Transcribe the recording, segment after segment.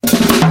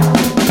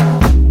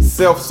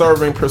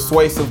self-serving,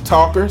 persuasive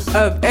talkers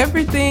of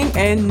everything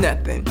and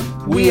nothing.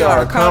 We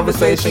are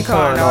Conversation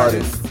Con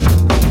Artists.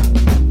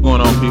 What's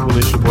going on, people?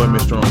 It's your boy,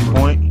 Mr. On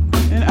Point.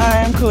 And I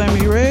am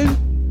Calamity Red.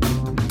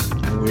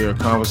 And we are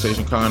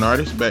Conversation Con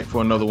Artists, back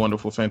for another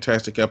wonderful,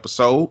 fantastic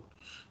episode.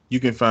 You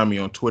can find me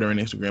on Twitter and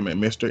Instagram at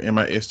Mr.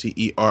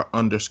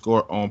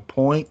 MISTER_on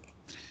point.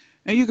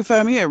 And you can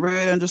find me at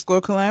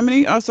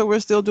Red_Calamity. Also, we're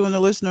still doing the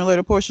listener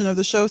letter portion of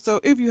the show. So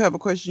if you have a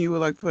question you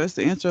would like for us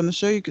to answer on the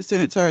show, you can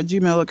send it to our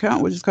Gmail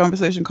account, which is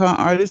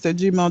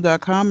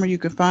conversationconartist@gmail.com, or you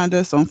can find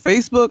us on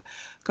Facebook,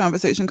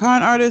 Conversation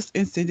Con Artist,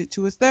 and send it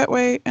to us that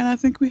way. And I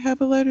think we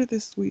have a letter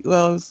this week.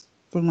 Well, it was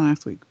from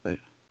last week, but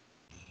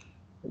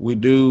we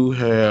do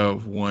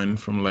have one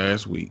from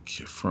last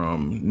week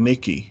from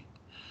Nikki.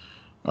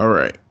 All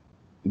right.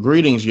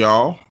 Greetings,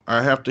 y'all.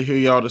 I have to hear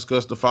y'all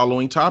discuss the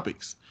following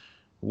topics.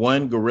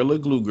 1, Gorilla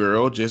Glue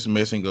Girl just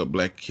messing up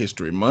Black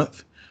History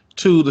Month.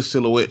 2, the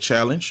Silhouette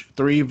Challenge.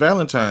 3,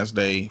 Valentine's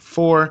Day.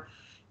 4,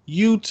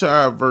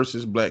 Utah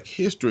versus Black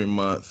History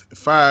Month.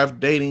 5,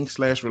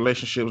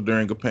 dating/relationships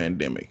during a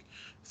pandemic.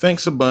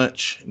 Thanks a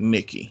bunch,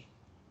 Nikki.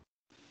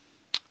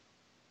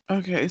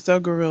 Okay, so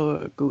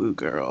Gorilla Glue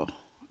Girl.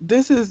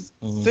 This is,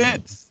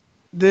 since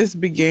this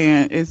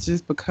began, it's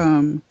just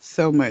become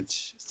so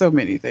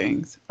many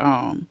things.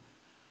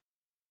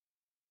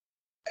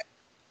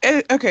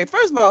 Okay,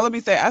 first of all, let me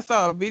say I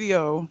saw a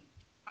video,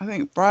 I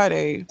think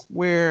Friday,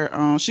 where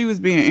she was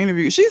being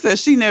interviewed. She said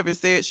she never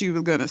said she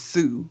was gonna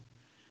sue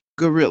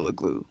Gorilla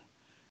Glue.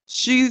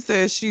 She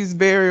says she's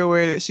very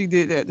aware that she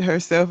did that to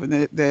herself and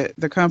that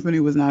the company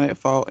was not at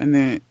fault, and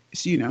then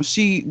she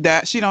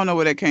don't know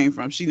where that came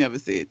from. She never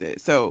said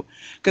that. So,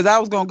 because I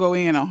was gonna go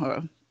in on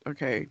her,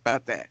 okay,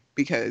 about that,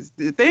 because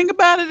the thing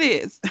about it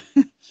is,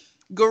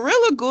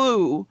 Gorilla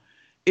Glue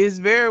is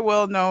very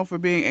well known for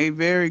being a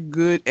very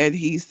good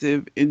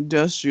adhesive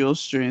industrial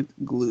strength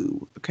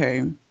glue,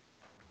 okay?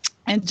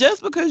 And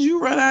just because you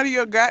run out of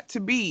your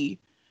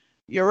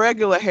your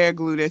regular hair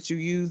glue that you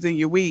use in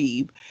your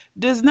weave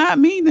does not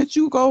mean that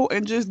you go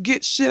and just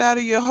get shit out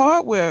of your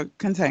hardware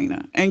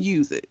container and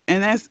use it.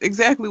 And that's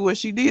exactly what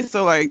she did.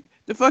 So, like,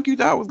 the fuck you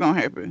thought was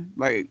gonna happen?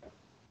 Like,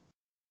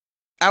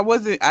 I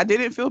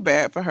didn't feel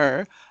bad for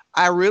her.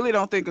 I really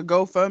don't think a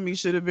GoFundMe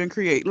should have been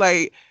created.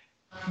 Like,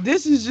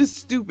 this is just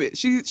stupid.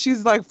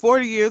 She's like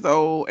 40 years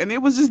old, and it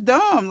was just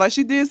dumb. Like,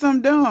 she did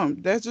something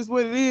dumb. That's just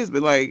what it is.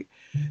 But, like,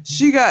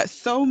 she got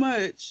so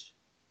much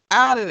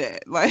out of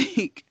that.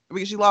 Like, I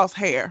mean, she lost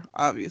hair,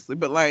 obviously,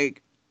 but,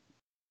 like,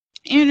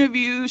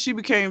 interviews, she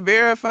became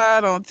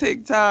verified on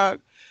TikTok.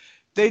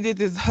 They did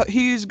this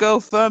huge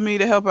GoFundMe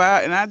to help her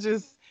out, and I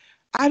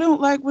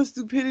don't like when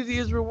stupidity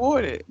is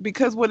rewarded,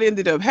 because what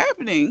ended up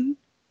happening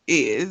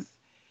is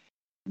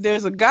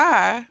there's a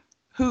guy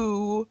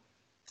who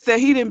said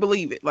he didn't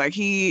believe it. Like,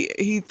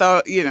 he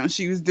thought,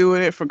 she was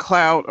doing it for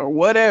clout or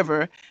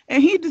whatever.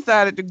 And he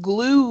decided to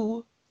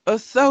glue a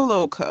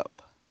Solo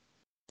cup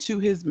to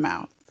his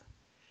mouth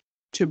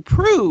to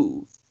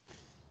prove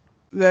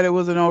that it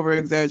was an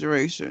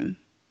over-exaggeration.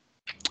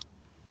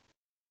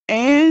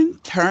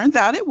 And turns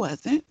out it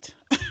wasn't.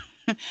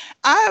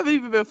 I haven't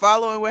even been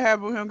following what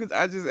happened with him, because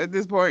at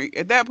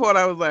that point,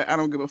 I was like, I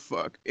don't give a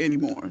fuck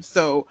anymore.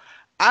 So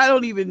I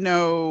don't even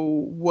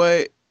know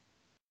what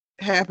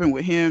happened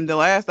with him. The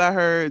last I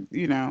heard,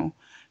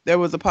 there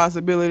was a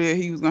possibility that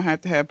he was gonna have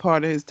to have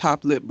part of his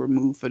top lip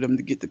removed for them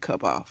to get the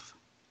cup off.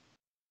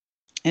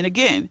 And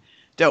again,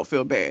 don't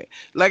feel bad.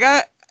 Like,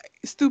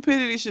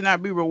 stupidity should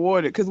not be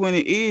rewarded, because when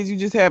it is, you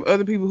just have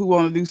other people who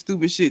want to do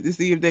stupid shit to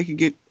see if they can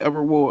get a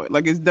reward.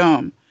 Like, it's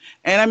dumb.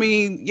 And I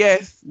mean,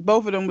 yes,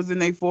 both of them was in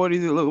their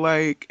 40s, it looked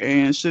like,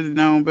 and should have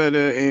known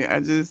better.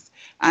 And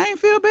I ain't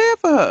feel bad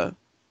for her.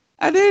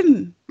 I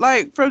didn't.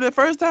 Like, from the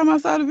first time I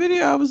saw the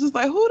video, I was just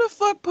like, who the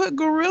fuck put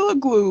Gorilla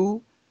Glue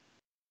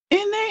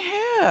in their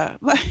hair?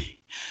 Like,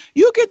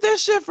 you get that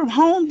shit from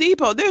Home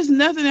Depot. There's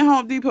nothing in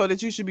Home Depot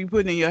that you should be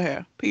putting in your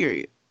hair,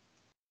 period.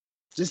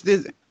 Just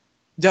isn't.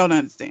 Don't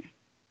understand.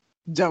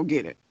 Don't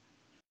get it.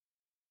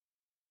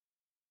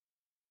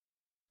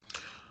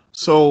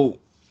 So,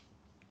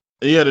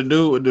 yeah, the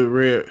dude with the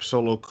red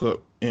Solo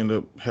cup ended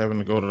up having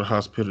to go to the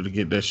hospital to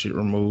get that shit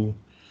removed.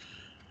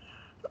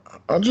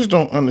 I just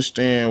don't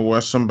understand why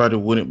somebody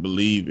wouldn't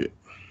believe it.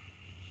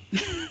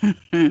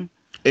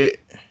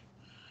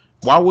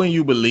 Why wouldn't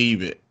you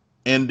believe it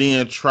and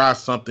then try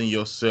something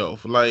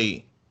yourself?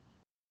 Like,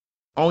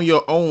 on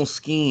your own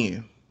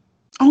skin.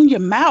 On your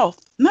mouth.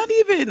 Not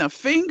even in a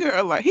finger.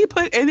 Or like, he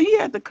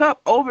had the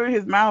cup over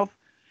his mouth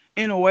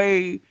in a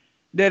way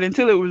that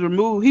until it was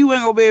removed, he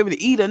wasn't going to be able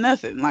to eat or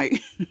nothing.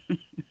 Like,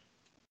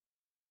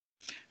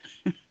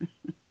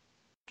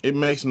 it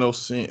makes no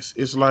sense.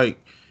 It's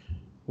like,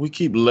 we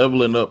keep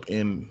leveling up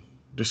and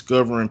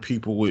discovering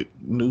people with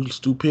new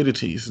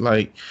stupidities.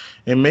 Like,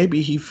 and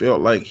maybe he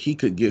felt like he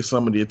could get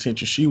some of the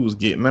attention she was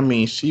getting. I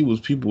mean,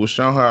 people were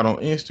showing her out on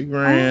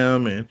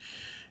Instagram, and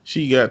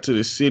she got to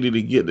the city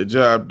to get the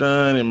job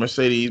done, and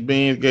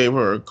Mercedes-Benz gave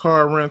her a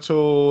car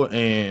rental,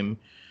 and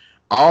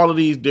all of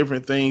these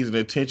different things and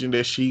attention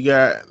that she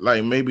got.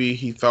 Like, maybe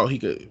he thought he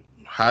could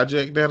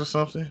hijack that or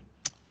something.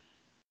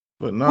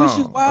 But Which is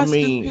no, why I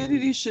mean,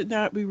 stupidity should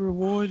not be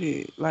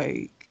rewarded.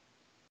 Like,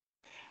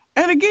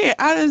 and again,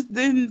 I just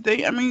didn't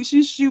think. I mean,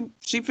 she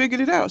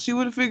figured it out. She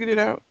would have figured it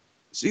out.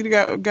 She'd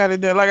have got it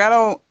done. Like, I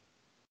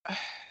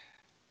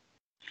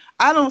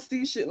don't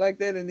see shit like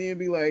that and then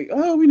be like,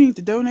 oh, we need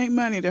to donate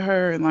money to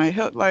her and like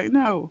help. Like,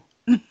 no,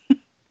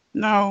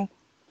 no,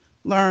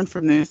 learn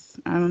from this.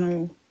 I don't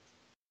know.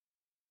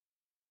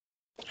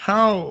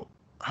 how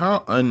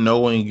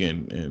unknowing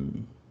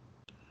and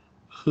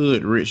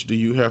hood rich do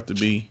you have to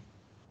be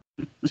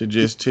to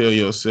just tell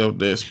yourself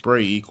that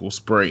spray equals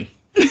spray?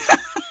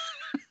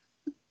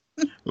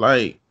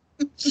 Like,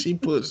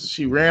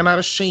 she ran out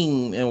of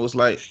sheen and was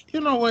like, you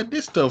know what,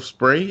 this stuff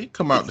spray, it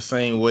come out the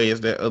same way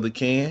as that other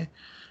can.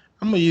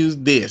 I'm gonna use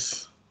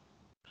this.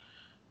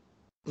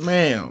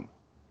 Ma'am,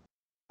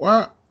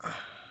 why?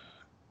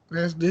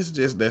 This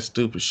just that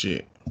stupid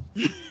shit.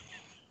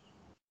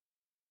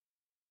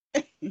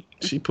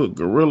 She put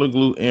Gorilla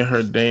Glue in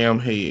her damn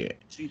head.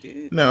 She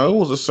did. Now, it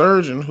was a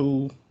surgeon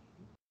who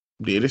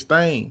did his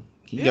thing.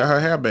 He got her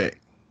hair back.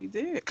 He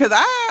did. Because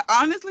I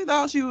honestly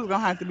thought she was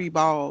going to have to be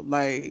bald.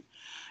 Like,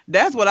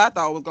 that's what I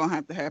thought was going to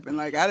have to happen.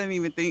 Like, I didn't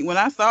even think, when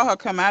I saw her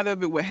come out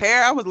of it with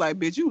hair, I was like,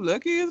 bitch, you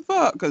lucky as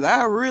fuck. Because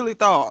I really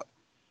thought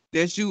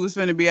that she was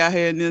going to be out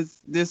here in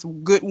this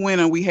good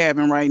winter we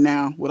having right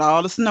now with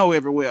all the snow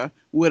everywhere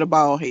with a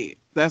bald head.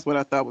 That's what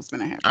I thought was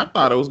going to happen. I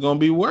thought it was going to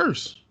be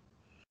worse.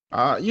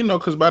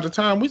 Because by the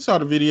time we saw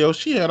the video,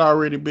 she had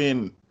already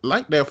been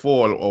like that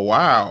for a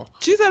while.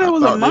 She said it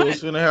was a month. I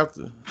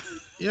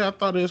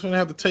thought they was gonna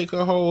have to take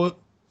her whole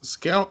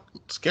scalp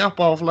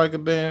off like a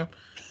damn.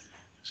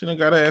 She done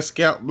got her ass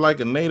scalped like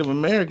a Native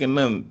American.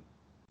 Then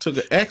took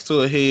an axe to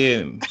her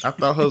head, and I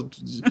thought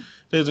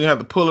they was gonna have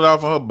to pull it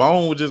off, and her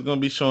bone was just gonna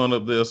be showing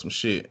up there some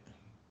shit.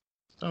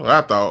 That's what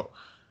I thought.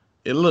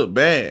 It looked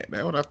bad.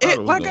 That's what I thought. It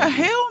was like a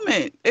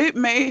helmet. It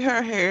made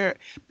her hair.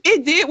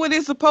 It did what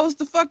it's supposed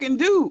to fucking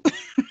do.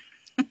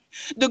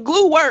 The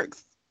glue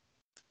works.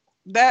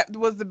 That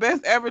was the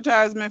best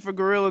advertisement for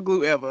Gorilla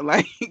Glue ever.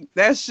 Like,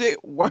 that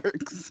shit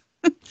works.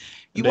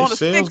 You want to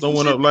sales done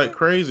went up like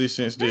crazy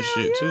since this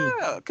shit too.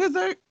 Yeah, because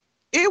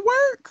it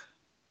work.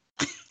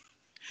 I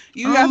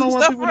don't know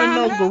why people didn't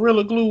know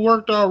Gorilla Glue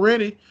worked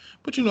already.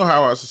 But you know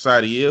how our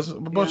society is. A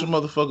bunch of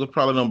motherfuckers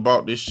probably done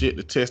bought this shit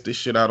to test this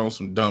shit out on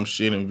some dumb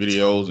shit and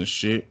videos and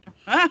shit.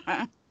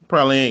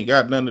 Probably ain't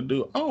got nothing to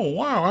do. Oh,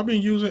 wow, I've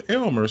been using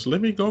Elmer's. Let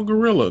me go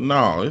Gorilla.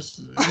 No,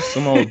 it's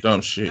some old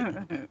dumb shit.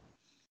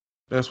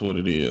 That's what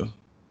it is.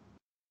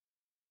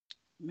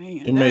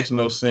 Man, it makes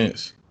no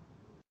sense.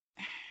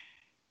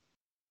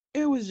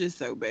 It was just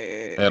so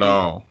bad. At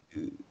all.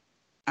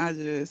 I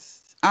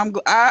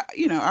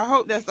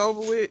hope that's over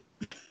with.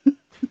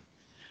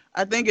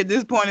 I think at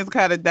this point it's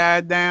kind of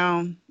died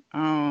down.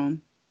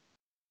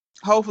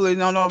 Hopefully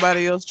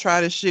nobody else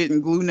try this shit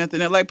and glue nothing.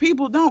 Like,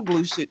 people don't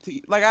glue shit to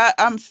you. Like,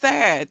 I'm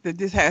sad that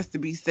this has to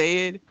be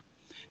said.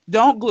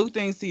 Don't glue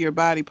things to your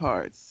body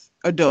parts.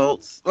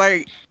 Adults.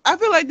 Like, I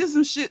feel like this is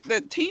some shit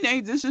that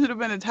teenagers should have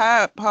been a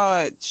Tide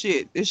Pod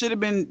shit. It should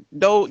have been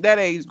that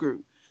age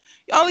group.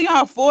 Y'all in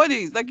y'all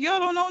 40s. Like, y'all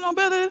don't know no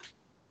better.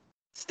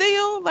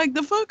 Still, like,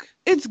 the fuck?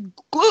 It's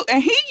glue.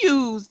 And he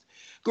used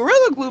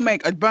Gorilla Glue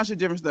make a bunch of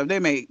different stuff. They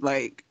make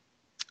like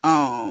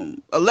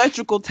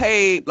electrical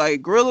tape.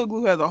 Like, Gorilla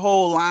Glue has a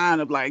whole line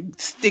of like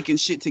sticking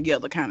shit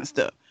together kind of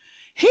stuff.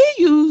 He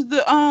used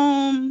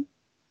the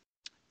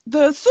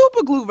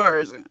super glue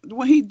version.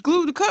 When he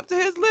glued the cup to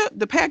his lip,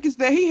 the package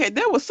that he had,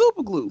 that was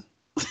super glue.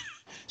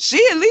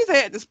 She at least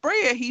had the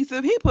spray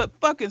adhesive. He put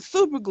fucking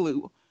super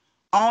glue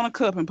on a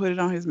cup and put it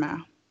on his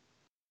mouth.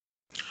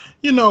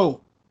 You know,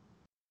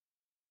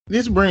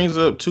 this brings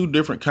up two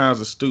different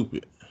kinds of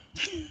stupid.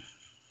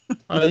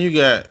 You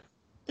got,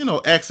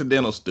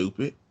 accidental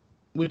stupid,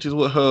 which is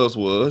what hers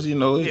was.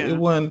 It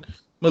wasn't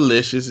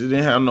malicious. It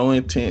didn't have no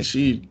intent.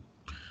 She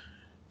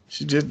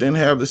just didn't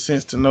have the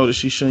sense to know that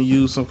she shouldn't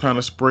use some kind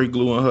of spray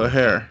glue in her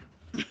hair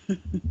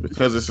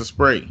because it's a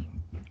spray.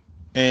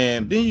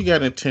 And then you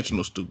got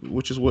intentional stupid,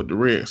 which is what the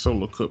red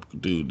Solo Cup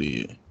dude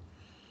did.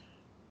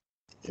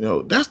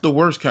 That's the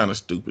worst kind of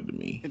stupid to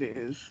me. It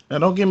is. Now,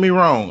 don't get me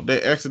wrong.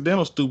 That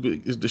accidental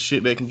stupid is the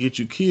shit that can get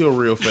you killed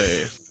real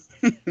fast.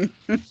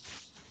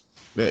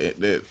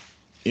 That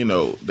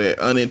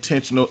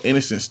unintentional,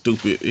 innocent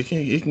stupid, it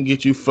can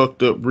get you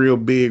fucked up real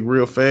big,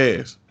 real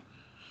fast.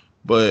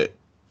 But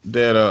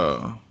that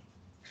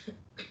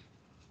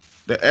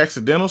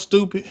accidental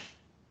stupid,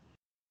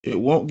 it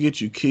won't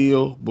get you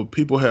killed, but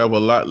people have a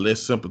lot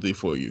less sympathy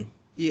for you.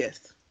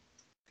 Yes.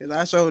 Because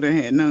I sure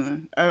didn't have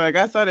none.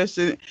 I saw that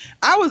shit.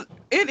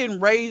 It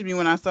enraged me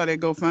when I saw that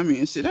GoFundMe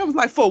and shit. I was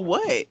like, for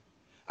what?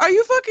 Are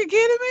you fucking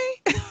kidding me?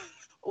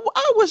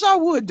 I wish I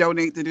would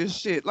donate to this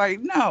shit.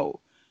 Like, no,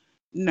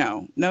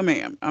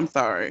 ma'am. I'm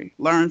sorry.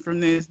 Learn from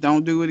this.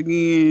 Don't do it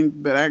again.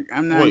 But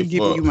I'm not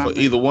giving you my money. For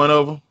either one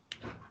of them?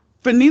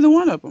 For neither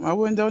one of them. I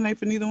wouldn't donate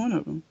for neither one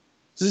of them.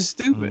 It's just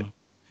stupid.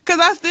 Because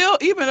I still,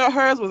 even though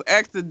hers was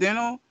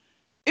accidental,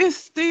 it's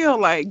still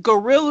like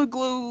Gorilla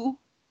Glue.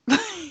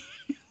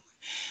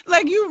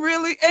 Like you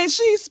really, and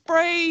she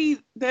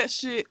sprayed that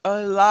shit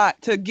a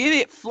lot to get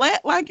it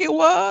flat like it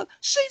was.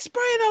 She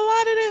sprayed a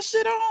lot of that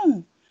shit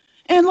on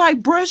and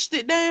like brushed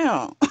it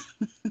down.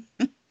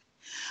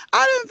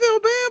 I didn't feel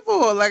bad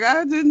for her. Like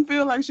I didn't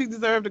feel like she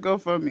deserved to go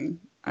for me.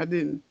 I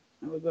didn't.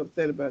 I was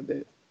upset about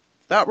that.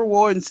 Stop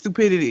rewarding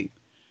stupidity.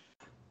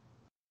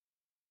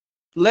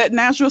 Let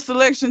natural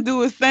selection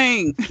do its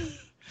thing.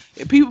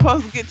 If people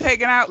supposed to get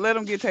taken out, let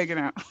them get taken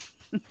out.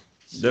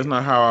 That's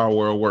not how our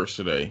world works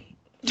today.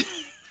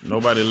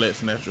 Nobody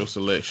lets natural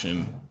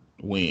selection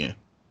win.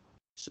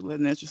 Should let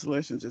natural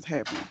selection just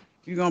happen.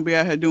 You're gonna be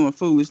out here doing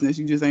foolishness.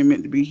 You just ain't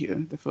meant to be here.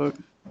 The fuck.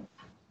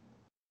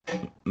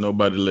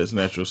 Nobody lets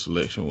natural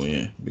selection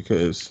win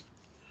because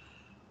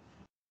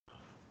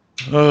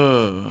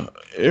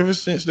ever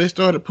since they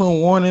started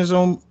putting warnings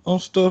on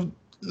stuff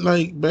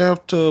like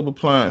bathtub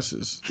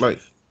appliances, like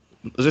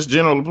just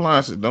general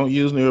appliances, don't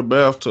use near a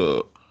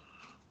bathtub.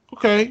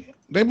 Okay,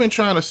 they've been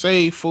trying to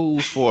save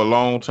fools for a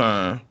long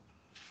time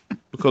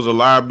because of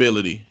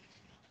liability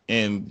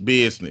and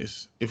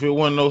business. If it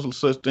wasn't no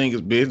such thing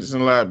as business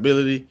and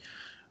liability,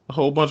 a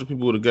whole bunch of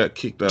people would have got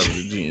kicked out of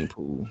the gene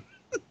pool.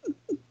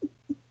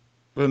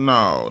 But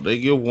no, they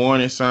give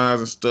warning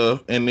signs and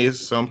stuff, and there's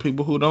some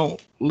people who don't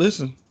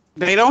listen.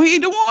 They don't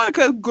heed the warning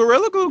because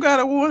Gorilla Glue got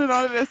a warning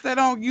on it that said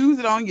don't use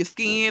it on your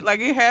skin. Like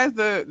it has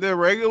the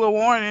regular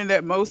warning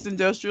that most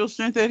industrial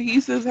strength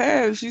adhesives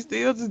have. She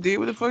still just did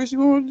what the fuck she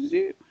wanted to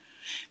do.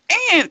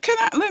 And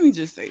let me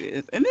just say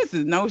this, and this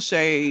is no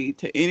shade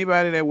to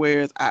anybody that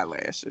wears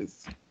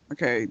eyelashes.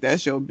 Okay,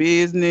 that's your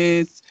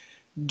business.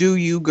 Do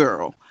you,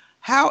 girl.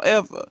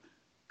 However,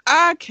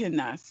 I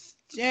cannot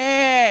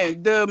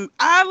stand the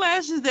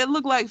eyelashes that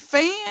look like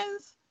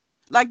fans.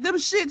 Like them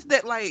shits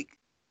that like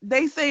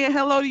they saying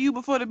hello to you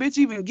before the bitch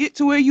even get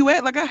to where you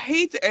at. Like I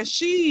hate it. And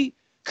she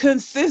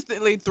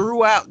consistently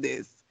throughout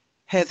this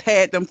has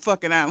had them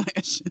fucking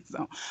eyelashes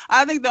on.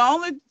 I think the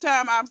only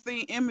time I've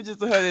seen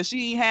images of her that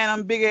she had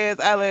them big ass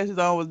eyelashes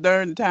on was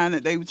during the time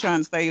that they were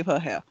trying to save her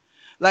hair.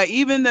 Like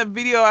even the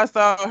video I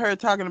saw of her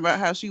talking about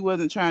how she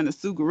wasn't trying to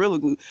sue Gorilla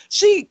Glue.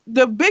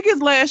 The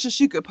biggest lashes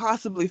she could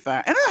possibly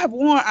find. And I have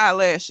worn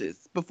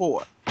eyelashes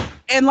before.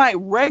 And like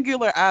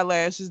regular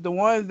eyelashes, the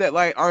ones that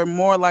like are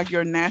more like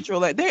your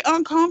natural, like they're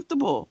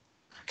uncomfortable.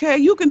 Okay,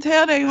 you can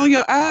tell they on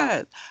your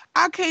eyes.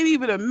 I can't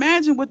even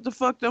imagine what the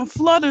fuck them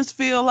flutters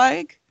feel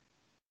like.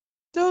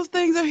 Those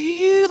things are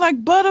huge,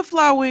 like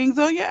butterfly wings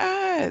on your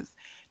eyes.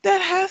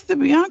 That has to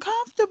be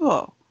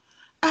uncomfortable.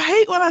 I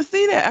hate when I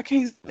see that. I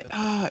can't.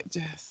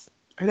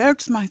 It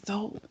irks my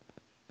soul.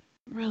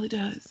 It really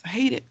does. I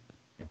hate it.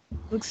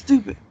 Looks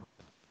stupid.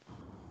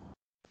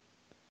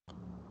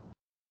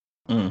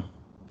 Mm.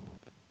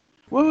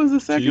 What was the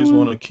second one? She just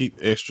want to keep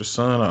extra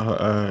sun out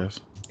her eyes.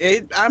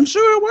 I'm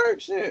sure it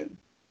works. Shit.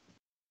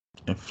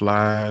 And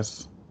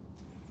flies.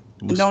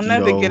 Don't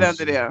nothing get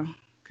under there,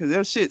 cause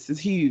those shits is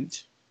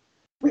huge.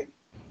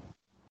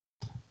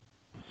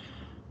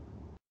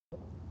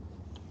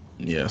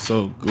 Yeah,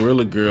 so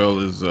Gorilla Girl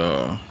is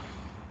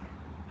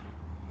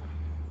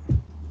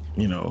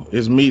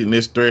is meeting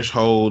this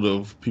threshold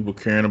of people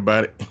caring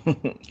about it.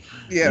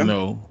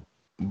 Yeah.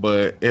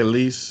 But at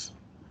least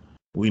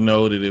we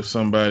know that if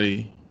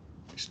somebody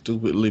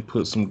stupidly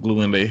put some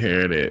glue in their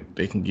hair that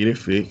they can get it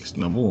fixed,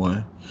 number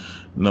one.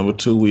 Number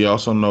two, we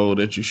also know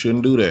that you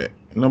shouldn't do that.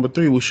 Number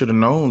three, we should have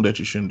known that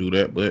you shouldn't do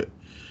that, but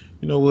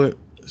you know what?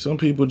 Some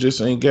people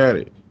just ain't got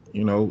it.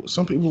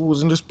 Some people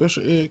was in the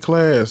special ed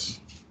class.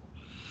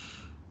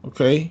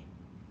 Okay?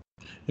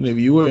 And if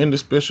you were in the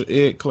special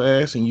ed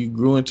class and you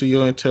grew into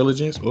your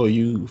intelligence or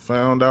you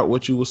found out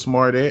what you were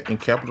smart at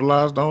and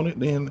capitalized on it,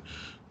 then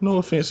no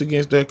offense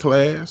against that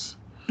class.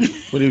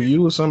 But if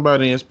you were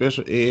somebody in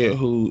special ed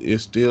who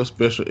is still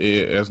special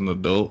ed as an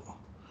adult,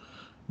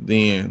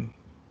 then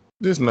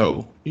just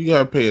know you got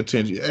to pay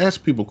attention.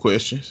 Ask people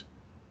questions.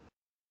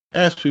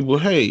 Ask people,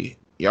 hey,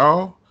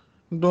 y'all,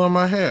 I'm doing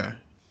my hair.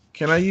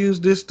 Can I use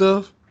this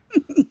stuff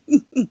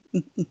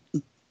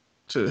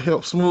to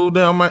help smooth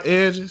down my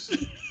edges?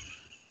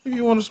 If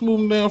you want to smooth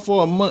them down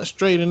for a month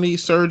straight and need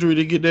surgery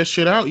to get that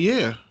shit out,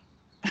 yeah.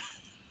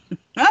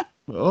 But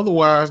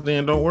otherwise,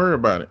 then don't worry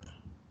about it.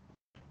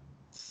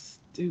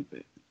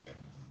 Stupid.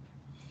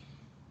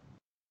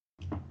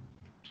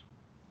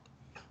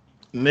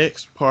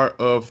 Next part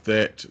of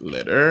that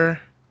letter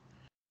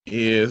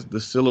is the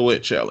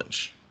silhouette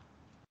challenge.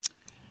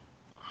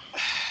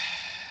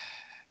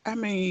 I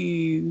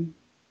mean,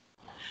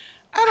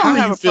 I don't How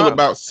have do you a feel problem.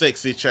 about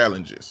sexy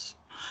challenges?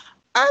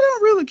 I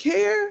don't really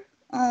care.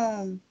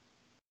 I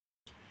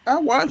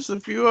watched a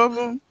few of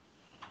them.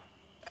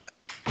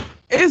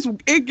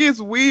 It gets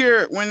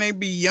weird when they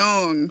be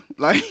young.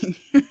 Like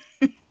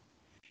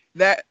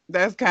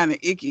that's kind of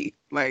icky.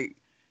 Like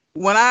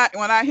when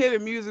I hear the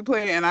music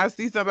play and I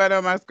see somebody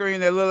on my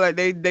screen that look like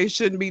they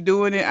shouldn't be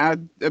doing it, I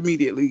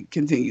immediately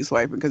continue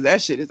swiping because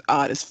that shit is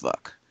odd as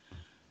fuck.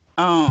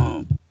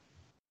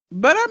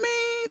 But I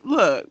mean,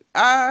 look,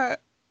 my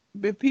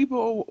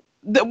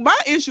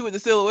issue with the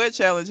silhouette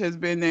challenge has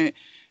been that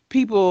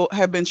people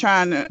have been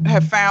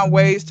have found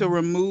ways to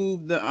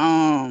remove the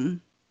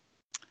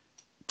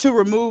to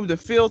remove the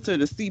filter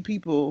to see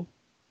people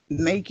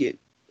naked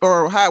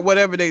or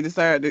whatever they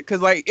decided,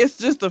 because like it's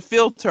just a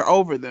filter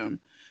over them.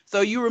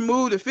 So you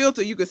remove the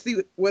filter, you can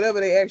see whatever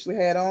they actually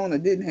had on or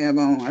didn't have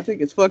on. I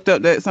think it's fucked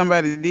up that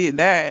somebody did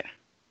that.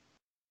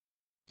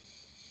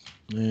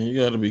 Man, you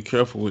got to be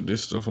careful with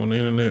this stuff on the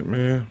internet,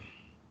 man.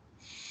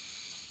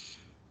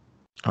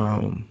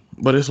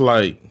 But it's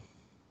like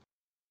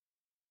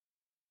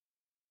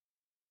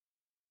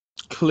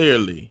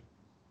clearly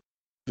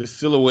the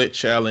silhouette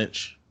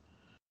challenge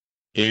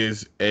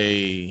is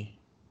a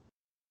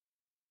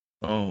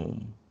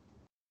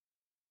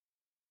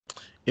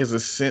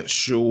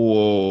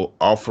sensual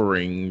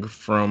offering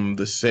from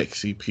the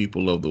sexy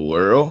people of the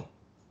world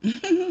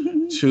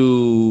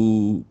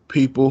to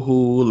people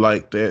who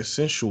like that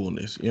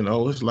sensualness. You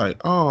know, it's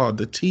like, oh,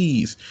 the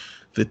tease.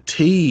 The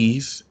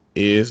tease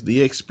is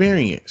the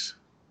experience.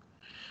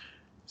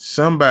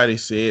 Somebody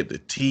said the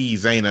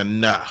tease ain't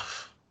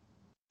enough.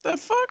 The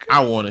fuck?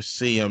 I want to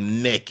see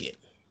them naked.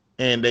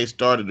 And they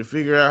started to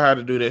figure out how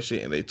to do that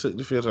shit, and they took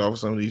the filter off of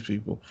some of these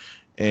people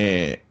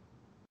and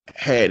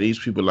had these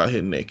people out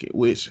here naked,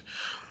 which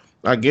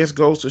I guess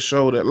goes to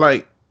show that,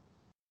 like,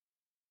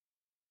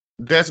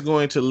 that's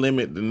going to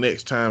limit the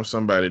next time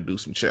somebody do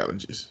some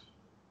challenges.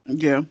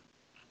 Yeah.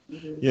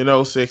 You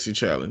know, sexy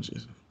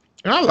challenges.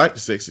 And I like the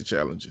sexy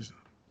challenges.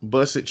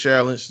 Busted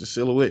challenge, the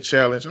silhouette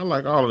challenge. I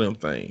like all of them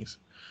things.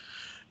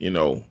 You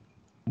know,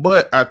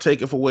 but I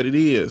take it for what it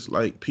is.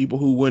 Like, people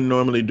who wouldn't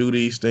normally do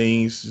these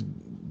things,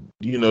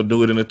 you know,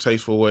 do it in a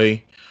tasteful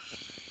way.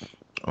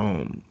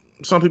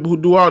 Some people who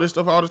do all this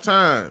stuff all the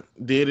time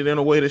did it in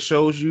a way that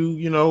shows you,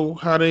 you know,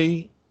 how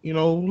they, you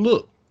know,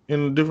 look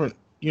in a different,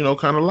 you know,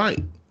 kind of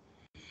light.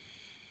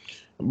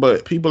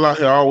 But people out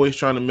here are always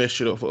trying to mess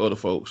shit up for other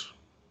folks.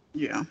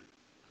 Yeah.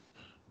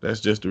 That's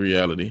just the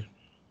reality.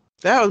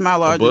 That was my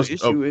largest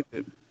issue with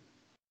it.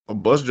 A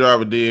bus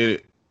driver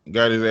did it,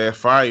 got his ass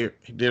fired.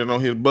 He did it on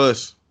his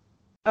bus.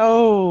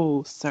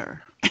 Oh,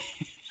 sir.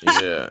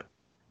 Yeah.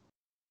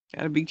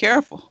 Gotta be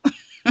careful.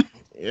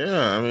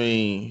 Yeah, I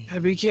mean,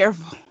 gotta be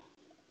careful.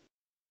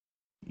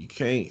 You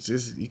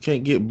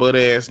can't get butt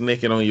ass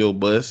naked on your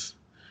bus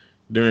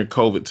during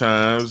COVID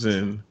times,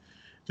 and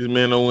this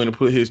man know when to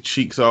put his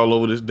cheeks all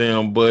over this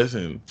damn bus,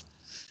 and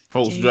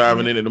folks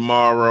driving in it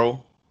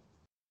tomorrow.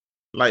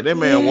 Like, that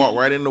man walked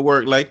right into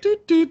work like do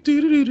do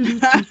do do do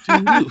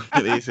do do.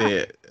 They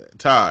said,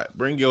 Todd,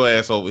 bring your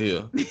ass over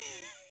here.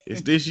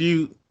 Is this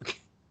you?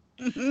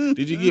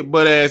 Did you get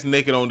butt ass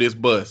naked on this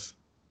bus?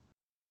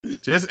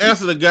 Just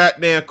answer the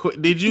goddamn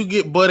quick. Did you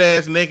get butt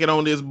ass naked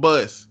on this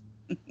bus?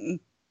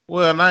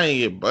 Well, I ain't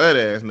get butt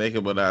ass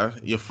naked, but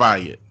you're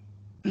fired.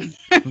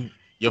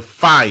 You're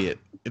fired.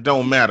 It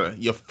don't matter.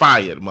 You're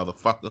fired,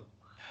 motherfucker.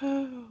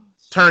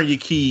 Turn your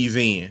keys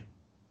in.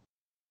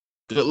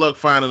 Good luck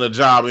finding a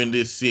job in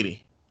this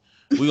city.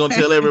 We're going to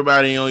tell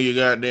everybody on your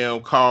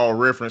goddamn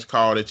reference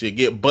call, that you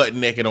get butt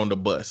naked on the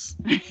bus.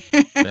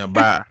 Now,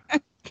 bye.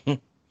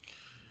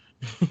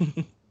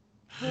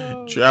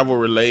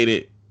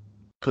 Travel-related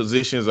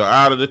positions are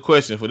out of the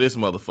question for this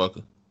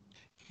motherfucker.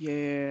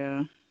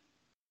 Yeah.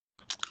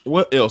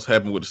 What else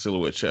happened with the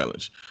silhouette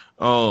challenge?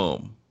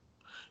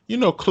 You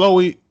know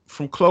Chloe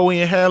from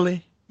Chloe and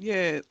Halle?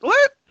 Yeah.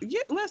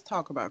 Let's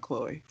talk about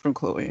Chloe from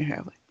Chloe and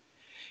Halle.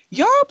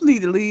 Y'all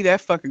need to leave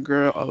that fucking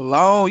girl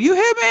alone. You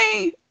hear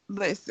me?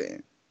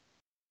 Listen.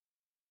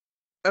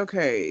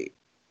 Okay.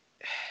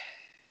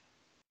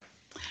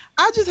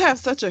 I just have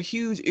such a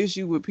huge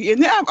issue with people.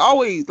 And I've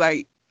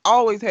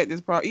always had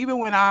this problem. Even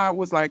when I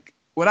was a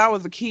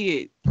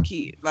kid,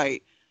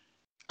 like,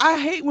 I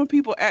hate when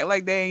people act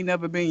like they ain't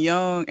never been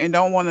young and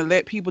don't want to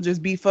let people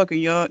just be fucking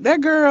young. That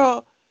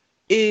girl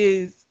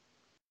is,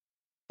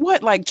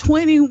 what, like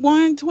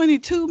 21,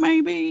 22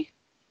 maybe?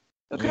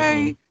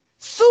 Okay? Mm-hmm.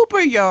 Super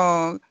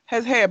young,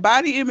 has had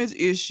body image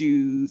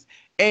issues,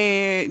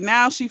 and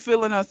now she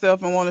feeling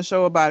herself and want to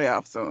show her body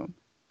off some.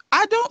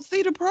 I don't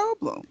see the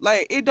problem.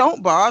 Like, it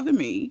don't bother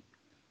me.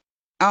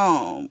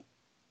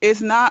 It's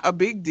not a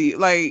big deal.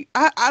 Like,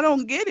 I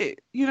don't get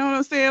it. You know what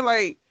I'm saying?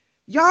 Like,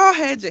 y'all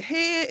had your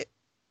head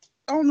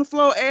on the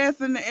floor,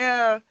 ass in the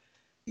air,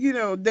 you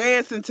know,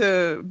 dancing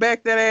to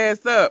back that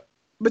ass up.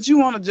 But you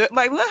want to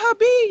let her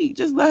be.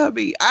 Just let her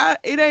be.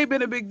 It ain't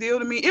been a big deal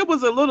to me. It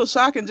was a little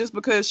shocking just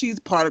because she's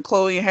part of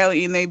Chloe and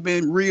Halle and they've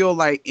been real,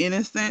 like,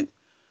 innocent.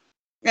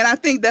 And I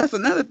think that's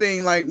another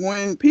thing. Like,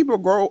 when people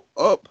grow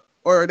up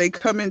or they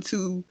come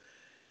into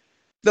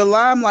the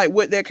limelight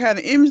with that kind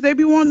of image, they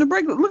be wanting to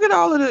break. Look at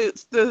all of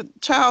the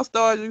child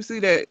stars you see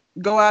that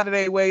go out of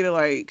their way to,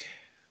 like,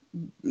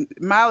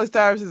 Miley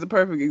Cyrus is a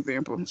perfect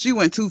example. She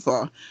went too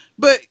far,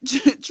 but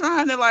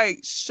trying to,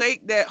 like,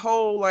 shake that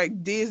whole,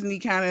 like, Disney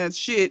kind of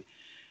shit,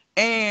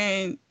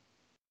 and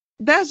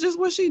that's just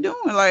what she doing.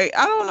 Like,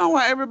 I don't know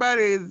why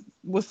everybody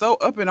was so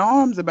up in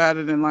arms about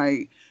it, and,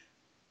 like,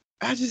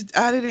 I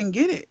didn't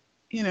get it.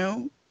 You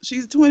know,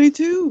 she's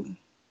 22.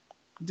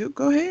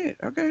 Go ahead.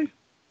 Okay.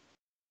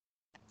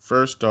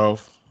 First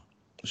off,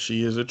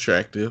 she is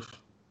attractive.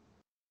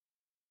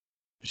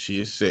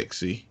 She is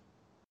sexy.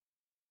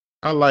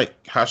 I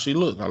like how she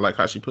looked. I like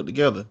how she put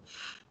together.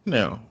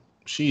 Now,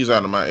 she's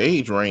out of my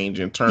age range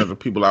in terms of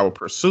people I would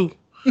pursue.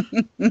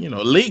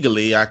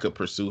 Legally I could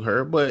pursue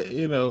her, but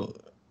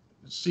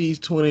she's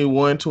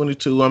 21,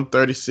 22, I'm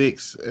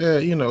 36.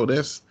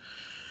 That's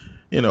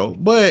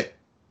but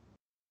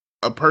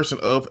a person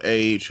of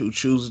age who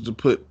chooses to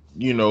put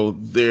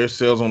their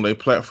sales on their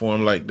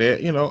platform like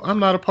that, I'm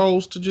not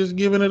opposed to just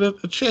giving it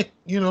a check,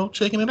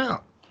 checking it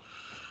out.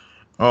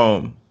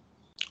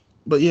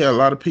 But yeah, a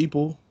lot of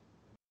people.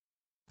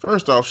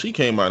 First off, she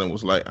came out and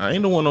was like, I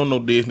ain't the one on no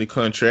Disney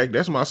contract.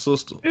 That's my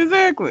sister.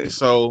 Exactly.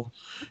 So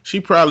she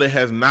probably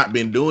has not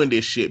been doing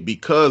this shit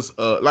because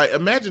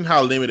imagine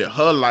how limited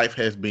her life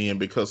has been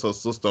because her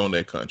sister on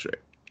that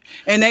contract.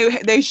 And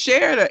they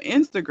shared an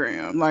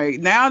Instagram. Like,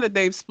 now that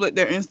they've split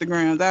their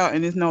Instagrams out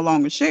and it's no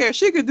longer shared,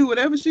 she could do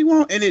whatever she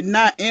wants and it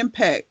not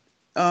impact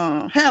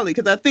Halle,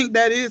 because I think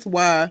that is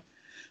why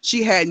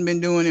she hadn't been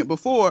doing it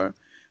before.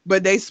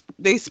 But they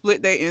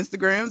split their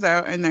Instagrams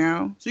out, and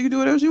now she can do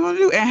whatever she want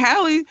to do. And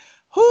Halle,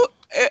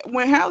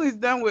 when Halle's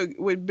done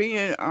with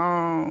being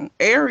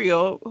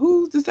Ariel,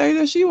 who's to say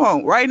that she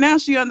won't? Right now,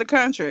 she under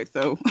contract,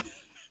 so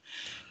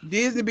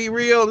Disney be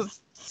real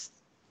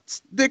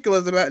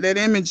ridiculous about that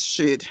image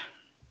shit.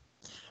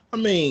 I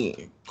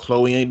mean,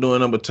 Chloe ain't doing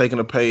nothing but taking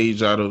a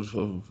page out of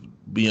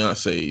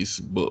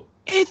Beyonce's book.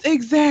 It's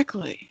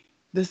exactly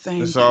the same.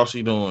 That's all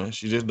she doing.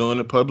 She's just doing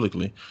it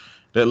publicly.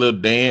 That little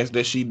dance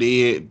that she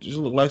did just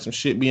looked like some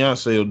shit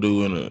Beyonce will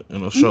do in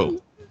a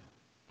show.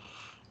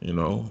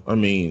 I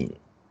mean,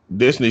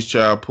 Destiny's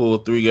Child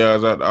pulled 3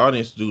 guys out the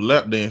audience to do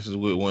lap dances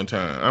with one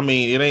time. I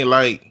mean, it ain't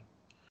like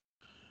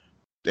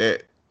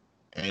that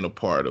ain't a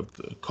part of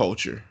the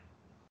culture.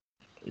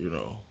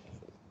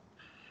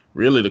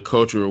 Really the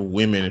culture of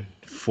women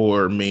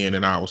for men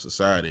in our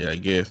society, I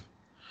guess.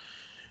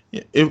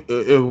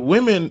 If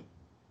women,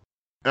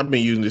 I've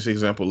been using this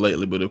example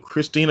lately, but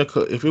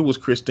if it was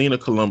Christina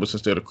Columbus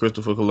instead of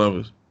Christopher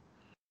Columbus,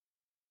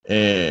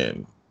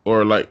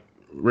 or like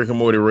Rick and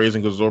Morty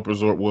Raising Gazorp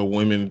Resort, where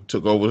women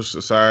took over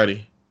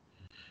society,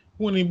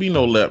 wouldn't even be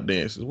no lap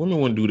dances. Women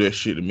wouldn't do that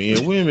shit to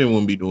men. Women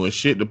wouldn't be doing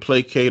shit to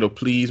placate or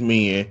please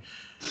men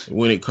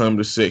when it comes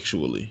to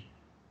sexually.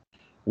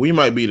 We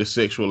might be the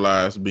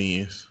sexualized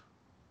beings.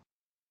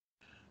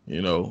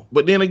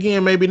 But then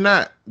again, maybe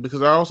not,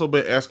 because I also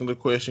been asking the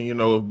question,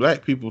 if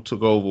black people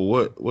took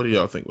over, what do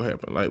y'all think would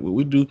happen? Like, would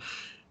we do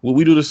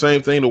the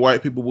same thing to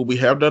white people? Would we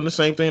have done the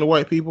same thing to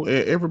white people?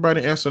 And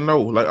everybody answer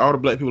no. Like, all the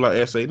black people I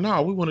ask say,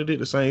 no, we wouldn't have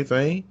did the same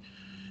thing,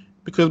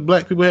 because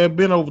black people have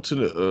been over to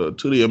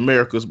the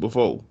Americas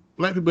before.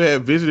 Black people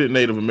have visited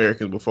Native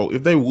Americans before.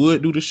 If they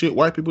would do the shit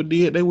white people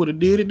did, they would have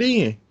did it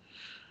then.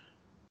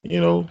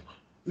 Yeah.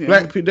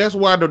 Black people. That's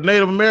why the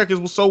Native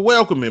Americans were so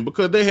welcoming,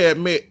 because they had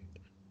met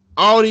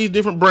all these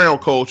different brown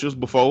cultures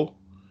before,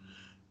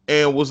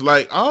 and was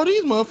like, all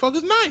these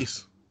motherfuckers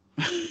nice.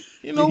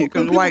 When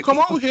people come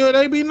over here,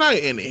 they be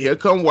nice, and here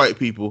come white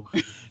people.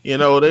 They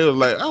was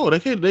like, oh,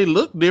 they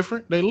look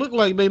different. They look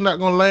like they not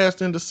gonna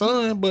last in the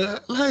sun,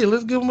 but hey,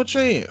 let's give them a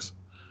chance.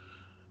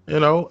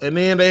 And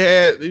then they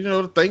had,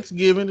 the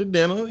Thanksgiving, the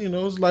dinner.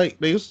 It's like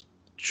they was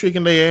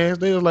tricking their ass.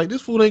 They was like,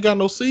 this food ain't got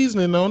no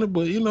seasoning on it,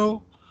 but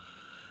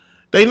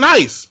they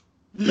nice.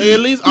 They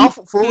at least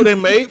offer food. They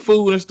made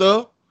food and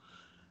stuff.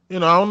 I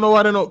don't know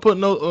why they don't put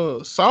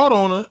no salt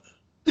on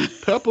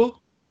it, pepper,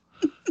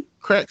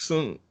 crack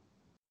some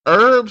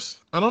herbs.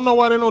 I don't know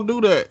why they don't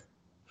do that.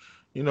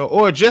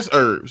 Or just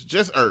herbs.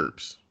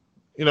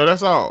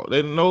 That's all.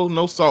 They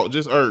no salt,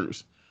 just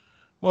herbs.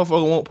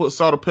 Motherfucker won't put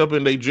salt or pepper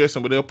in their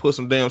dressing, but they'll put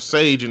some damn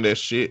sage in that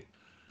shit.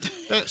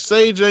 That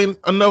sage ain't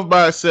enough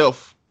by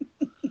itself.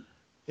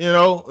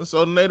 And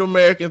so the Native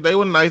Americans, they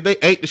were nice. They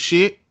ate the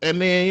shit,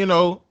 and then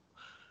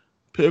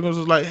Pilgrims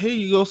was like, here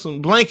you go,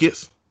 some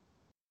blankets.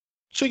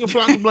 Chicken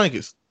flock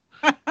blankets.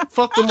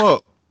 Fuck them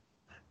up.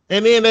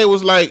 And then they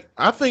was like,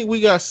 I think we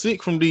got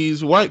sick from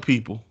these white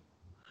people.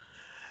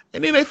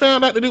 And then they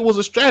found out that it was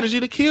a strategy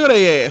to kill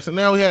their ass, and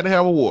now we had to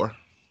have a war.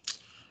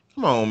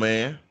 Come on,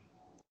 man.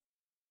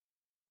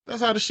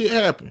 That's how the shit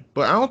happened.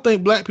 But I don't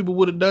think black people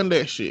would have done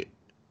that shit.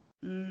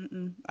 I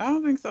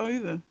don't think so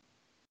either.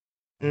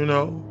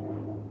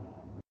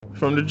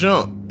 From the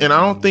jump. And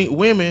I don't think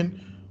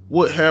women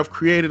would have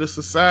created a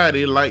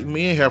society like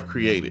men have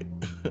created.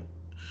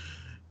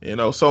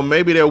 So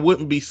maybe there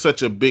wouldn't be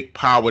such a big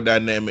power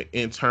dynamic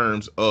in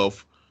terms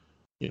of,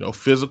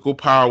 physical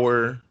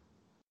power,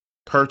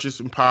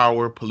 purchasing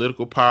power,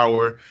 political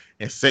power,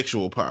 and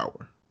sexual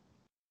power.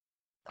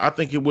 I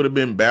think it would have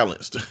been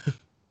balanced. It's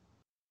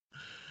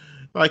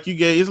like you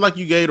gave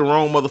the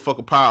wrong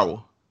motherfucker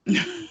power.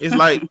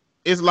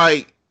 It's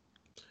like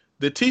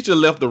the teacher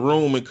left the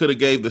room and could have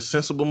gave the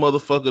sensible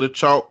motherfucker the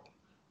chalk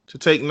to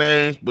take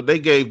names, but they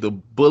gave the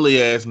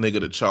bully ass nigga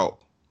the chalk,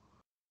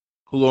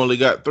 who only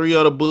got 3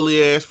 other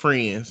bully ass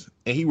friends,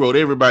 and he wrote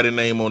everybody's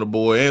name on the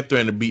board and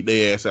threatened to beat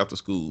their ass after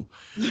school.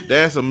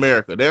 That's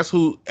America. That's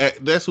who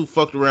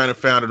fucked around and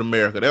founded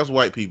America. That's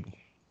white people.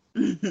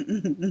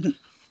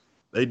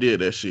 They did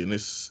that shit, and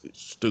it's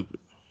stupid.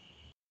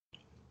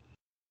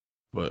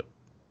 But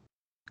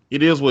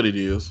it is what it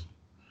is.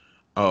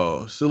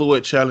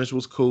 Silhouette challenge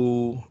was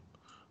cool.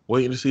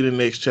 Waiting to see the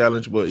next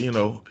challenge, but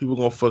people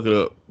gonna fuck it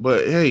up.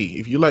 But hey,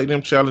 if you like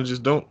them challenges,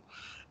 and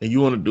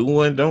you want to do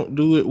one, don't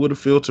do it with a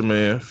filter,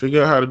 man.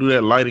 Figure out how to do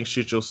that lighting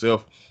shit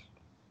yourself.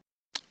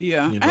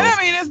 Yeah, and I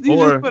mean, you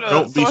or just put a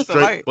don't be source of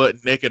straight light.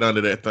 butt naked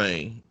under that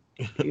thing.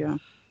 Yeah,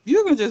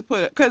 you can just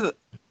put it because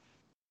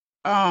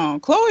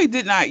Chloe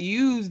did not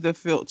use the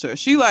filter.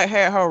 She like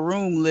had her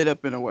room lit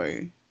up in a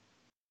way.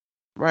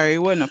 Right, it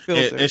wasn't a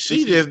filter. And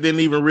she just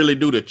didn't even really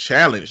do the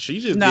challenge. She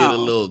just did a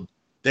little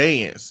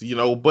dance,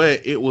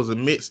 but it was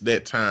amidst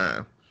that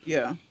time.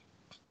 Yeah.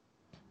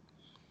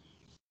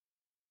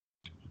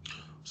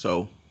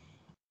 So,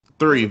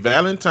 3,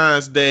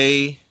 Valentine's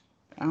Day.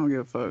 I don't give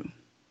a fuck.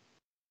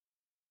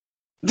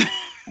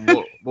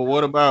 but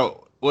what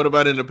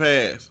about in the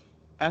past?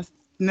 I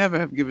never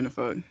have given a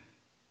fuck.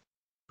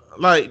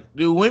 Like,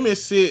 do women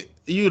sit?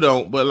 You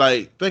don't, but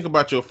like, think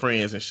about your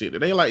friends and shit. Do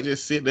they like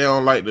just sit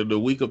down like the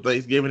week of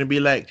Thanksgiving and be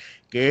like,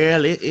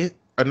 girl,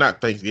 or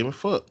not Thanksgiving,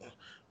 fuck,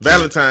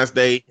 Valentine's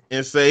Day,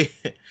 and say,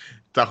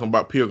 talking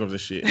about pilgrims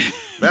and shit,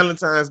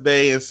 Valentine's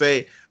Day, and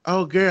say,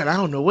 oh girl, I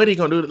don't know what he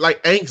gonna do.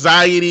 Like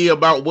anxiety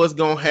about what's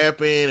gonna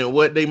happen and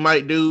what they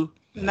might do.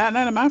 Not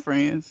none of my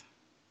friends.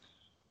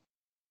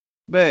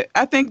 But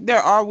I think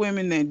there are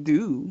women that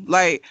do.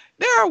 Like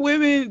there are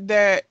women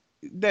that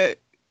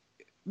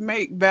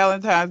make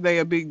Valentine's Day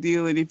a big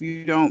deal, and if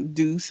you don't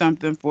do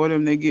something for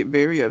them, they get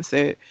very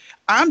upset.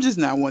 I'm just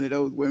not one of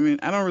those women.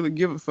 I don't really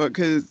give a fuck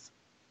because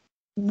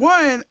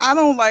one, I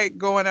don't like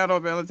going out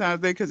on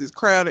Valentine's Day because it's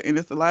crowded and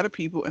it's a lot of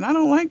people, and I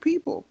don't like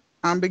people.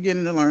 I'm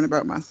beginning to learn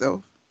about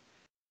myself.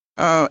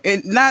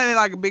 And not in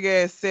like a big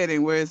ass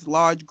setting where it's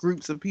large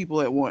groups of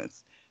people at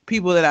once,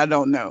 people that I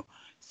don't know.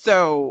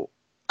 So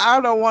I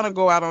don't want to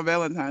go out on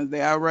Valentine's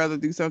Day. I'd rather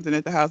do something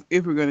at the house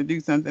if we're going to do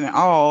something at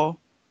all.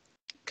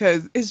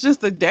 Because it's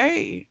just a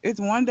day. It's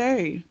one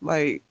day.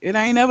 Like, it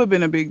ain't never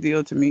been a big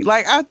deal to me.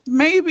 Like,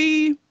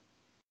 maybe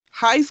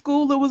high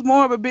school, it was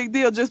more of a big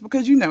deal just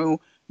because, you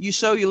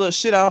show your little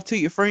shit off to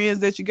your friends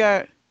that you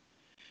got.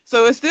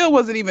 So it still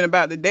wasn't even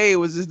about the day. It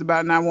was just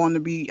about not wanting to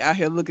be out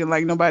here looking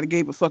like nobody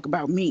gave a fuck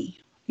about me.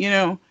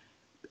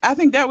 I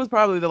think that was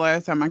probably the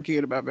last time I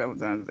cared about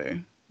Valentine's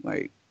Day.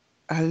 Like,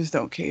 I just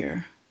don't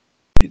care.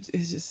 It's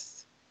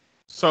just...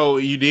 So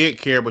you did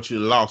care, but you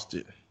lost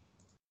it.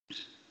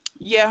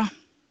 Yeah.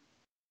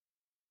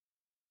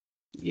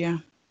 Yeah.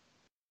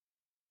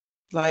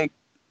 Like,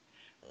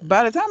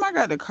 by the time I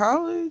got to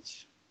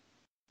college,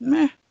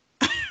 meh.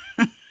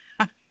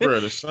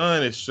 Bro, the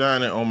sun is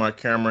shining on my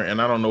camera, and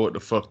I don't know what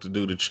the fuck to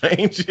do to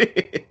change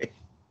it.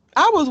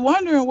 I was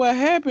wondering what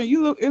happened.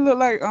 It looked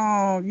like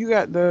you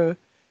got the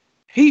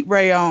heat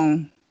ray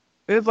on.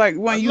 It's like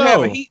when you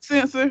have a heat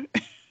sensor.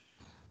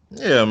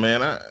 Yeah,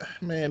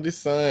 man, this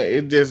sun,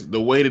 it just, the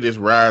way that it's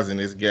rising,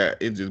 it's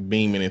just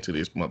beaming into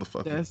this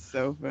motherfucker. That's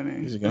so funny.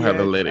 You're just gonna have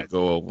to let it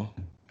go over.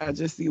 I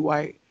just see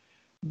white.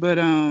 But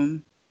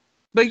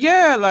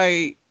yeah,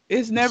 like,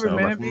 it's never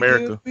been a big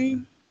deal to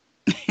me.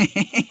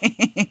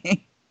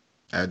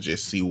 I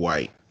just see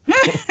white.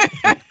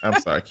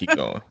 I'm sorry, keep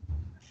going.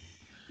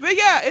 But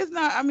yeah, it's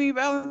not,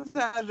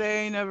 Valentine's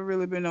Day ain't never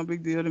really been no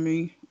big deal to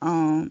me.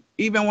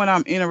 Even when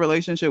I'm in a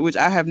relationship, which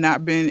I have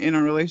not been in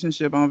a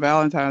relationship on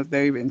Valentine's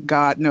Day, and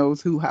God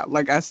knows how.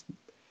 Like,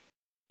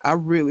 I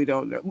really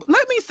don't know.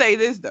 Let me say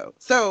this, though.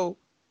 So,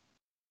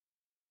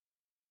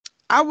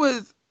 I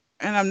was,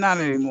 and I'm not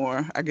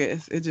anymore, I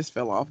guess. It just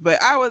fell off.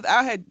 But I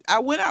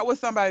went out with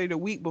somebody the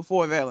week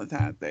before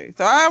Valentine's Day.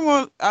 So,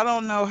 I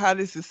don't know how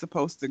this is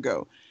supposed to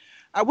go.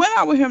 I went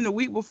out with him the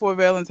week before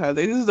Valentine's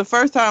Day. This is the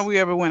first time we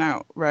ever went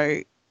out,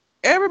 right?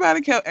 Everybody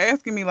kept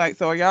asking me, like,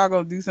 so are y'all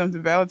going to do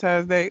something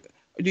Valentine's Day?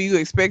 Do you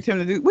expect him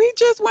to do? We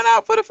just went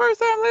out for the first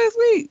time last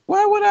week.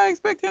 Why would I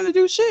expect him to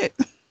do shit?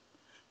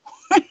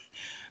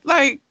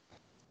 Like,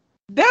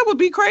 that would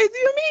be crazy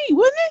to me,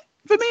 wouldn't it?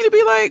 For me to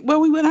be like, well,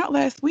 we went out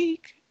last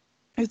week.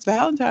 It's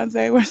Valentine's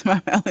Day. Where's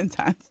my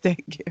Valentine's Day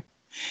gift?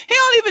 He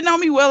don't even know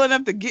me well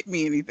enough to get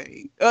me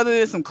anything other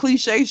than some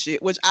cliche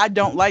shit, which I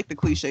don't like the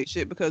cliche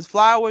shit because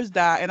flowers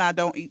die and I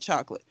don't eat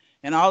chocolate.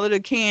 And all of the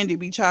candy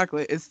be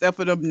chocolate except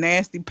for them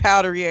nasty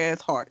powdery ass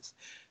hearts.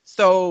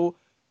 So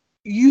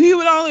he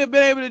would only have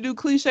been able to do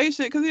cliche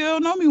shit because he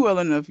don't know me well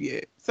enough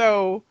yet.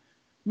 So,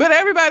 but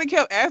everybody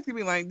kept asking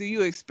me, like, do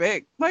you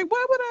expect? Like,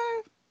 why would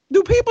I?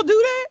 Do people do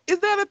that? Is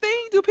that a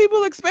thing? Do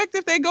people expect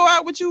if they go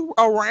out with you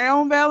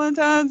around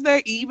Valentine's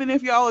Day, even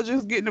if y'all are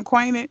just getting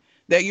acquainted,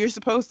 that you're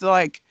supposed to,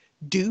 like,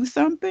 do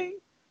something?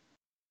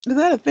 Is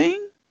that a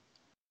thing?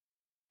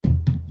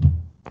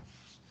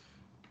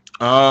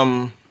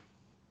 I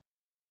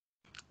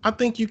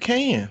think you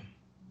can.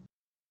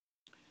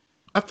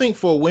 I think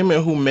for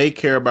women who may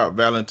care about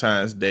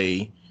Valentine's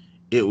Day,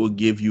 it will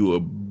give you a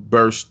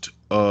burst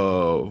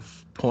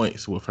of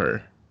points with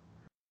her.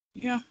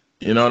 Yeah.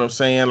 You know what I'm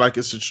saying? Like,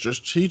 it's a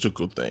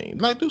strategical thing.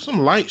 Like, do some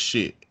light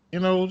shit.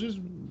 Just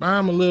buy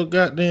him a little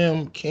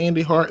goddamn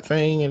candy heart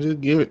thing and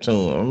just give it to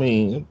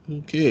him.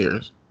 Who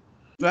cares?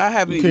 I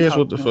haven't. Who cares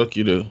what the fuck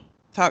you do?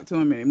 talk to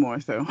him anymore,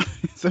 so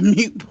it's a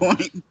mute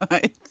point.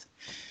 But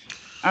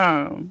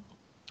well,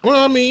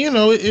 I mean,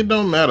 it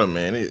don't matter,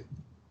 man.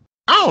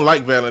 I don't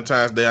like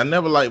Valentine's Day. I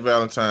never liked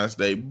Valentine's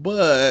Day,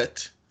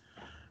 but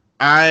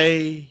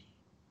I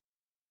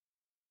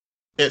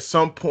at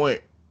some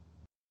point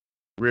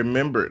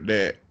remembered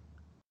that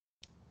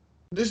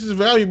this is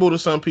valuable to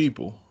some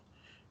people.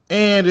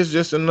 And it's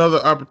just another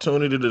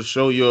opportunity to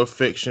show your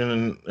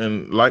affection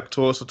and like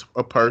towards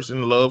a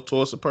person, love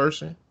towards a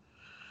person.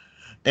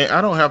 And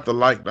I don't have to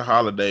like the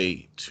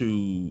holiday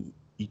to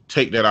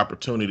take that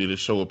opportunity to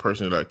show a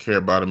person that I care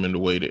about them in the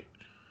way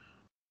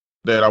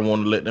that I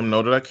want to let them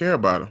know that I care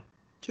about them.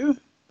 True.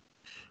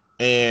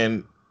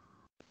 And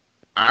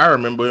I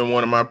remember in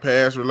one of my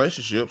past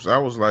relationships, I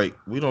was like,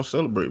 we don't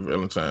celebrate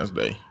Valentine's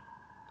Day.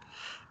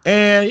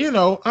 And,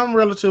 I'm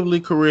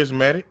relatively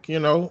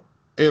charismatic,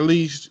 at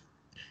least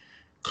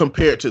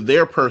compared to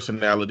their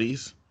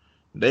personalities.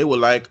 They were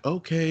like,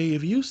 okay,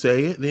 if you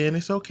say it, then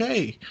it's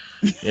okay.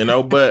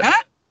 But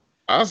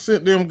I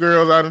sent them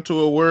girls out into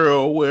a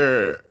world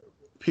where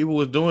people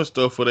was doing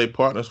stuff for their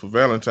partners for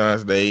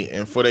Valentine's Day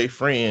and for their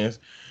friends.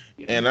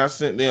 And I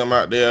sent them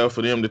out there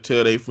for them to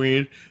tell their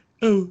friends,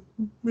 oh,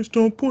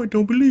 Mr. On Point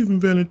don't believe in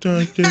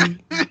Valentine's Day.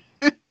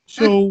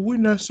 So we're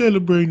not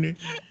celebrating it.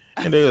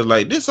 And they was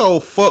like, this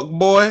old fuck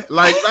boy.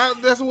 Like,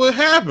 that's what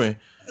happened.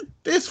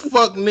 This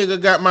fuck nigga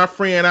got my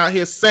friend out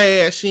here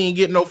sad she ain't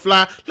getting no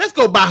flower. Let's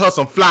go buy her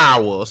some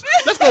flowers.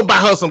 Let's go buy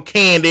her some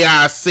candy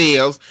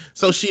ourselves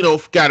so she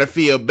don't gotta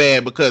feel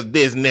bad because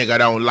this nigga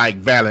don't like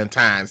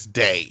Valentine's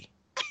Day.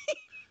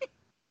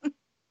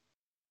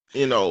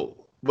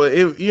 But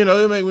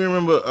it make me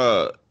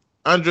remember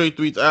Andre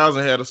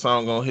 3000 had a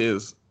song on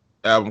his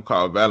album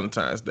called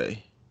Valentine's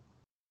Day.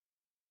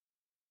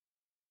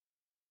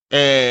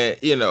 And,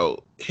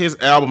 his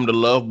album The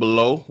Love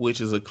Below,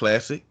 which is a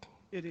classic.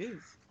 It is.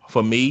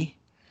 For me,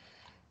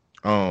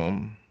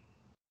 it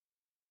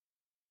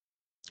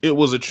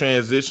was a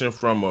transition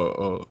from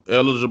a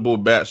eligible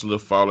bachelor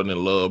falling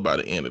in love by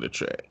the end of the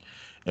track.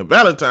 And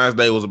Valentine's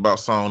Day was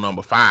about song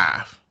number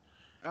 5.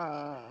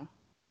 And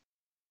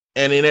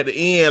then at the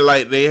end,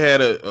 like, they had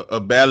a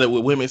ballad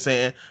with women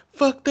saying,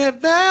 fuck that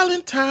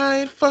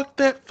Valentine, fuck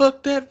that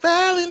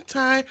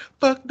Valentine,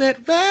 fuck that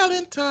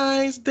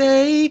Valentine's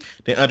Day.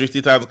 Then Andre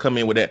 3000 come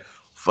in with that,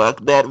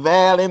 fuck that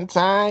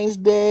Valentine's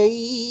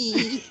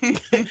Day.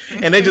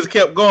 And they just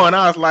kept going.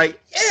 I was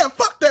like, yeah,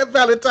 fuck that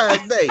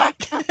Valentine's Day.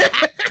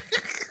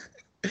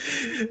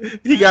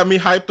 He got me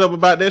hyped up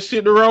about that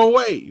shit the wrong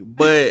way.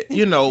 But,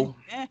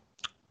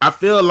 I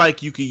feel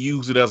like you can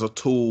use it as a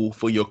tool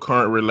for your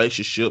current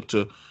relationship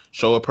to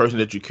show a person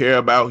that you care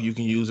about. You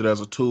can use it as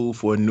a tool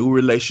for a new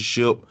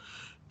relationship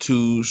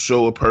to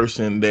show a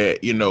person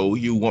that,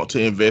 you want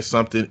to invest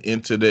something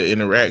into the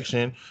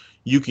interaction.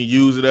 You can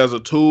use it as a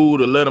tool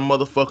to let a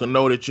motherfucker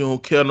know that you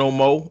don't care no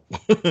more.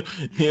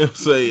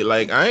 Say,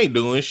 like, I ain't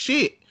doing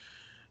shit.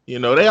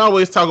 They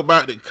always talk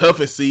about the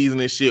cuffing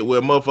season and shit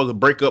where motherfuckers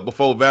break up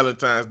before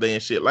Valentine's Day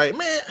and shit. Like,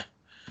 man,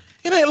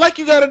 it ain't like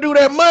you got to do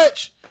that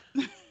much.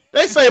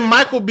 They say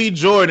Michael B.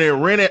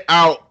 Jordan rented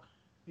out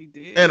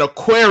an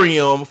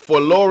aquarium for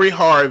Lori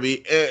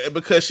Harvey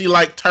because she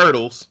liked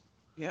turtles.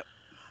 Yep.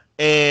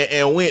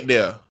 And went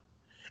there.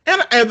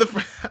 And I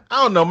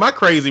don't know, my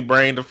crazy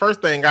brain, the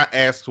first thing I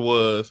asked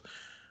was,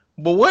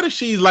 but what if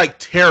she's like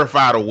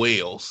terrified of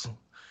whales?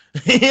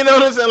 You know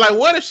what I'm saying? Like,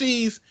 what if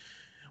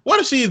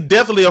she's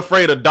definitely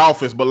afraid of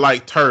dolphins but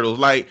like turtles?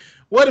 Like,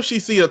 what if she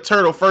see a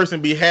turtle first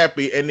and be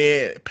happy and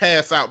then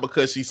pass out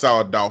because she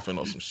saw a dolphin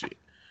or some shit?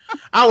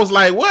 I was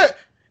like, what?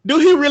 Do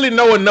he really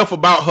know enough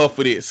about her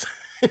for this?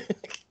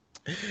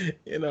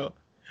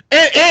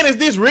 And is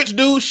this rich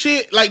dude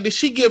shit? Like, did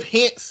she give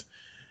hints?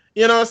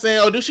 You know what I'm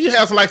saying? Or do she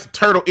have some like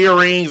turtle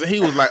earrings? And he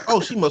was like,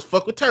 oh, she must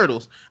fuck with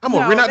turtles. I'm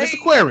gonna rent out this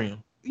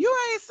aquarium. You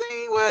ain't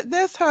seen what?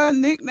 That's her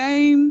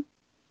nickname.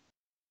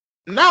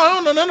 No, I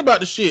don't know nothing about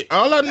the shit.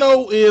 All I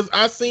know is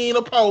I seen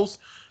a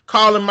post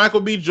calling Michael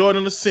B.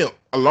 Jordan a simp,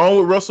 along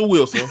with Russell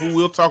Wilson, who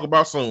we'll talk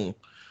about soon.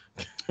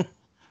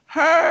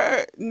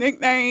 Her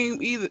nickname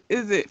is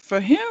it for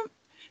him?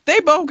 They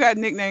both got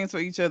nicknames for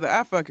each other.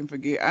 I fucking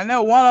forget. I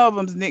know one of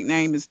them's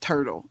nickname is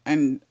Turtle,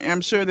 and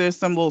I'm sure there's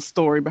some little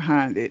story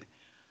behind it.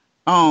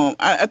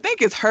 I think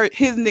it's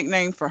his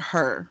nickname for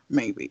her,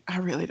 maybe. I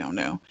really don't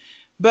know.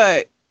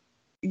 But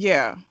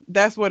yeah,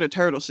 that's where the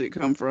turtle shit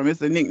come from.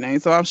 It's a nickname.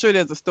 So I'm sure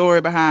there's a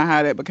story behind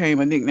how that became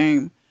a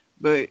nickname.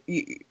 But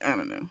I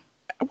don't know.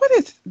 What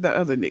is the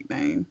other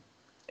nickname?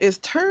 Is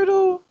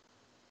Turtle?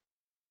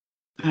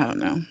 I don't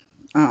know.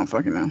 I don't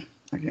fucking know.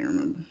 I can't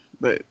remember.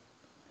 But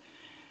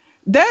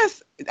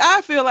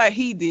I feel like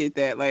he did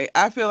that. Like,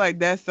 I feel like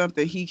that's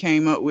something he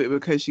came up with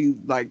because she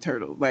liked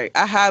turtles. Like,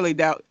 I highly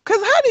doubt.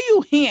 Because how do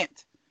you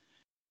hint?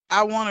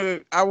 I want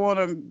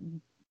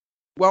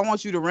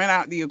you to rent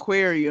out the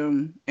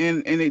aquarium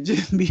and it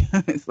just be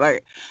honest.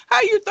 Like,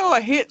 how you throw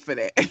a hint for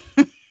that?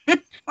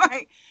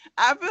 Like,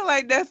 I feel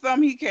like that's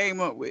something he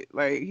came up with.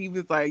 Like, he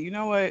was like, you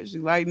know what? She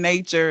like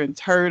nature and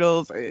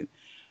turtles, and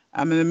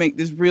I'm gonna make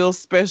this real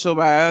special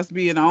by us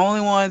being the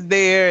only ones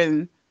there.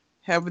 And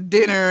have a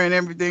dinner and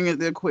everything at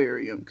the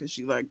aquarium because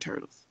she liked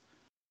turtles.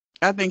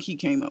 I think he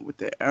came up with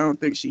that. I don't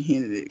think she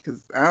hinted it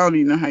because I don't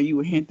even know how you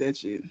would hint that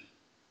shit.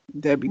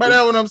 That'd be. But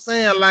that's what I'm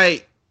saying.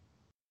 Like,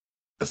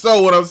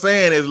 so what I'm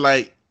saying is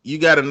like you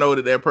got to know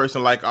that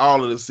person like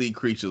all of the sea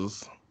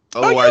creatures.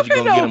 Otherwise, you're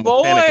gonna get them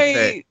a panic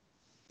attack.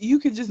 You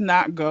could just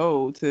not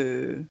go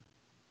to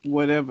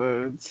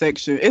whatever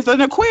section. It's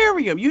an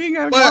aquarium. You ain't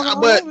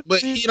gotta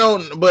but you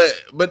don't.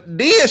 But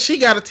then she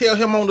got to tell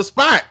him on the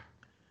spot.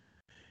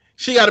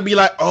 She got to be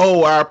like,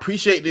 "Oh, I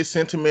appreciate this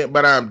sentiment,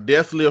 but I'm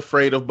definitely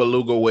afraid of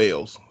beluga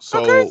whales.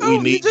 So we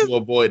need to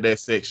avoid that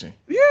section."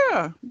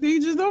 Yeah,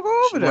 you just don't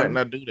go over there. She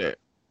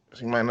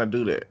might not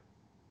do that.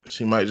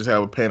 She might just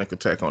have a panic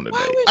attack on the day.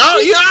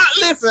 Oh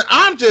yeah, listen.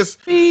 I'm just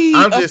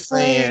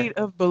saying.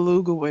 Of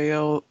beluga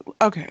whale.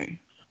 Okay.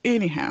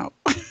 Anyhow,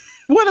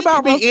 what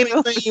about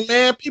anything,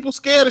 man? People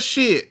scared of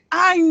shit.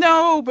 I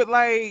know, but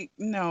like,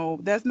 no,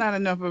 that's not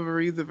enough of a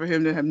reason for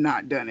him to have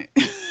not done it.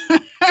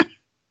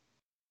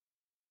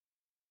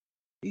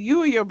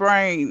 You and your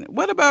brain.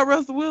 What about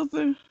Russell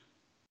Wilson?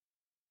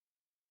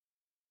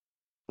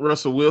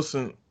 Russell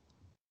Wilson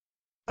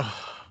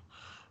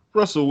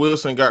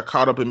got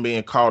caught up in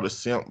being called a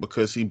simp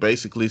because he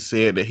basically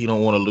said that he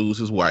don't want to lose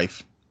his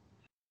wife.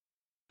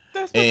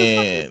 That's what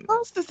you're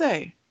supposed to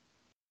say.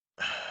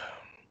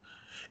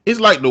 It's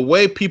like the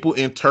way people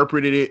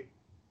interpreted it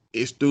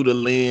is through the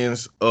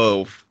lens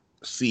of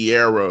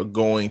Ciara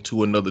going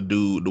to another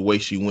dude, the way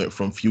she went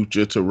from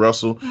Future to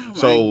Russell.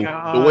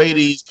 The way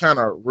these kind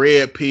of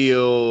red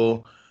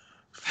pill,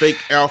 fake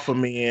alpha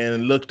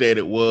men looked at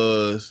it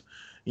was,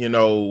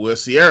 well,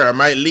 Ciara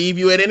might leave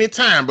you at any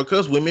time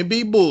because women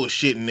be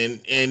bullshitting,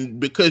 and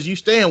because you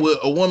stand with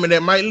a woman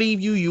that might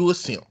leave you, you a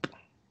simp.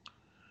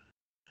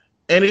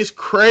 And it's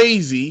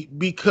crazy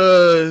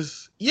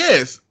because,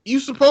 yes, you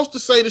supposed to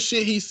say the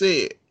shit he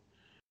said.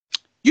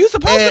 You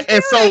supposed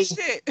to say that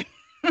shit.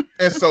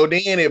 And so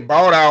then it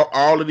brought out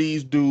all of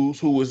these dudes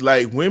who was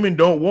like, women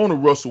don't want a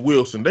Russell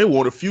Wilson. They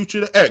want a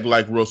Future to act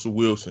like Russell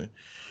Wilson.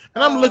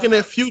 And I'm looking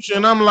at Future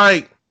and I'm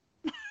like,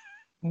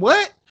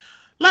 what?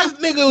 Like,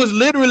 nigga was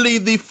literally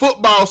the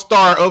football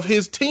star of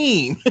his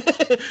team.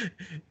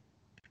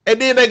 And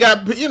then they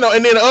got, and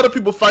then the other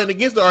people fighting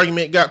against the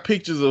argument got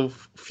pictures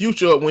of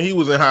Future when he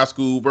was in high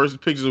school versus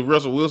pictures of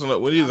Russell Wilson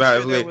when he was in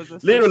high school.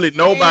 Literally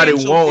nobody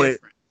wanted.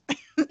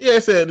 Yeah,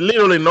 it said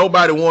literally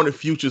nobody wanted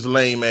Future's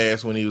lame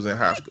ass when he was in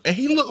high school. And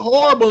he looked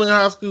horrible in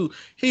high school.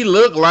 He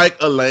looked like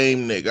a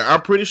lame nigga.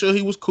 I'm pretty sure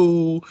he was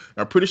cool.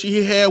 I'm pretty sure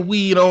he had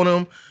weed on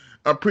him.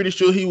 I'm pretty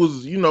sure he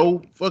was,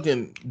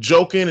 fucking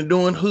joking and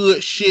doing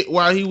hood shit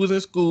while he was in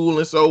school.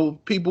 And so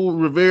people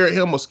revered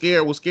him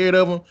or was scared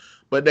of him.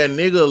 But that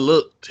nigga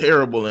looked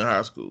terrible in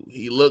high school.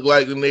 He looked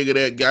like the nigga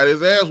that got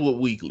his ass whooped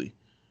weekly.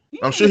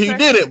 I'm sure he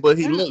did it, but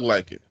he looked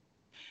like it.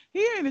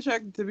 He ain't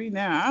attracted to me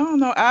now. I don't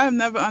know. I've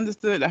never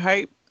understood the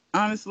hype.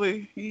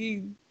 Honestly,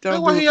 That's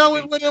why he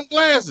always wear them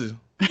glasses.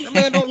 That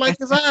man don't like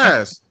his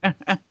eyes.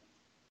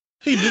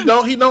 He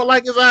don't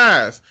like his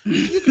eyes.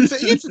 You can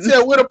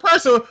tell when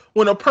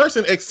a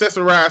person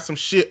accessorizes some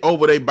shit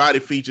over their body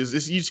features,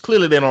 it's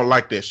clearly they don't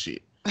like that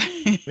shit.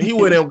 He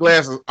wear them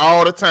glasses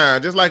all the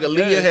time, just like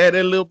Aaliyah had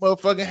that little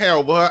motherfucking hair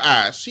over her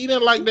eyes. She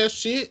didn't like that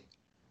shit.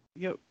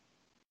 Yep.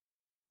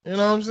 You know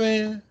what I'm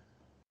saying?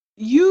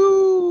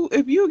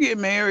 If you get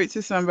married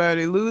to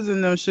somebody,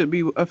 losing them should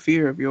be a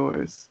fear of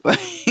yours.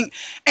 And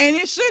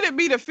it shouldn't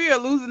be the fear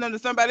of losing them to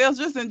somebody else,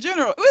 just in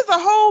general. It's a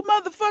whole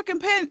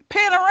motherfucking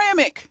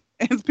panoramic,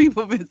 as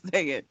people have been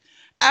saying,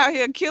 out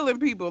here killing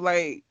people.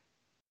 Like,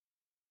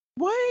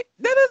 what?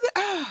 That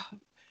doesn't.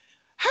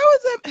 How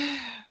is that?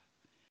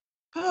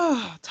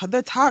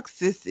 The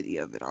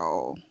toxicity of it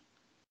all.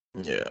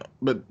 Yeah,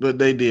 but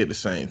they did the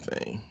same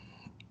thing.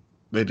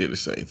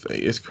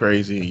 It's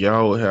crazy.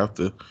 Y'all will have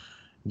to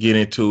get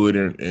into it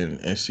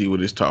and see what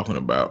it's talking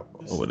about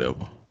or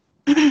whatever.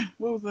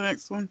 What was the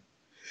next one?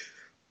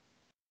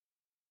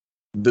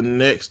 The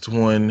next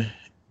one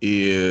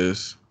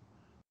is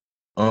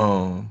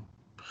hold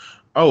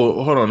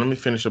on, let me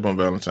finish up on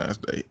Valentine's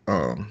Day.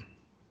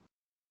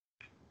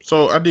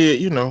 So I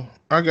did,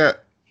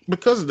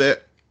 because of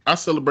that, I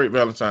celebrate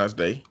Valentine's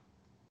Day,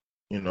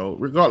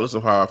 regardless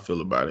of how I feel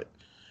about it.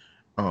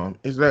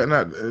 Is that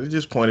not at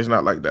this point? It's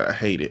not like that I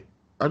hate it.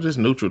 I'm just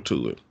neutral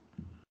to it.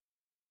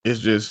 It's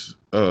just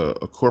a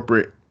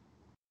corporate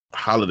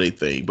holiday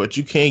thing, but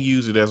you can't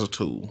use it as a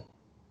tool.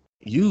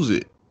 Use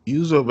it.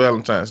 Use a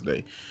Valentine's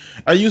Day.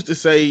 I used to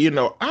say,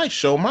 I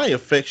show my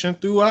affection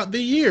throughout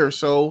the year,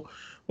 so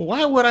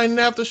why would I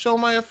have to show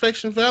my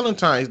affection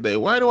Valentine's Day?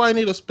 Why do I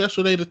need a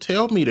special day to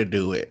tell me to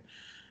do it?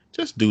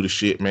 Just do the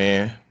shit,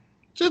 man.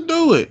 Just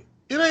do it.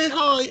 It ain't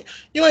hard.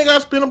 You ain't got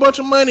to spend a bunch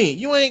of money.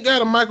 You ain't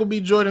got a Michael B.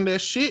 Jordan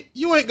that shit.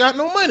 You ain't got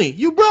no money.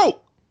 You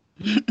broke.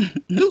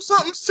 Do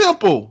something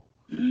simple.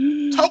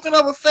 Token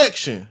of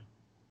affection.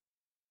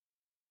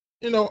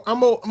 I'm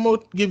gonna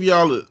give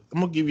y'all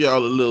a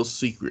little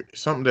secret.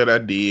 Something that I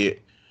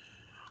did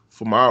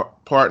for my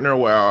partner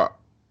while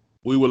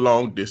we were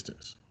long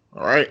distance.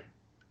 All right.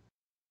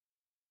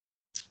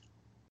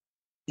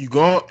 You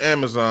go on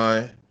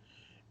Amazon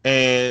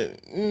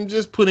and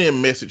just put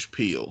in message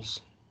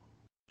pills.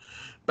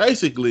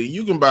 Basically,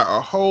 you can buy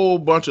a whole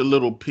bunch of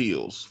little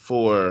pills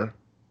for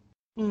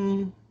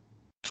 $12,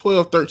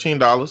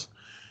 $13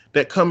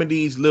 that come in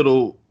these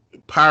little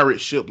pirate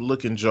ship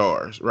looking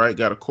jars, right?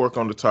 Got a cork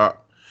on the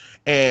top.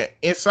 And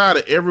inside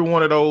of every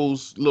one of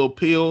those little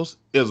pills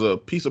is a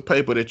piece of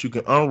paper that you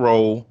can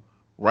unroll,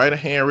 write a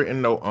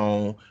handwritten note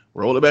on,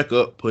 roll it back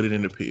up, put it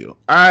in the pill.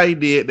 I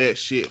did that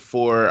shit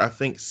for, I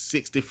think,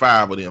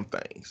 65 of them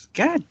things.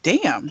 God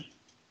damn.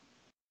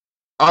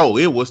 Oh,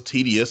 it was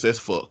tedious as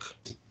fuck.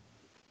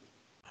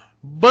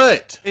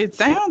 But it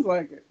sounds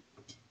like it.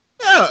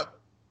 Yeah,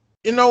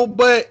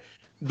 but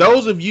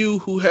those of you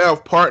who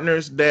have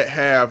partners that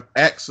have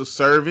acts of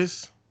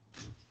service,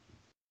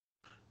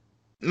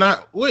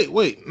 not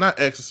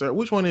acts of service.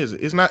 Which one is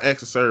it? It's not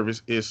acts of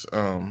service. It's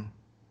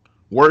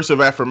words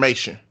of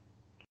affirmation.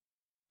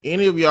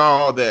 Any of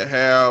y'all that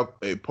have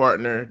a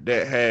partner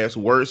that has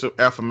words of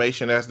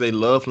affirmation as their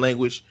love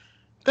language,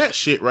 that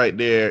shit right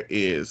there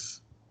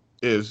is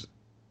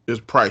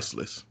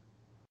priceless.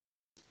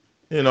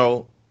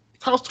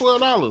 Costs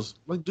 $12.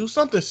 Like, do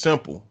something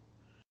simple,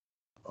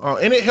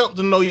 and it helps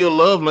to know your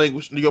love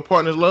language, your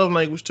partner's love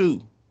language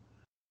too.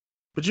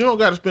 But you don't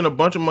got to spend a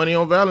bunch of money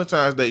on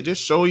Valentine's Day.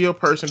 Just show your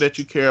person that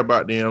you care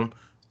about them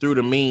through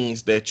the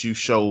means that you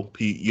show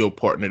your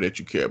partner that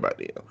you care about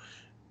them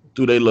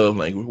through their love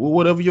language. Well,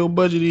 whatever your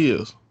budget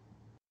is,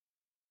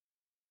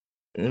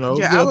 you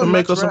have to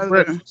make us some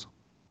breakfast.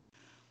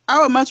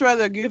 I would much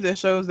rather a gift that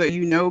shows that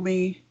you know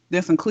me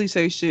than some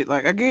cliche shit.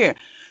 Like, again,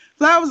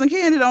 flowers and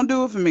candy don't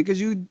do it for me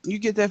because you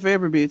get that for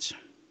every bitch.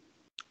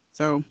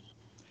 So,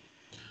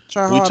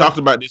 try harder. We talked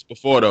about this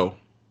before, though.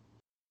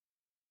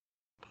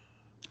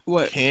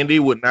 What? Candy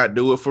would not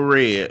do it for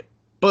Red.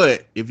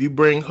 But if you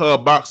bring her a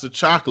box of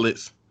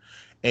chocolates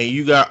and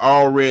you got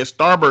all red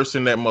Starbursts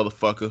in that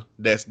motherfucker,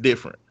 that's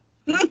different.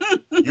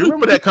 You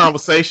remember that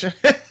conversation?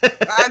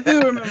 I do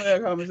remember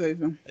that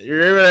conversation. You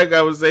remember that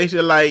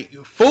conversation? Like,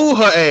 fool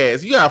her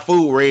ass. You gotta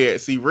fool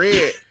Red. See,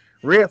 Red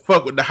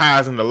fuck with the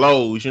highs and the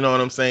lows. You know what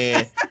I'm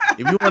saying? If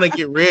you want to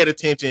get Red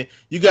attention,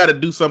 you got to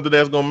do something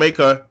that's gonna make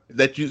her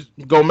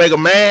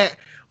mad,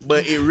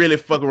 but it really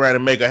fuck around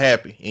and make her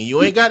happy. And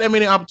you ain't got that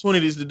many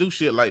opportunities to do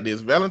shit like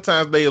this.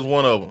 Valentine's Day is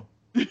one of them.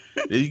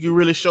 You can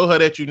really show her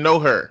that you know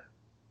her.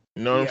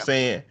 You know what I'm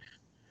saying?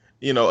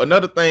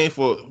 Another thing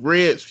for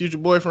Red's future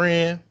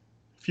boyfriend,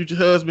 future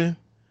husband,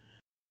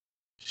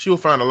 she will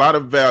find a lot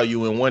of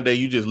value in one day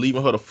you just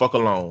leaving her the fuck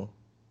alone.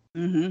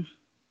 Mm-hmm.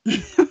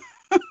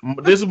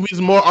 This will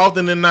be more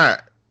often than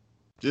not.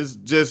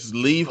 Just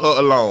leave her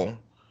alone.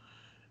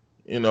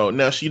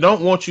 Now she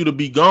don't want you to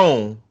be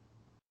gone.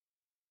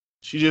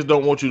 She just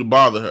don't want you to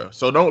bother her.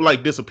 So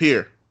don't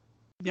disappear.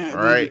 Yeah.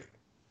 All right.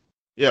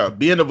 Yeah.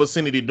 Be in the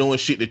vicinity doing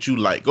shit that you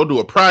like. Go do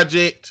a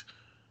project.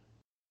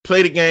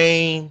 Play the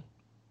game.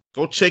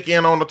 Go check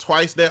in on her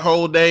twice that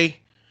whole day.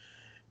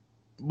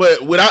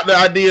 But without the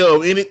idea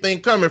of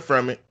anything coming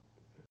from it,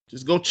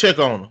 just go check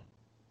on her.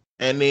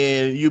 And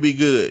then you'll be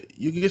good.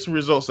 You can get some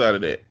results out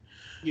of that.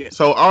 Yeah.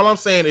 So all I'm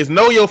saying is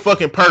know your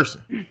fucking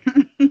person.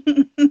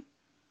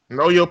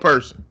 Know your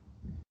person.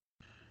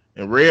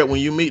 And Red, when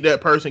you meet that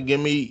person,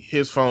 give me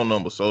his phone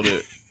number so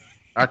that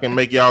I can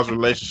make y'all's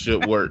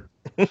relationship work.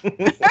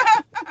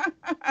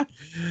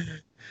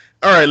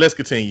 All right, let's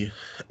continue.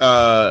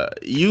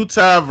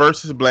 Utah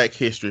versus Black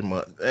History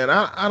Month. And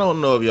I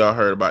don't know if y'all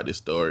heard about this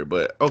story,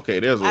 but okay,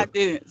 I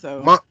didn't.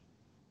 So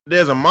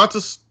there's a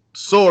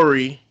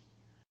Montessori.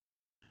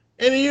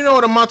 And you know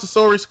what a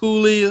Montessori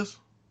school is?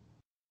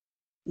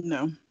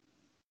 No.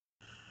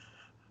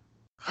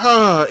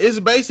 It's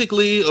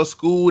basically a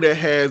school that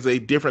has a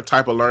different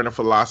type of learning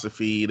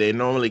philosophy. They're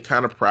normally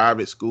kind of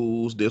private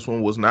schools. This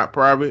one was not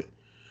private.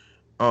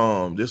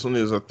 This one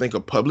is, I think,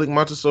 a public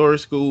Montessori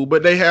school,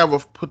 but they have a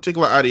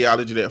particular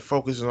ideology that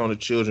focuses on the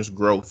children's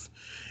growth,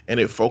 and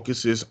it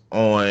focuses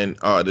on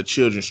the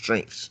children's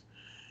strengths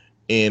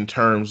in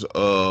terms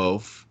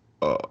of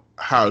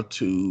how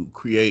to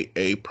create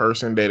a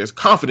person that is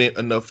confident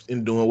enough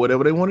in doing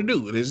whatever they want to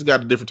do. It's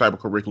got a different type of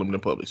curriculum than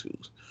public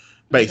schools,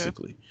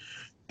 basically. Okay.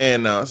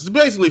 And it's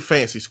basically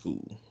fancy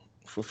school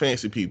for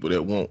fancy people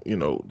that want,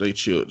 they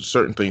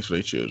certain things for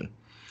their children.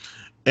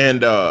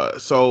 And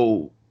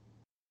so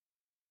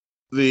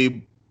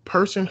the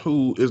person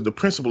who is the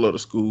principal of the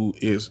school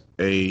is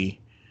a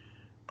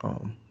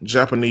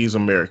Japanese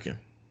American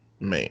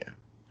man.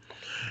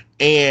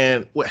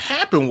 And what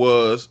happened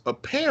was a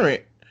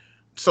parent,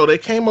 so they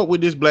came up with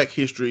this Black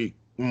History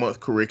Month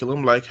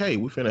curriculum, like, hey,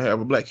 we finna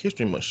have a Black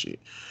History Month shit.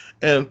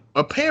 And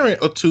a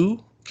parent or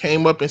two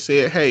came up and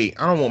said, hey,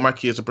 I don't want my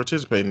kids to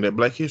participate in that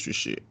Black History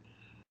shit.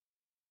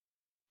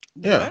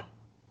 Yeah,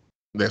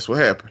 that's what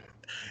happened.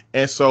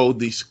 And so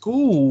the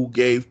school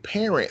gave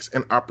parents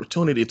an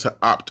opportunity to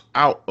opt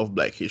out of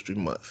Black History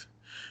Month.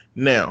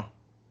 Now,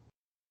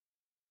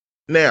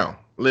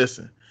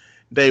 listen,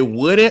 they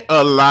wouldn't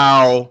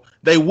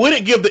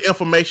give the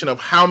information of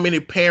how many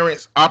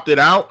parents opted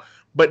out,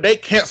 but they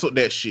canceled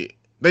that shit.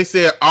 They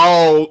said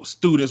all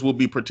students will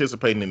be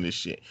participating in this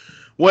shit.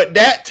 what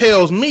that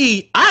tells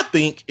me, I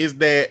think, is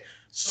that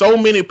so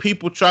many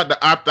people tried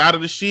to opt out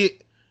of the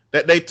shit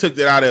that they took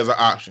it out as an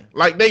option.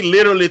 Like, they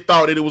literally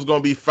thought that it was going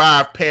to be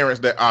 5 parents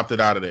that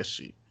opted out of that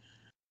shit.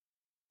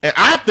 And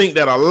I think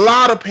that a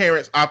lot of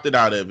parents opted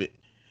out of it.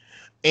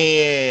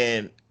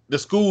 And the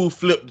school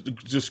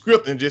flipped the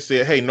script and just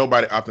said, hey,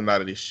 nobody opting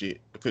out of this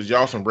shit because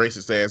y'all some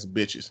racist ass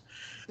bitches.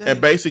 Dang.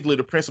 And basically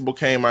the principal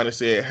came out and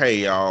said, hey,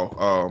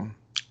 y'all,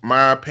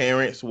 my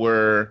parents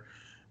were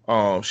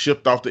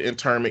shipped off to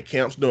internment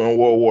camps during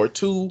World War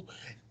II.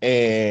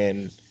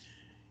 And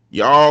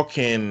y'all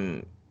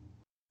can...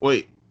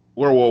 Wait,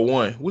 World War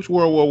One. Which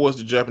World War was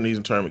the Japanese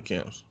internment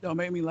camps? Don't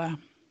make me laugh.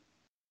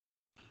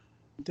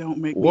 Don't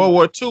make me. World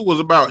War II was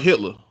about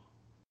Hitler.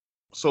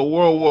 So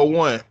World War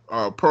One,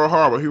 Pearl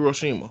Harbor,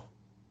 Hiroshima.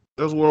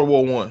 That's World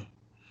War One.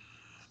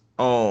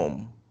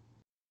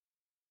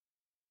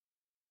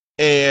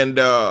 And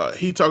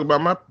he talked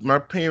about my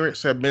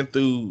parents have been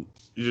through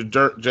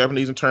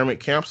Japanese internment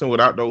camps, and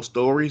without those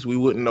stories, we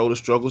wouldn't know the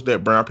struggles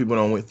that brown people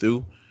don't went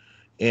through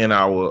in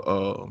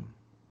our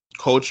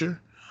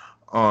culture.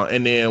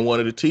 And then one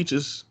of the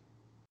teachers,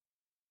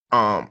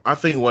 I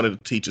think one of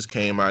the teachers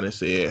came out and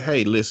said,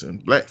 hey, listen,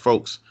 black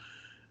folks,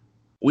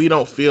 we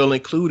don't feel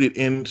included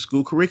in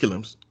school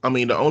curriculums. I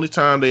mean, the only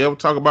time they ever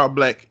talk about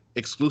black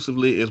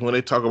exclusively is when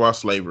they talk about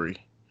slavery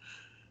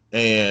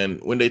and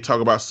when they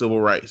talk about civil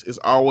rights. It's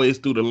always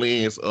through the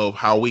lens of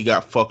how we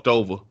got fucked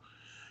over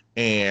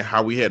and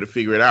how we had to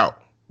figure it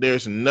out.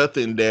 There's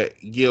nothing that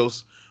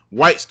gives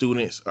white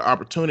students an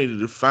opportunity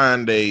to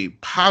find a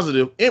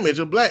positive image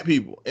of black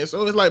people. And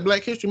so it's like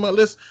Black History Month.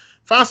 Let's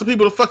find some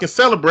people to fucking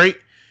celebrate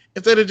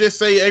instead of just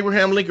say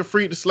Abraham Lincoln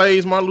freed the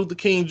slaves, Martin Luther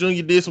King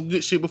Jr. did some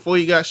good shit before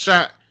he got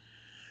shot,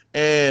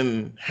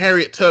 and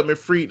Harriet Tubman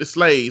freed the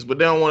slaves, but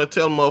they don't want to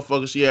tell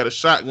motherfuckers she had a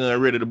shotgun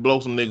ready to blow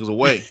some niggas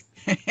away.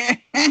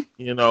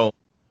 You know,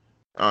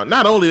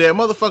 not only that,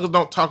 motherfuckers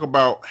don't talk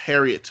about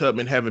Harriet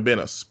Tubman having been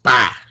a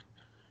spy.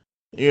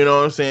 You know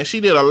what I'm saying? She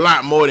did a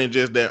lot more than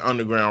just that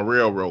Underground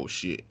Railroad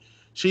shit.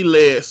 She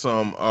led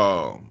some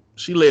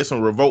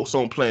revolts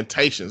on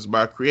plantations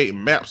by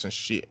creating maps and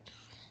shit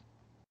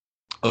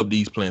of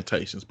these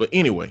plantations. But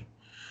anyway,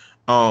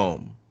 I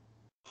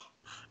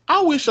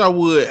wish I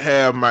would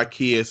have my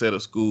kids at a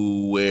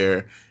school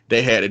where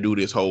they had to do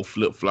this whole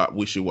flip-flop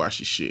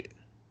wishy-washy shit.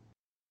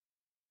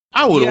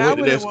 I would have went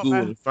to that school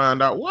and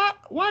find out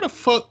what the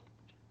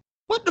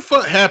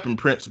fuck happened,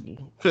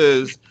 principal?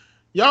 Because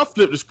y'all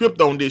flipped the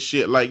script on this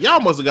shit. Like, y'all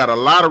must have got a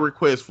lot of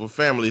requests for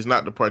families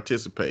not to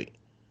participate.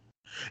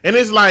 And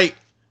it's like,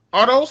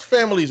 are those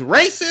families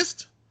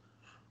racist?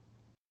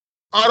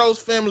 Are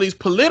those families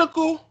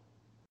political?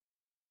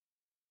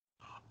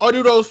 Or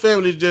do those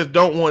families just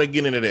don't want to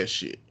get into that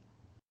shit?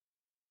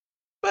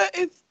 But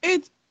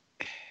it's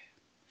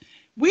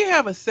we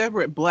have a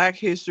separate Black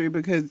history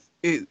because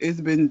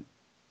it's been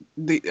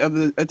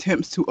the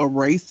attempts to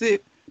erase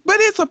it. But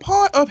it's a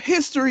part of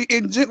history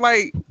in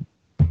like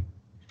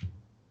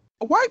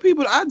white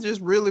people. I just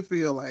really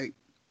feel like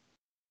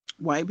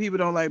white people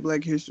don't like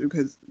Black history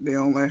because they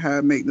don't like how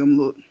it make them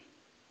look.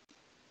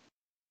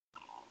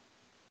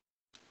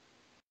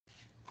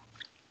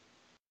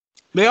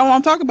 They don't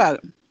want to talk about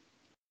it.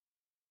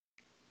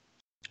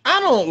 I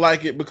don't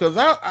like it because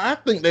I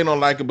think they don't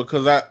like it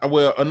because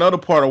another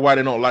part of why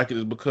they don't like it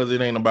is because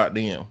it ain't about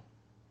them.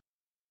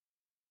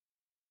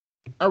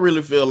 I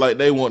really feel like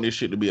they want this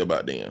shit to be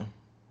about them.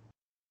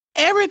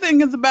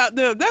 Everything is about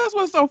them. That's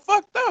what's so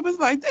fucked up. It's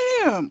like,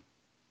 damn.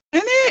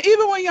 And then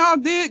even when y'all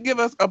did give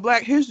us a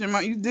Black History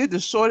Month, you did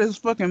the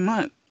shortest fucking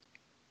month.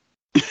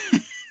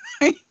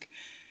 Like,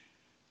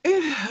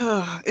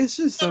 it's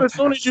just so. As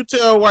soon as you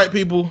tell white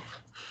people,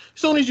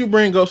 as soon as you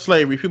bring up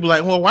slavery, people are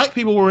like, well, white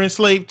people were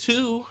enslaved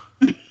too.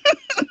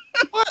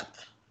 What?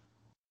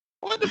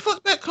 Where the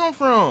fuck that come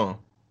from?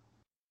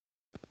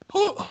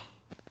 Who?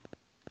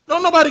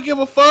 Don't nobody give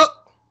a fuck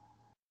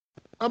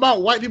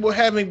about white people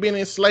having been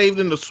enslaved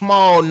in the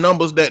small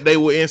numbers that they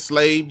were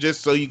enslaved,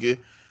 just so you could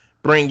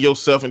bring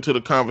yourself into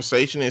the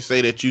conversation and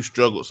say that you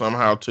struggled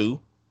somehow too.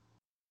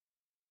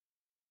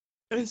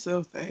 It's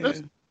so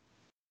sad.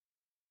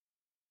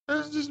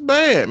 That's just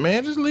bad,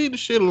 man. Just leave the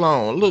shit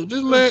alone. Look,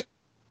 just let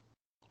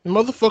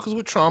motherfuckers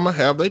with trauma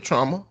have their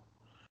trauma.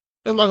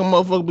 It's like a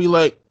motherfucker be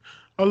like,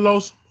 I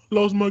lost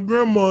my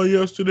grandma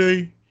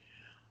yesterday.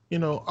 You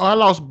know, I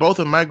lost both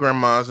of my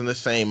grandmas in the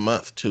same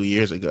month 2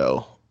 years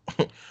ago.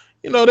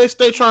 You know, they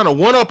stay trying to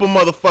one-up a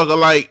motherfucker.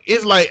 Like,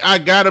 it's like, I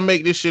gotta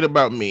make this shit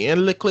about me.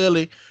 And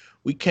clearly,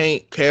 we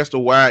can't cast a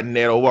wide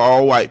net over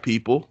all white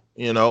people,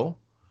 you know.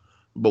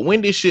 But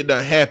when this shit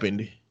done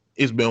happened,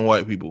 it's been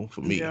white people for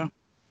me. Yeah.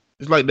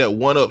 It's like that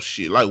one-up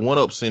shit, like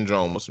one-up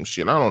syndrome or some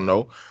shit. I don't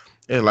know.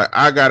 It's like,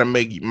 I gotta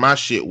make my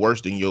shit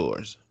worse than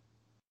yours.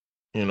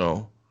 You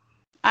know?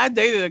 I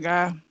dated a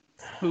guy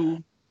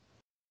who,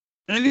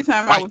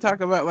 anytime I would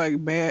talk about like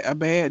a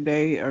bad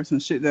day or some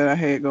shit that I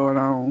had going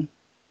on,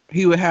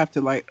 he would have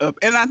to like up.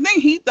 And I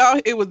think he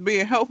thought it was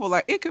being helpful.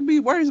 Like, it could be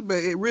worse, but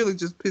it really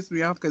just pissed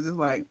me off because it's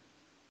like,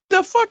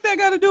 the fuck that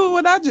got to do with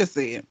what I just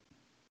said?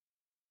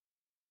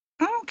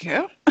 I don't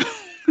care.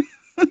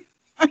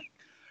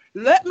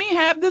 Let me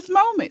have this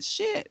moment.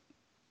 Shit.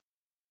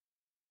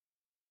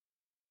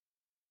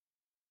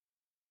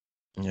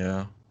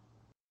 Yeah.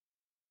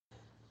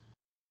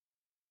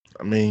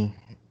 I mean,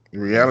 the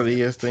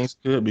reality is things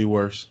could be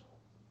worse.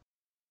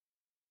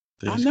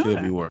 Things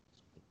could be worse.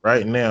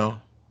 Right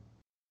now,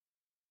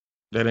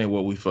 that ain't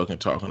what we fucking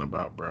talking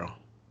about, bro.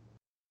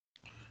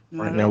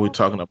 Right now, we're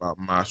talking about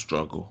my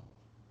struggle.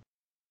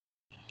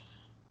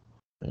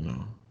 You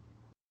know,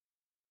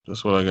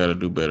 that's what I got to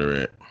do better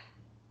at.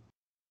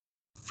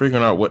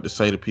 Figuring out what to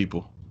say to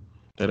people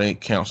that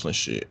ain't counseling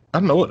shit. I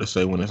know what to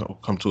say when it's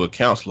come to a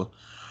counselor.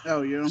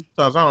 Oh yeah.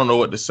 Sometimes I don't know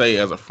what to say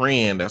as a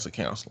friend that's a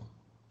counselor.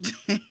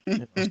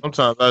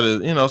 Sometimes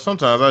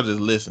I just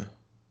listen.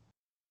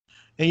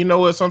 And you know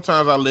what?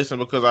 Sometimes I listen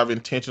because I've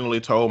intentionally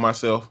told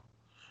myself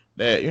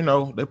that,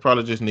 they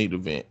probably just need to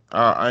vent.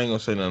 I ain't gonna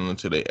say nothing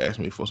until they ask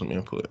me for some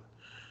input.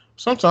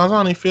 Sometimes I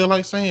don't even feel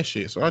like saying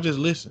shit, so I just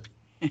listen.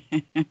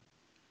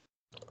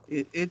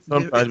 It's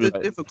a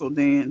difficult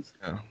dance.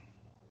 Yeah.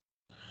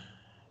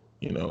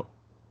 I'm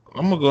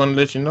gonna go and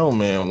let you know,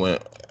 man.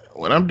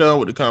 When I'm done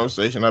with the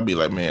conversation, I'll be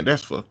like, man,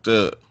 that's fucked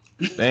up.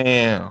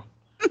 Damn,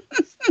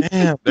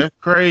 that's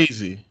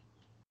crazy.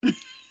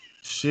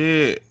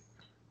 Shit,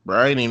 bro,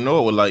 I didn't even know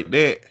it was like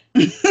that.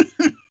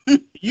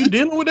 You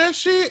dealing with that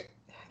shit?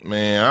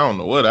 Man, I don't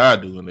know what I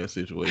do in that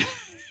situation.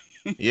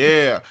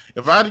 Yeah,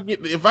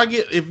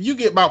 if you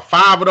get about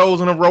 5 of those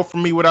in a row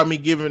from me without me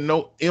giving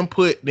no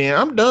input, then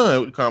I'm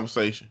done with the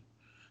conversation.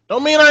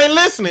 Don't mean I ain't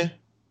listening.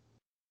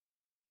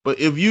 But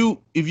if you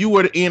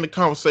were to end the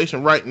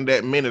conversation right in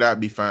that minute, I'd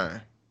be fine.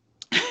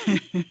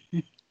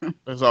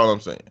 That's all I'm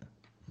saying.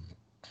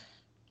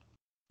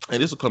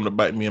 And this will come to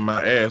bite me in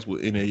my ass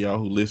with any of y'all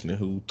who listening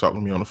who talk to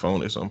me on the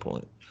phone at some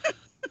point.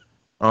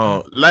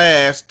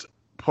 Last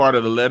part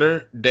of the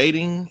letter,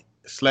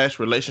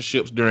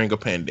 dating/relationships during a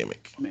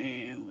pandemic.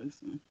 Man,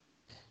 listen.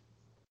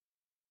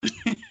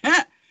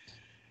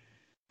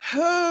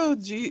 Oh,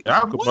 gee.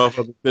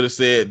 Motherfucker could have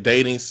said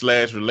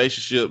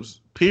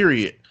dating/relationships,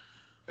 period.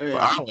 For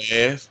our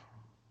ass.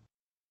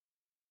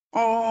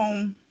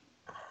 I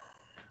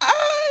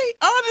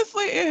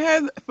honestly,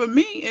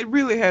 it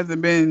really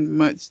hasn't been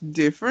much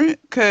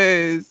different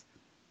because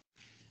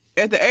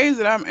at the age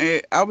that I'm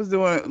at, I was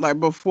doing like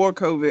before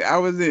COVID, I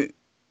wasn't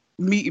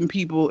meeting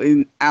people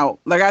and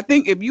out. Like, I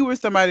think if you were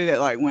somebody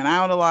that like went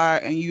out a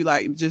lot and you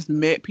like just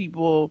met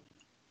people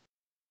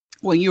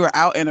when you were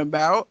out and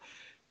about,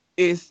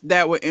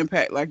 that would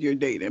impact like your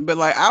dating. But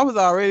like I was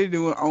already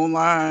doing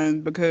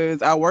online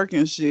because I work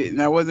and shit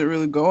and I wasn't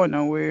really going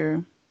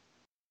nowhere.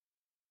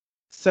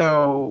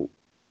 So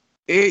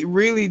it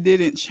really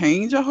didn't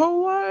change a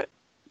whole lot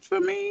for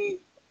me.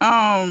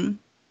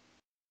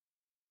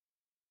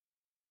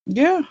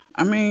 Yeah,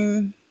 I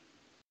mean,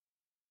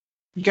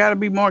 you gotta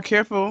be more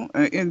careful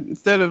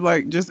instead of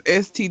like just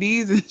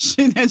STDs and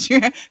shit that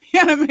you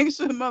gotta make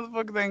sure the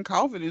motherfuckers ain't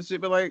coughing and shit.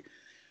 But like,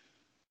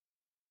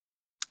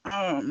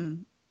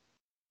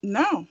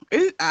 no,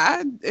 it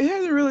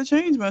hasn't really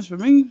changed much for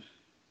me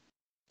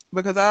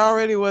because I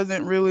already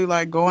wasn't really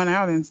like going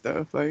out and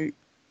stuff like,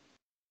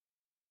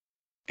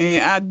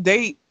 and I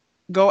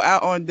go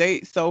out on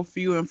dates so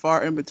few and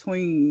far in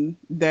between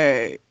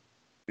that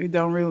it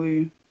didn't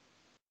really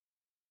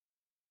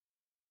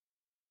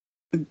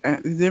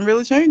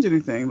change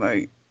anything.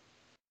 Like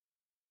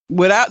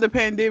without the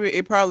pandemic,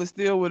 it probably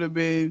still would have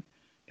been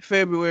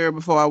February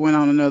before I went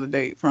on another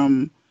date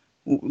from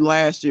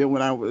last year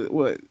when I was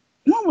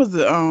When was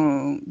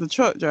the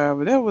truck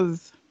driver? That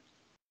was,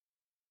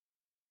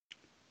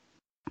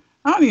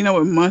 I don't even know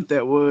what month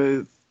that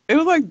was. It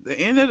was like the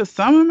end of the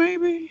summer,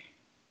 maybe,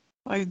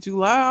 like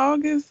July,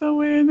 August,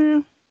 somewhere in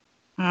there.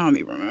 I don't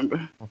even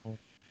remember.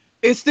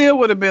 It still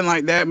would have been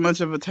like that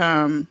much of a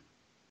time,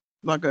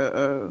 like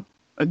a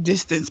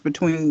distance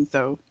between.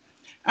 So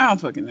I don't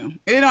fucking know.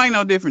 It ain't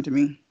no different to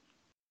me.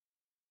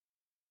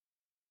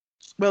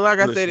 But like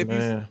I said, if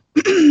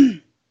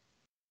you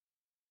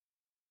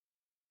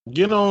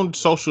get on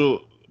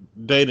social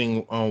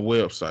dating on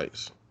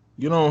websites,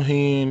 get on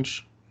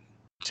Hinge,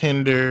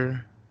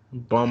 Tinder,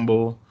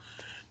 Bumble,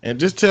 and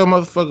just tell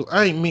motherfuckers,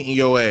 I ain't meeting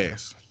your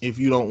ass if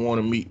you don't want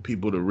to meet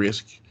people to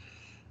risk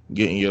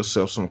getting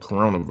yourself some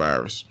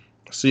coronavirus.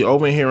 See,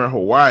 over here in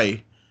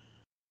Hawaii,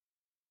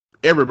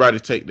 everybody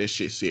take this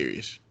shit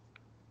serious.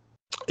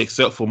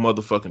 Except for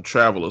motherfucking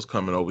travelers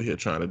coming over here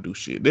trying to do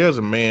shit. There's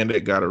a man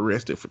that got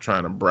arrested for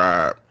trying to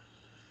bribe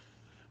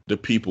the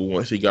people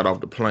once he got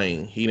off the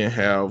plane. He didn't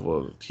have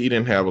a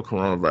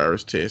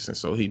coronavirus test, and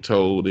so he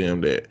told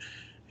them that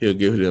he'll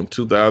give them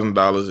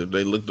 $2,000 if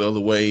they look the other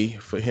way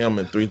for him,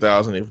 and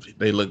 $3,000 if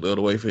they look the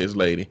other way for his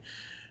lady.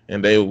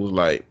 And they was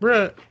like,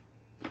 bruh,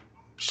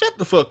 shut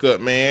the fuck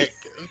up, man.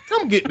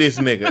 Come get this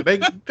nigga.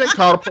 They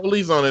called the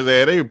police on his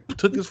ass. They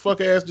took his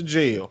fuck ass to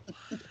jail.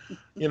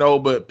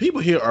 But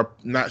people here are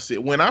not sick.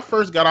 When I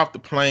first got off the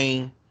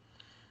plane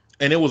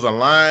and it was a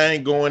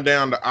line going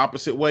down the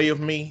opposite way of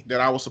me that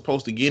I was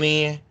supposed to get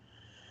in,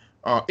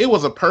 it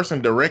was a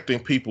person directing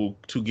people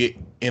to get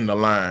in the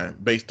line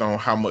based on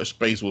how much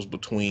space was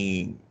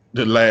between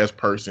the last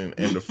person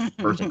and the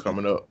person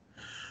coming up.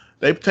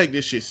 they take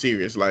this shit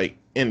serious. Like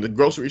in the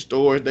grocery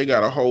stores, they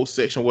got a whole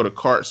section where the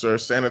carts are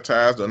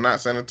sanitized or not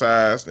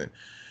sanitized, and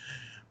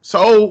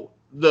so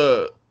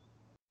the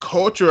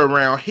culture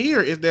around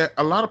here is that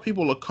a lot of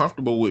people are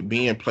comfortable with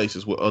being in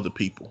places with other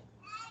people.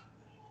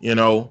 You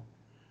know,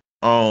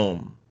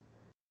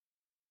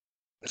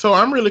 so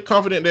I'm really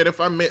confident that if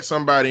I met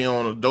somebody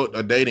on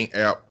a dating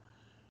app,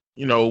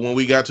 you know, when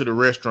we got to the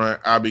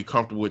restaurant, I'll be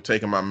comfortable with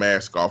taking my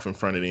mask off in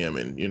front of them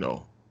and, you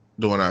know,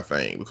 doing our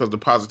thing, because the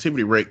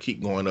positivity rate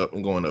keep going up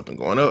and going up and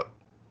going up.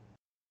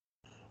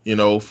 You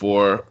know,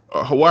 for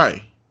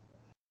Hawaii,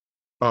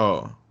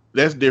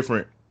 that's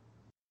different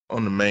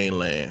on the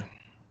mainland,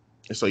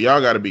 and so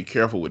y'all got to be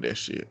careful with that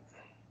shit.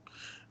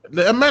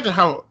 Imagine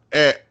how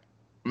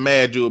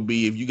mad you'll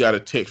be if you got a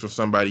text from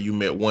somebody you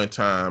met one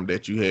time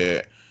that you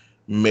had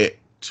met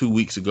 2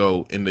 weeks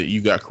ago and that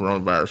you got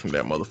coronavirus from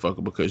that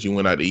motherfucker because you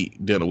went out to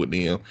eat dinner with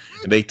them,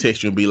 and they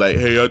text you and be like,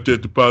 "Hey, I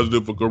tested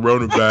positive for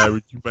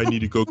coronavirus. You might need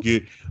to go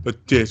get a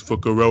test for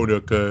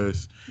corona,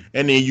 cuz."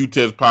 And then you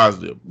test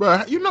positive.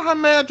 Bro, you know how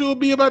mad you'll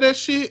be about that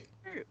shit?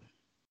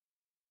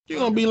 You're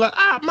gonna be like,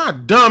 my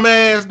dumb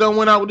ass done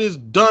went out with this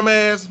dumb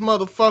ass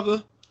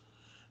motherfucker.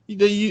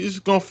 It's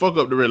gonna fuck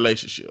up the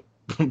relationship.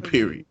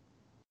 Period.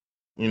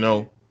 You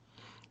know?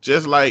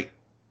 Just like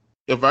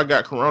if I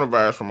got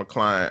coronavirus from a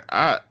client,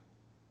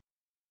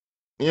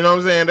 you know what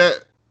I'm saying?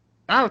 That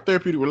our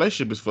therapeutic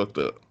relationship is fucked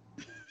up.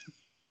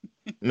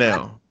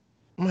 Now,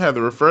 I'm gonna have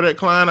to refer that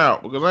client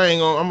out because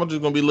I'm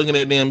just gonna be looking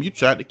at them. You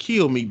tried to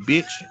kill me,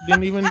 bitch.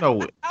 Didn't even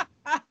know it.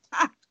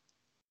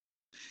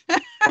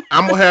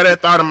 I'm gonna have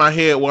that thought in my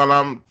head while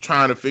I'm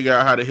trying to figure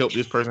out how to help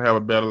this person have a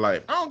better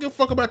life. I don't give a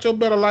fuck about your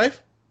better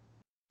life.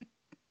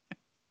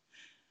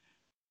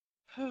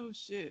 Oh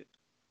shit.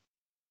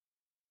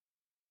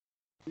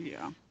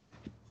 Yeah.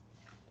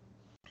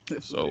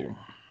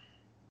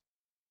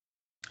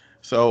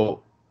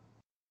 So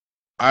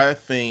I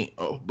think,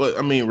 but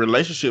I mean,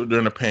 relationship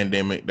during the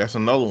pandemic, that's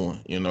another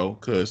one, you know,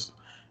 because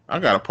I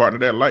got a partner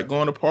that like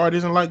going to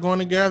parties and like going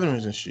to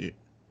gatherings and shit.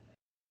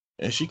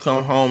 And she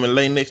come home and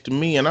lay next to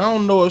me, and I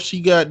don't know if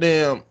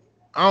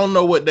I don't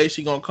know what day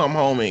she gonna come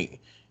home and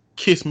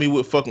kiss me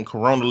with fucking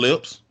corona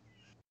lips.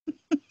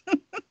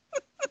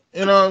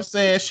 You know what I'm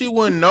saying? She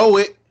wouldn't know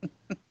it,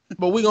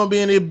 but we gonna be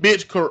in this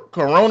bitch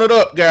corona'd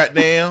up,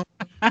 goddamn.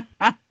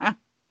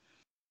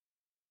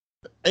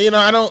 You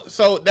know,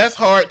 so that's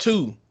hard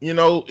too, you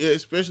know,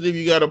 especially if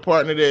you got a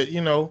partner that, you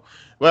know,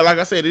 well, like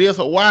I said, it is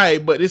Hawaii,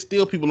 but it's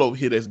still people over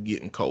here that's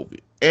getting COVID.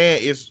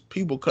 And it's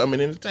people coming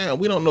into town.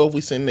 We don't know if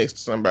we sit next to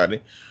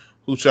somebody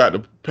who tried to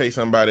pay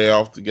somebody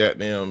off to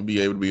goddamn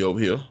be able to be over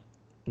here.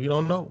 We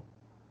don't know.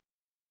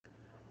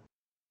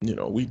 You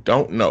know, we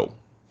don't know.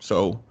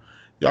 So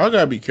y'all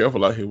gotta be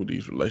careful out here with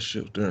these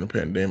relationships during the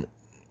pandemic.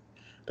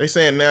 They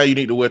saying now you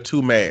need to wear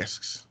 2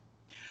 masks.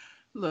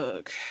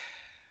 Look.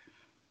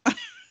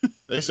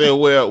 They say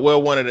wear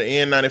one of the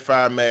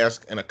N95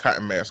 masks and a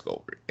cotton mask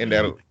over it, and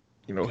that'll,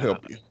 you know,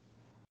 help you.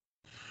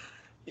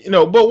 You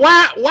know, but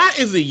why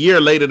is a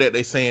year later that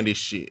they saying this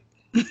shit?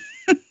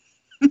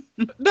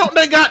 Don't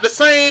they got the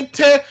same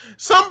test?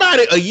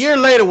 Somebody a year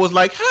later was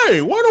like,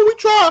 "Hey, why don't we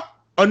try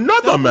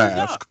another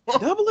mask?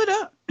 Double it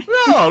up.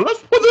 Yeah,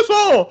 let's put this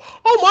on.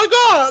 Oh my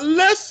God,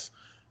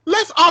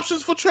 less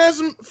options for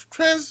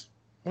trans.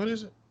 What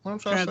is it? What I'm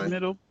trying to say?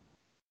 Transmittal.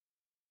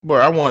 Boy,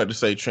 I wanted to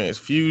say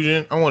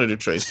transfusion. I wanted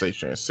to say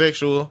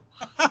transsexual.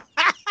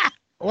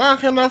 Why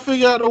can't I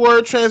figure out the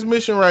word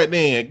transmission right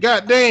then?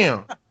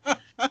 Goddamn.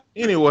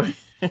 Anyway.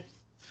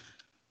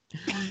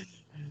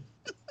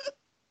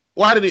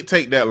 Why did it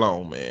take that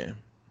long, man?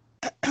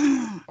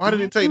 Why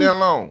did it take that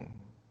long?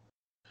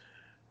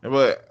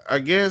 But I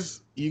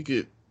guess you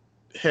could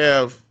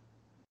have,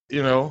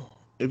 you know,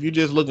 if you're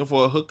just looking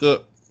for a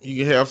hookup,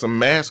 you can have some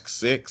mask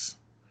sex.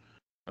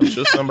 I'm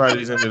sure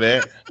somebody's into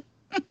that.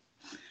 Wouldn't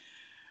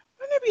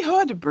it be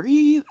hard to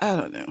breathe? I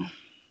don't know.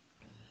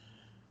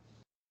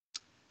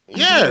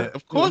 Yeah,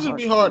 of course it'd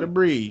be hard to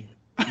breathe,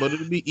 but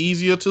it'd be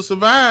easier to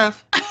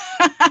survive.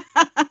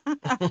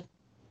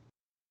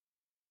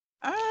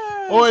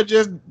 Or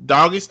just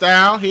doggy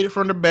style, hit it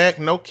from the back,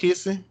 no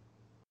kissing.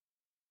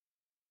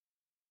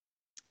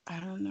 I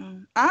don't know.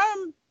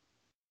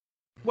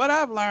 What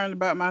I've learned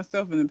about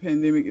myself in the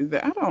pandemic is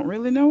that I don't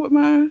really know what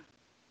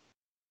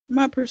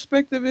my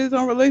perspective is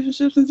on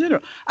relationships in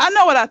general. I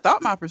know what I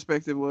thought my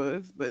perspective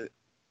was, but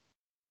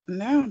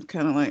now I'm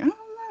kind of like, I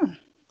don't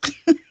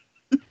know.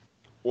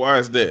 Why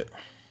is that?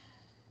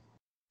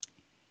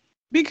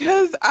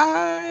 Because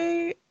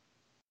I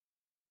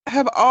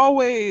have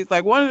always,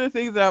 like, one of the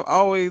things that I've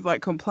always,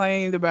 like,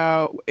 complained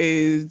about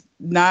is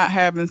not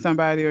having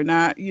somebody or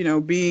not, you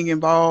know, being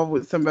involved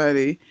with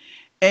somebody.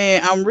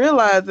 And I'm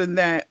realizing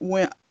that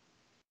when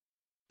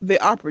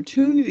the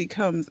opportunity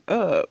comes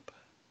up,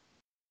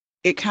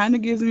 it kind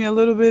of gives me a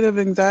little bit of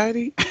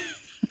anxiety.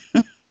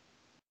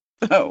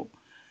 So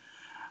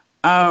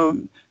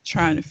I'm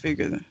trying to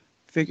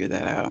figure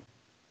that out.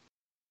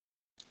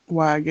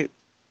 Why I get,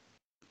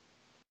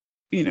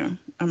 you know,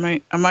 I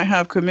might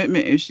have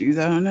commitment issues.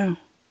 I don't know.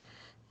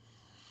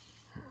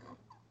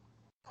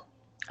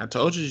 I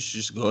told you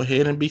just go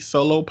ahead and be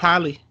solo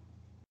poly.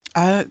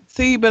 I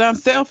see, but I'm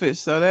selfish,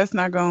 so that's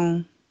not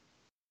gonna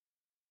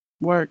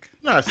work.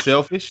 You're not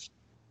selfish.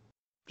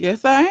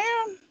 Yes, I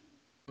am.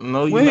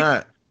 No, you're When it,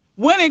 not.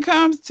 when it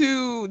comes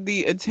to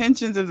the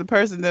attentions of the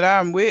person that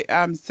I'm with,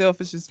 I'm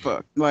selfish as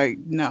fuck. Like,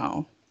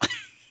 no.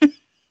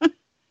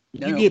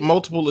 You No. get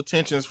multiple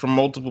attentions from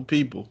multiple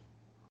people.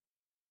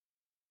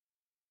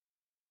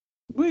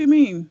 What do you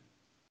mean?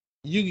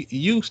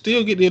 You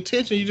still get the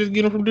attention. You just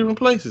get them from different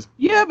places.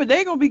 Yeah, but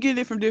they gonna be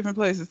getting it from different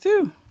places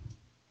too.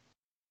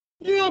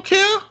 You don't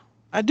care.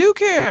 I do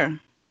care.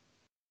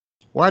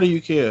 Why do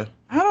you care?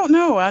 I don't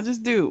know. I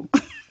just do.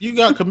 You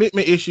got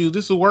commitment issues.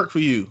 This will work for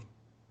you.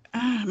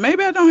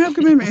 Maybe I don't have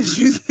commitment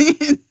issues.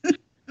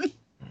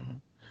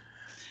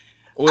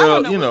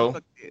 Well, you know,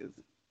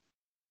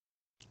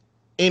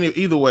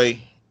 either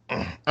way,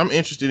 I'm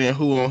interested in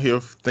who on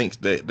here thinks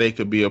that they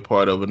could be a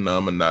part of a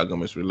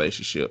non-monogamous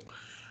relationship.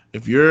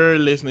 If you're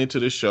listening to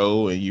the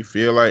show and you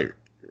feel like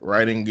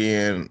writing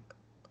in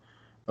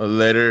a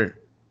letter,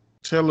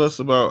 tell us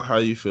about how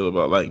you feel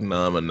about like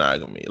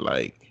non-monogamy,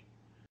 like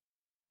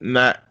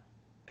not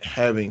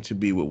having to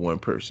be with one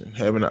person,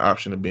 having the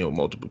option of being with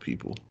multiple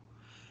people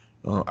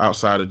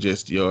outside of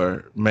just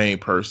your main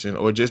person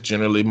or just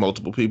generally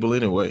multiple people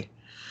anyway.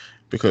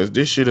 Because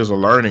this shit is a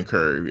learning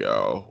curve,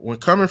 y'all. When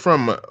coming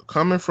from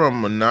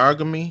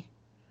monogamy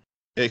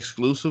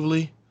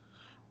exclusively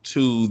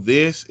to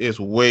this is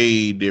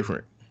way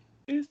different.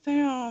 It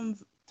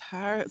sounds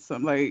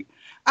tiresome. Like,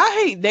 I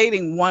hate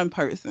dating one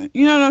person.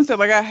 You know what I'm saying?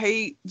 Like, I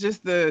hate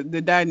just the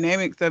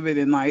dynamics of it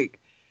and like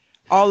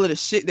all of the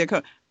shit that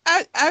comes.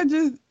 I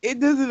just, it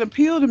doesn't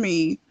appeal to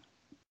me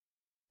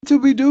to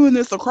be doing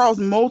this across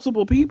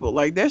multiple people.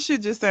 Like, that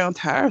shit just sounds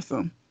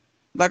tiresome.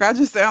 Like, it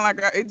just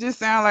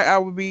sounds like I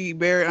would be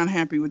very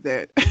unhappy with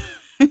that.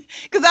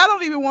 Because I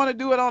don't even want to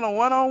do it on a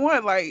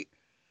one-on-one. Like,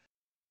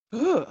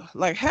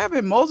 like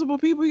having multiple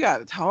people you got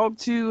to talk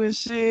to and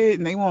shit,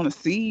 and they want to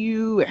see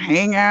you and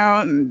hang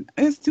out, and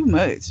it's too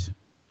much.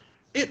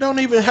 It don't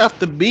even have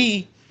to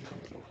be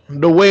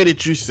the way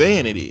that you're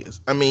saying it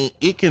is. I mean,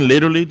 it can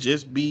literally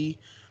just be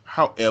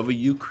however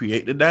you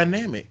create the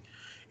dynamic.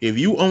 If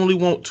you only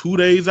want 2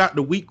 days out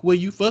the week where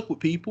you fuck with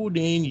people,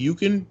 then you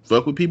can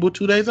fuck with people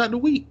 2 days out the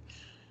week.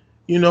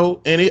 You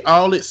know, and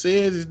all it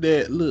says is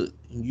that, look,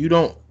 you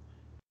don't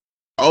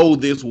owe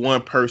this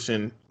one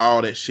person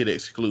all that shit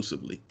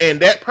exclusively. And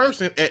that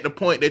person at the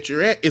point that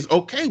you're at is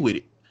okay with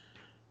it.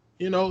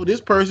 You know, this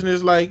person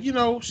is like, you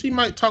know, she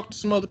might talk to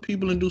some other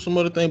people and do some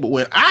other thing, but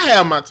when I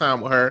have my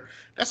time with her,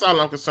 that's all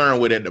I'm concerned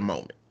with at the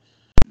moment.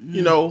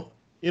 You know,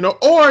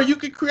 or you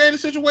could create a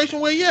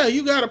situation where, yeah,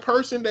 you got a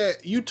person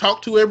that you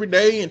talk to every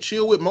day and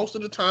chill with most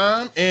of the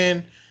time,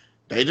 and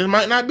they just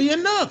might not be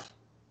enough.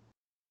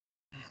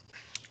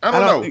 I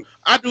don't know.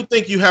 I do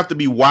think you have to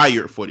be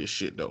wired for this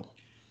shit, though.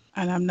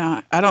 And I'm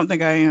not. I don't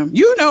think I am.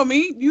 You know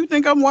me. You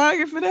think I'm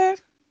wired for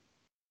that?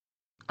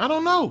 I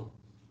don't know.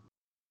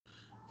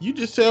 You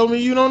just tell me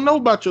you don't know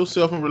about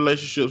yourself in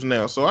relationships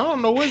now. So I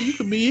don't know what. You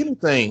could be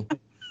anything.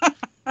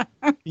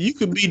 You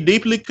could be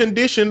deeply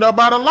conditioned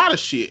about a lot of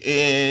shit,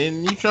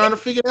 and you trying to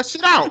figure that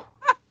shit out.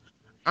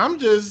 I'm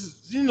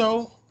just,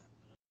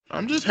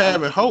 I'm just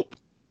having hope.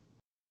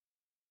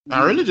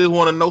 I really just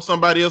want to know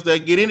somebody else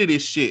that get into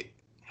this shit.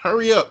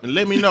 Hurry up and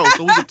let me know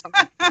so we can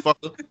talk,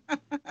 fucker.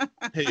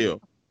 Hell.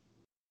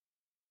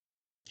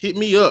 Hit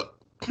me up.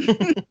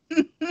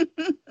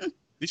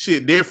 This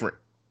shit different.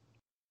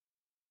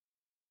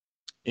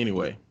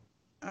 Anyway.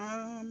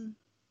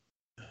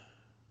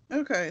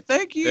 Okay.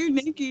 Thank you,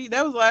 Nikki.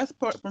 That was the last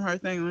part from her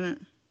thing,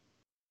 wasn't it?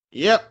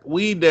 Yep.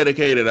 We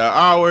dedicated an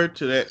hour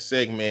to that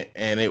segment,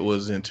 and it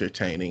was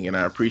entertaining, and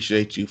I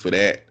appreciate you for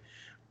that.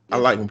 I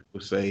like when people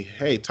say,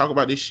 hey, talk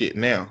about this shit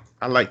now.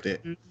 I like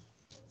that.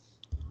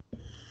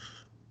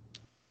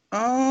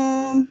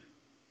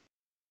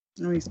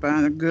 Let me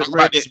find a good. Talk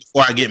about this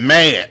before I get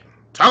mad.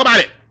 Talk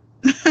about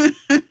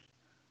it.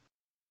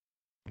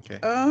 Okay.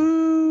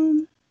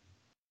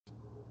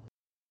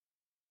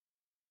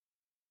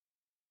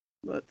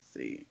 Let's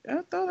see.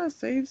 I thought I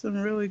saved some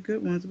really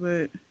good ones,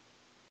 but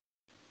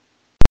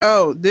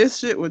this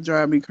shit would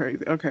drive me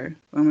crazy. Okay,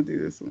 I'm gonna do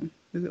this one.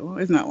 Is it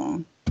long? It's not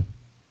long.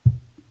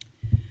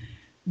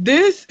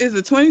 This is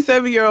a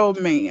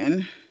 27-year-old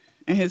man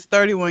and his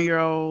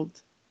 31-year-old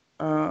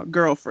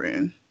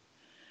girlfriend.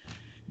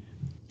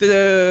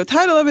 The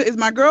title of it is,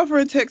 "My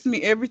girlfriend texts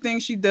me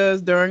everything she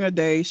does during a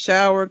day: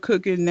 shower,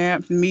 cooking,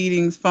 naps,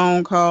 meetings,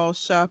 phone calls,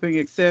 shopping,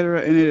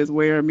 etc., and it is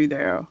wearing me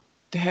down."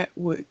 That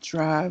would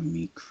drive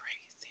me crazy.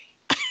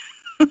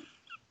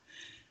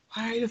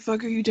 Why the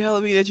fuck are you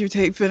telling me that you're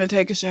finna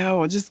take a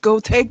shower? Just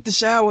go take the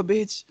shower,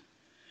 bitch.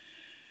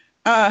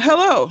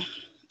 Hello.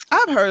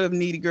 I've heard of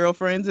needy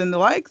girlfriends and the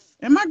likes,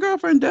 and my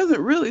girlfriend doesn't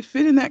really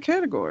fit in that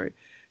category.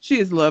 She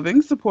is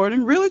loving,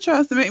 supporting, really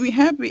tries to make me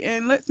happy,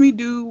 and lets me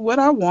do what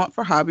I want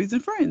for hobbies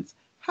and friends.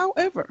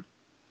 However,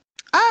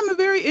 I am a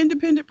very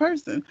independent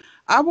person.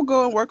 I will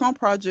go and work on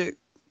projects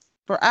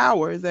for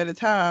hours at a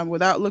time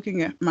without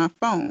looking at my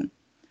phone.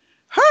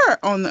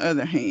 Her, on the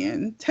other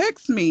hand,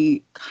 texts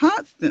me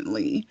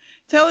constantly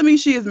telling me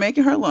she is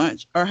making her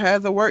lunch or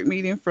has a work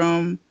meeting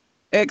from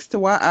X to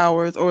Y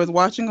hours or is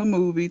watching a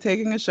movie,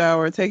 taking a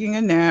shower, taking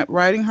a nap,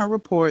 writing her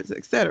reports,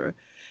 etc.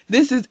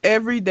 This is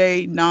every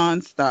day,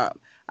 nonstop.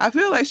 I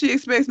feel like she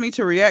expects me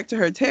to react to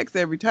her texts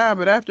every time,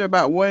 but after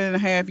about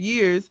 1.5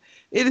 years,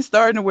 it is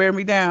starting to wear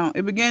me down.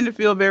 It began to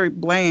feel very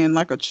bland,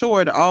 like a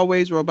chore to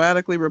always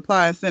robotically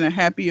reply and send a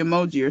happy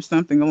emoji or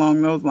something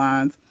along those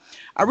lines.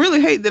 I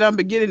really hate that I'm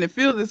beginning to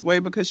feel this way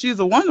because she's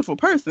a wonderful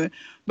person,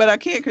 but I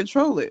can't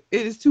control it.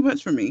 It is too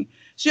much for me.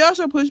 She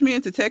also pushed me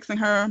into texting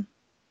her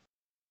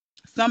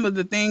some of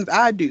the things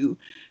I do.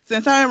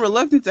 Since I am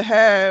reluctant to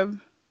have,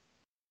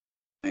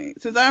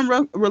 since I am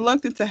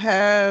reluctant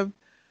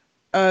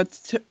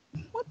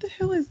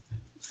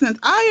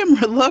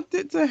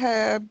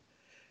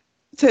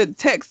to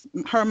text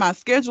her my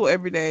schedule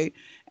every day,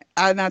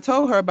 and I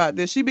told her about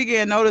this, she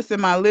began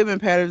noticing my living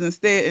patterns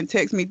instead and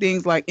text me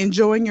things like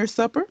enjoying your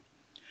supper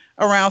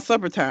around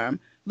supper time,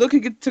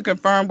 looking to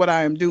confirm what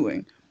I am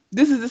doing.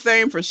 This is the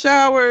same for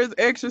showers,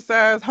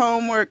 exercise,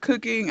 homework,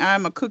 cooking.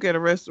 I'm a cook at a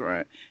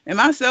restaurant. Am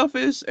I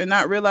selfish and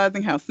not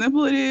realizing how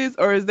simple it is,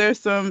 or is there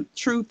some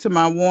truth to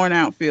my worn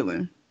out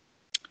feeling?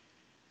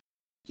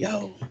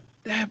 Yo,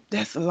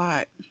 that's a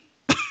lot.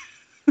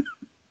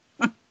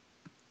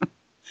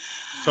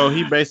 So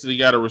he basically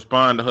got to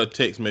respond to her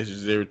text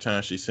messages every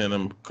time she send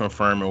him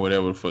confirming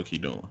whatever the fuck he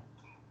doing.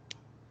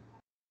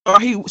 Or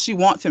she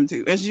wants him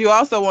to. And she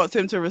also wants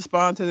him to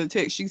respond to the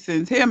text she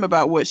sends him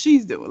about what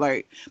she's doing.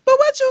 Like, but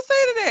what you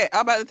say to that?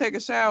 I'm about to take a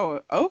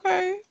shower.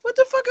 Okay. What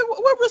the fuck?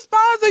 What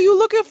response are you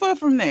looking for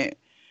from that?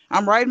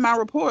 I'm writing my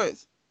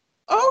reports.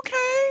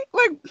 Okay.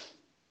 Like,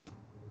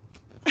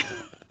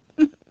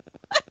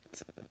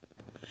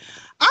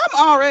 I'm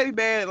already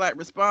bad at like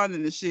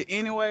responding to shit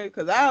anyway,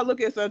 because I'll look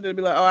at something and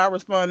be like, oh, I'll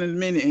respond in a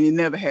minute, and it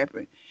never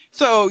happened.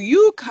 So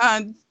you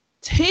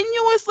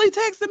continuously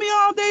texting me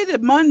all day, the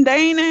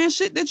mundane ass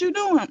shit that you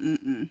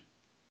doing?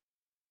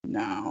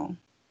 No.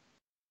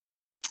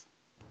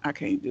 I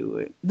can't do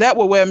it. That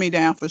will wear me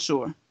down for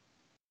sure.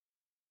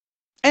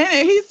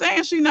 And he's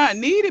saying she not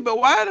needed, but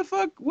why the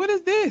fuck? What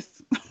is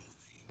this?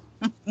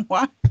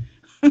 Why?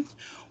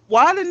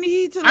 Why the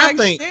need to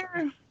like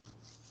share?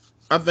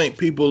 I think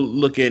people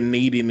look at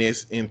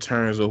neediness in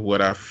terms of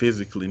what I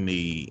physically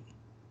need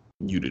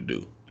you to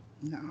do.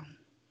 No.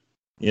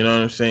 You know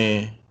what I'm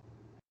saying?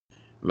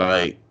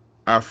 Like,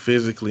 I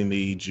physically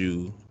need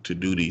you to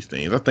do these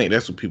things. I think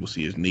that's what people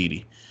see as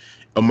needy.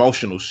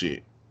 Emotional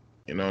shit.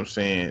 You know what I'm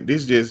saying?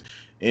 This just,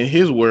 in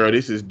his world,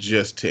 this is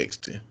just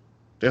texting.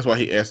 That's why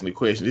he asked me the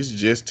question. This is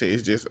just text.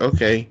 It's just,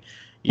 okay,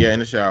 yeah, in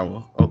the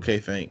shower. Okay,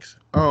 thanks.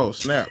 Oh,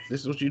 snap.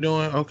 This is what you're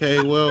doing?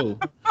 Okay, well,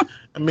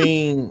 I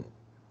mean,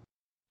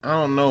 I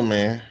don't know,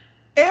 man.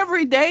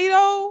 Every day,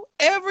 though?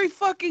 Every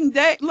fucking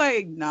day?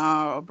 Like,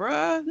 nah,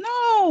 bruh.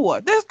 No,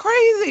 that's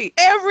crazy.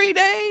 Every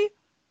day?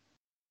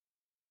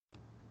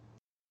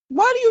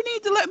 Why do you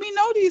need to let me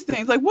know these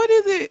things? Like, what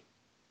is it?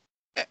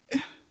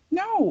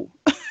 No.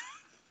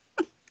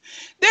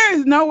 There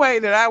is no way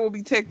that I will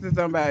be texting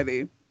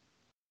somebody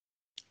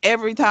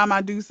every time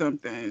I do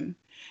something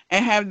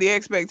and have the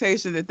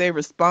expectation that they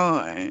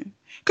respond.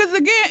 Because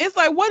again, it's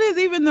like, what is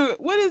even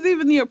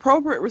the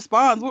appropriate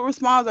response? What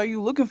response are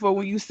you looking for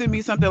when you send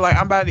me something like,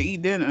 I'm about to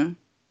eat dinner?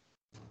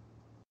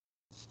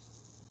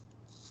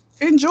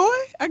 Enjoy,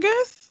 I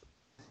guess.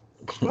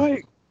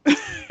 Like,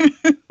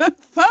 the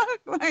fuck?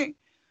 Like,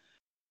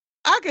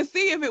 I could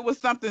see if it was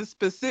something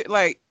specific,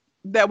 like,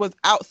 that was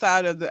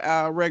outside of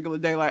the regular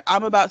day. Like,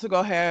 I'm about to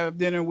go have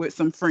dinner with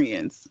some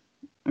friends.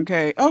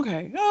 Okay. Oh,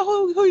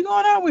 who you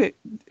going out with?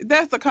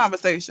 That's the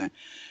conversation.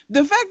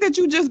 The fact that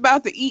you just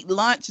about to eat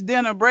lunch,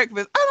 dinner,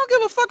 breakfast, I don't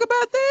give a fuck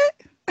about that.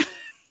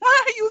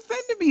 Why are you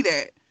sending me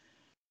that?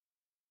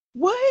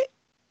 What?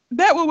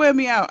 That would wear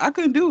me out. I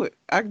couldn't do it.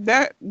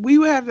 We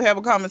would have to have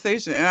a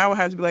conversation, and I would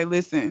have to be like,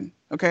 listen,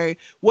 okay,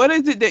 what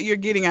is it that you're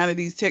getting out of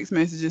these text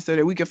messages so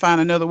that we can find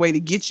another way to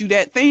get you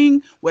that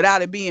thing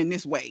without it being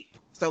this way?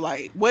 So,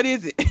 like, what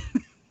is it?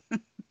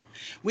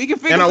 We can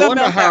figure something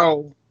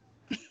out.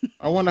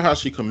 I wonder how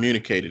she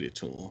communicated it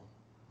to him.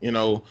 You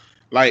know,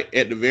 like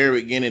at the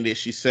very beginning, that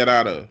she set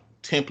out a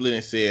template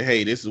and said,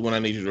 hey, this is when I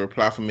need you to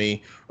reply for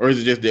me? Or is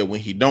it just that when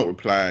he don't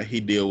reply, he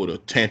deal with a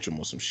tantrum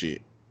or some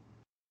shit?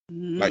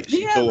 Like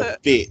she throw a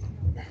fit.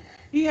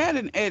 He had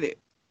an edit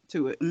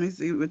to it. Let me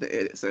see what the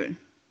edit say.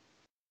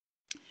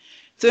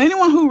 To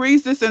anyone who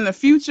reads this in the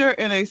future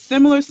in a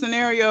similar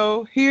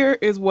scenario, here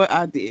is what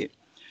I did.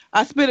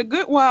 I spent a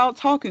good while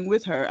talking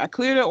with her. I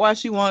cleared up why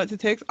she wanted to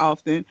text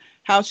often,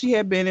 how she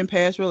had been in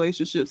past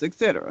relationships,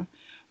 etc.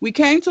 We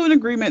came to an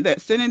agreement that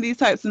sending these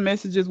types of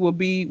messages will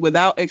be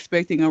without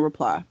expecting a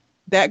reply.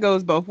 That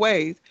goes both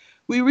ways.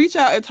 We reach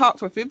out and talk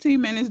for 15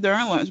 minutes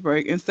during lunch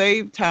break and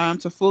save time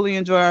to fully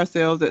enjoy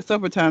ourselves at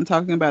supper time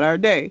talking about our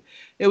day.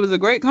 It was a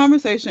great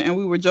conversation and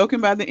we were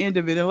joking by the end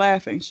of it and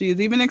laughing. She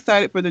is even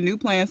excited for the new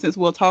plan since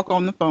we'll talk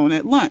on the phone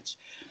at lunch.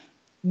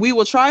 We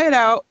will try it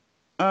out.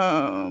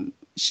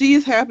 she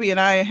is happy and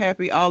I am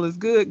happy. All is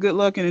good. Good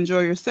luck and enjoy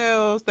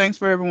yourselves. Thanks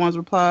for everyone's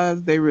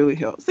replies. They really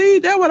help. See,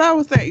 that's what I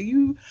would say.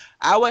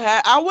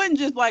 I wouldn't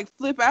just like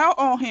flip out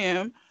on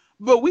him,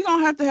 but we're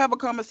gonna have to have a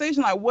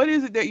conversation. Like, what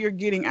is it that you're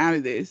getting out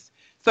of this?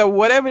 So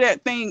whatever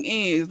that thing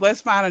is,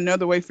 let's find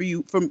another way for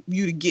you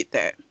to get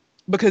that.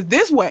 Because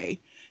this way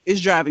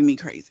is driving me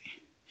crazy.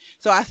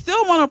 So I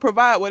still want to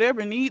provide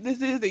whatever need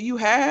this is that you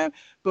have,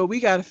 but we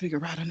got to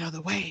figure out another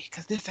way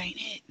because this ain't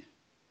it.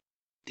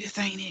 This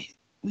ain't it.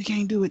 We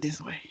can't do it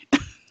this way.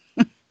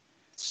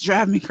 It's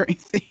driving me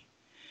crazy.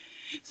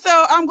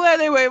 So I'm glad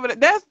they were able to.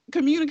 That's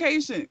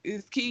communication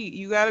is key.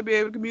 You got to be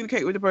able to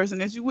communicate with the person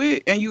that you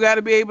with, and you got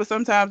to be able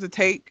sometimes to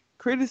take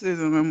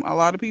criticism. And a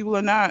lot of people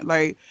are not.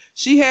 Like,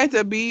 she had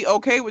to be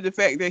okay with the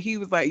fact that he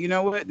was like, you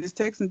know what, this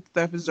texting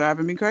stuff is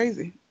driving me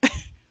crazy.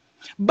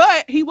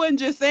 But he wasn't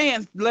just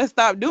saying let's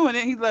stop doing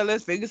it. He's like,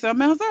 let's figure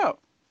something else out.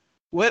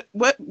 What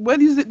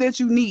is it that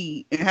you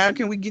need, and how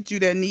can we get you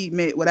that need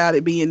met without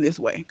it being this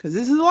way? Because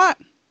this is a lot.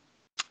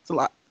 It's a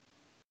lot.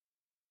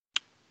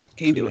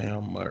 Can't do it.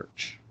 Damn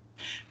merch.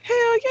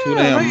 Hell yeah. Too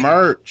damn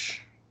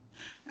merch.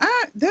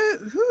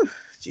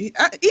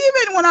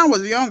 Even when I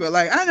was younger,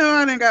 like I know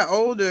I done got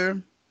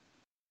older,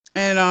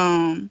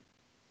 and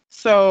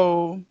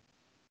so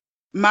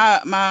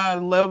my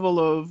level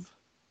of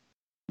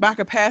my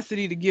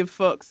capacity to give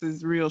fucks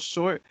is real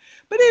short.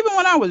 But even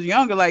when I was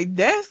younger, like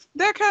that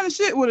kind of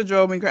shit would have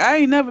drove me crazy. I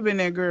ain't never been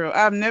that girl.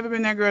 I've never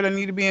been that girl that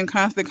need to be in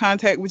constant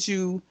contact with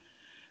you.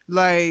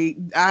 Like,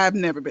 I've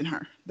never been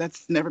her.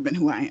 That's never been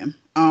who I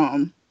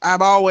am.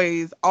 I've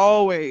always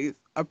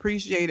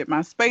appreciated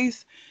my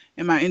space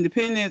and my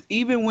independence,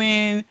 even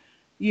when,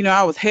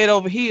 I was head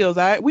over heels.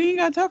 We ain't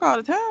gotta talk all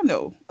the time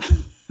though.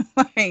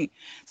 Like,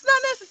 it's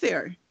not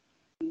necessary.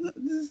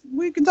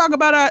 We can talk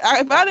about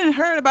if I didn't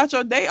heard about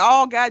your day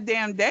all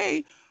goddamn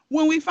day,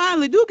 when we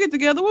finally do get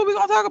together, what we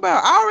gonna talk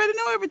about? I already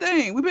know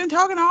everything. We've been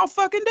talking all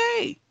fucking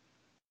day.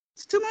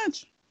 It's too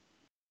much.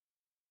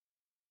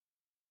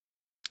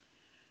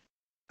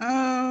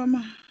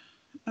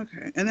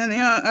 Okay, and then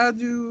I'll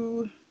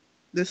do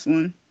this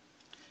one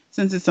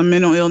since it's a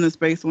mental illness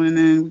based one, and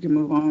then we can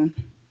move on.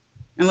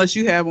 Unless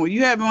you have one.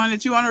 You have one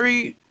that you want to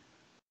read?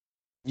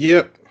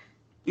 Yep.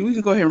 We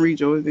can go ahead and read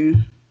yours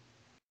then.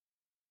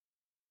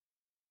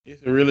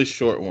 It's a really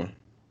short one.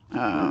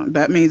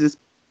 That means it's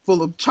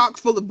chock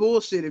full of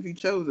bullshit if you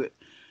chose it.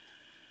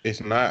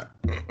 It's not.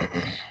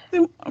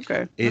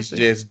 Okay. It's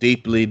just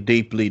deeply,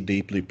 deeply,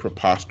 deeply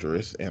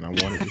preposterous, and I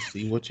wanted to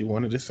see what you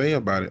wanted to say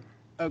about it.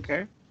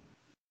 Okay.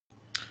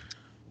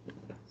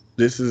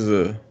 This is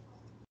a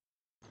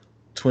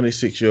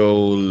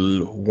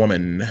 26-year-old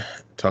woman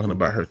talking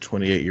about her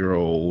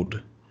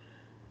 28-year-old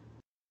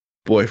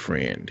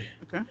boyfriend.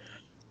 Okay.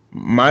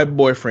 My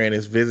boyfriend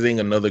is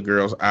visiting another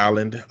girl's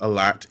island a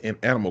lot in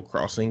Animal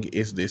Crossing.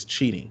 Is this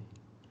cheating?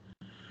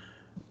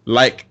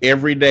 Like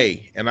every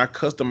day, and I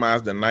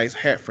customized a nice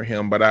hat for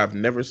him, but I've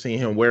never seen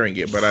him wearing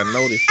it. But I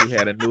noticed he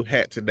had a new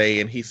hat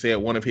today, and he said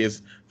one of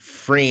his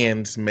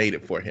friends made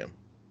it for him.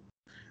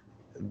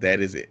 That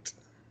is it.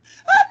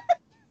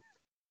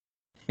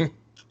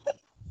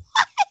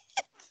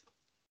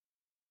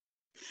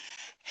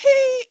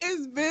 He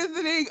is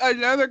visiting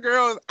another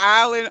girl's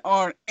island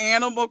on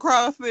Animal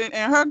Crossing,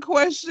 and her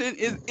question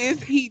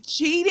is he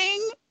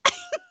cheating?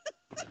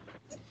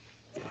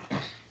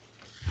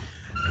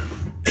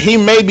 He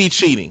may be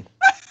cheating.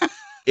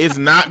 It's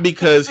not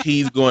because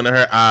he's going to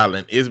her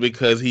island. It's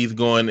because he's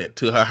going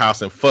to her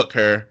house and fuck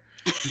her,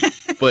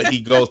 but he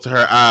goes to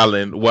her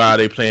island while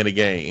they playing the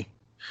game.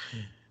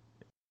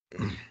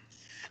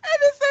 I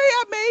just say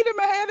I made him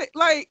a habit.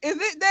 Like, is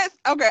it that's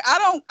okay?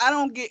 I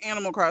don't get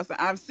Animal Crossing.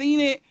 I've seen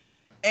it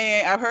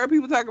and I've heard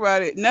people talk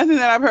about it. Nothing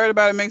that I've heard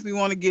about it makes me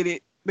want to get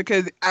it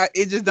because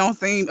it just don't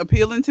seem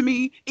appealing to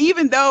me.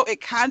 Even though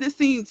it kind of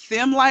seems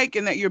sim-like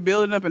and that you're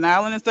building up an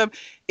island and stuff,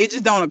 it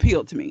just don't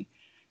appeal to me.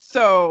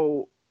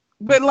 So,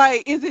 but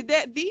like, is it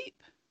that deep?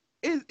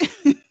 Is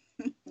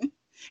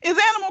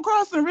Animal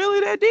Crossing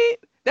really that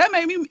deep? That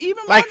made me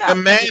even more. Like,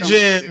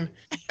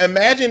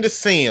 imagine The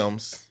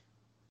Sims,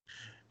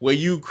 where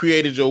you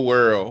created your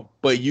world,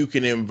 but you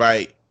can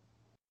invite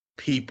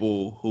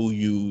people who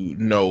you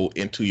know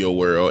into your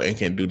world and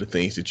can do the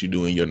things that you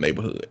do in your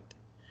neighborhood.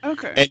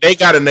 Okay. And they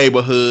got a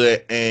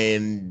neighborhood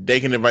and they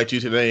can invite you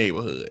to their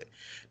neighborhood.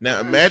 Now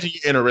imagine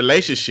you're in a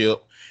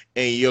relationship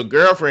and your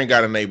girlfriend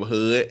got a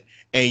neighborhood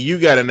and you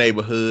got a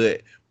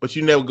neighborhood, but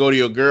you never go to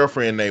your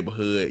girlfriend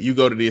neighborhood. You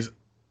go to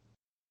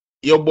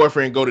your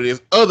boyfriend go to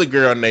this other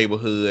girl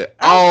neighborhood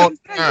all the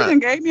time. You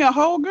gave me a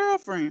whole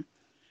girlfriend.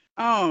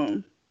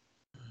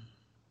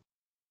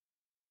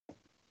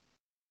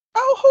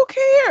 Oh, who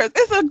cares?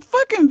 It's a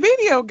fucking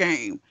video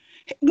game.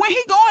 When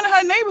he going to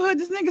her neighborhood,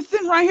 this nigga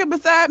sitting right here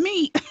beside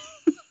me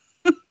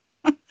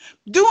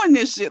doing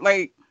this shit.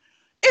 Like,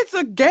 it's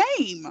a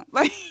game.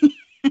 Like,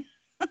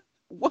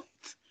 what?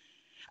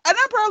 And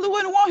I probably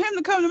wouldn't want him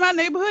to come to my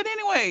neighborhood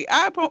anyway.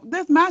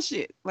 That's my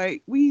shit.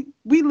 Like, we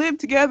live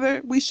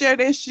together. We share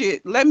that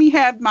shit. Let me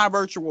have my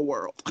virtual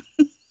world.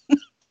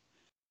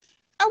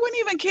 I wouldn't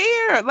even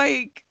care.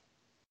 Like,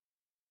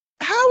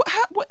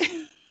 what?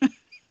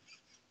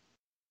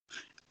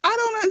 I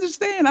don't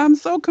understand. I'm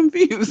so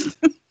confused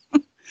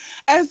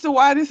as to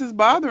why this is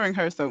bothering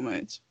her so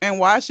much and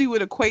why she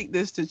would equate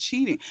this to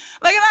cheating.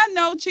 Like, and I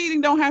know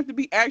cheating don't have to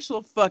be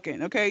actual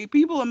fucking, okay?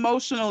 People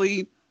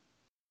emotionally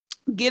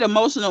get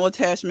emotional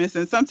attachments,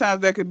 and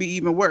sometimes that could be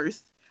even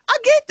worse. I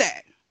get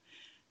that.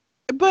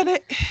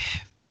 But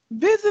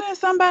visiting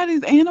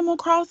somebody's Animal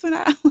Crossing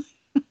island.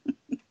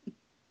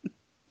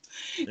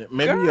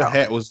 Maybe Girl. your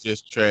hat was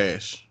just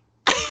trash.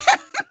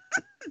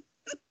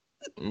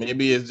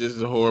 Maybe it's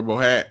just a horrible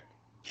hat.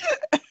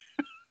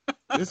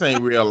 This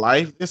ain't real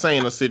life. This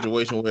ain't a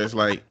situation where it's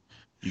like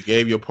you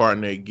gave your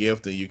partner a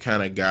gift and you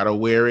kind of gotta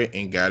wear it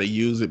and gotta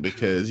use it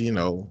because, you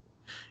know,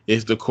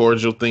 it's the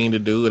cordial thing to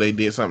do. They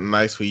did something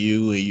nice for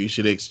you and you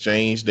should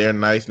exchange their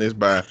niceness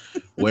by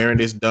wearing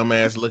this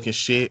dumbass looking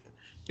shit.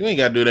 You ain't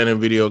gotta do that in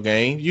video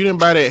games. You didn't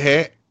buy that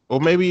hat. Or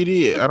maybe you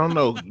did. I don't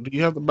know. Do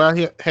you have to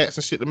buy hats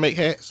and shit to make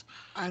hats?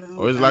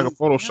 Or is it like a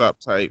Photoshop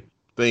type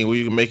thing where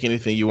you can make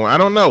anything you want? I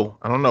don't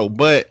know.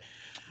 But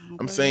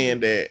I'm saying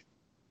that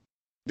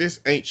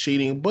this ain't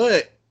cheating.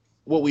 But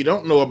what we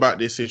don't know about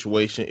this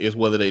situation is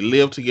whether they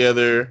live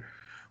together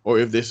or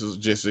if this is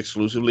just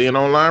exclusively an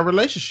online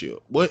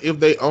relationship. What if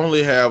they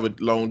only have a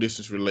long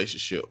distance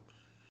relationship?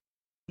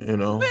 You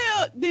know?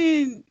 Well,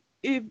 then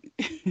if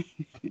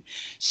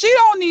she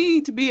don't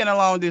need to be in a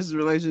long distance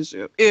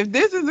relationship. If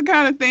this is the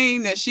kind of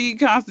thing that she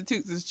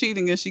constitutes as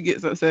cheating and she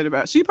gets upset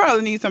about, she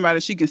probably needs somebody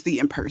she can see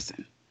in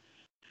person.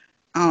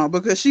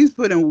 Because she's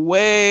putting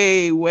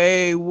way,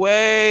 way,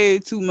 way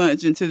too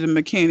much into the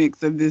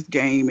mechanics of this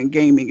game and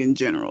gaming in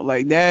general.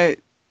 Like, that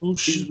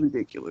is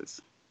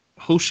ridiculous.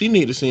 Who she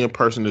need to see in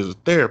person is a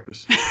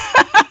therapist.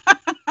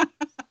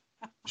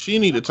 She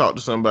need to talk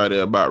to somebody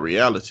about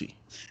reality.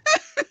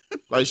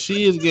 Like,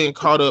 she is getting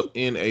caught up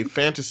in a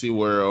fantasy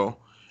world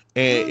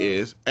and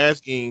is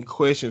asking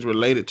questions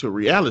related to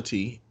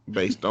reality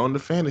based on the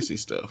fantasy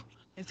stuff.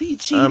 Is he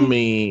cheating? I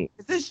mean,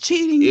 is this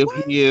cheating?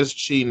 If he is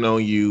cheating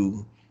on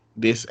you,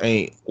 this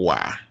ain't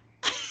why.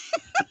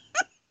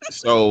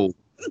 So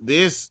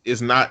this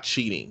is not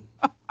cheating.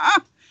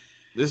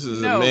 This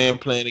is a man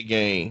playing a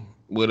game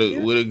with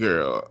a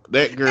girl.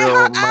 That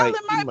girl might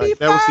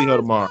never see her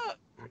tomorrow.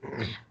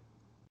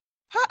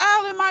 Her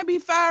island might be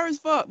fire as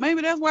fuck.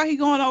 Maybe that's why he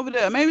going over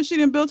there. Maybe she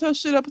done built her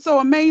shit up so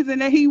amazing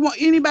that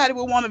anybody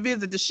would want to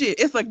visit the shit.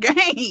 It's a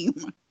game.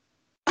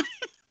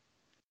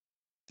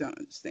 Don't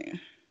understand.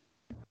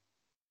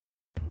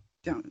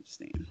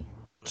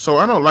 So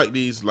I don't like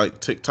these like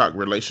TikTok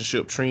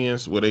relationship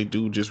trends where they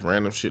do just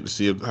random shit to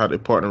see how their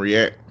partner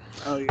react.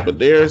 Oh yeah. But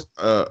there's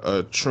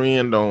a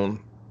trend on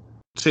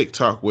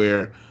TikTok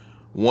where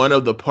one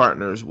of the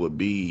partners would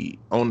be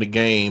on the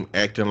game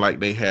acting like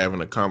they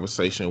having a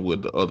conversation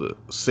with the other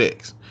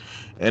sex.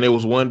 And it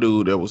was one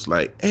dude that was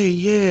like, hey,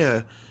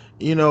 yeah,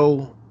 you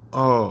know,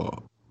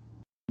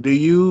 do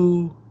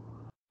you,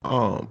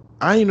 I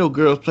ain't know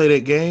girls play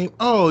that game.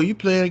 Oh, you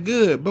playing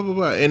good, blah, blah,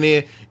 blah. And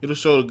then it'll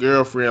show the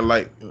girlfriend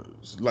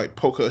like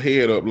poke her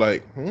head up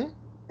like,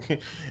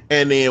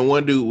 And then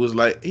one dude was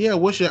like, yeah,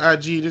 what's your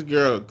IG? This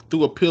girl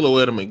threw a pillow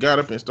at him and got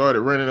up and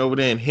started running over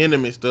there and hitting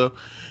him and stuff.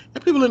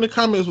 And people in the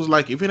comments was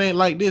like, if it ain't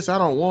like this, I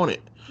don't want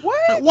it.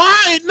 What? Like,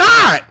 why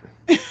not?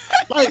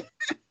 Like,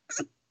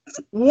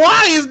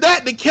 why is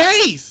that the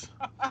case?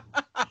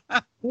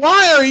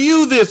 Why are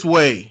you this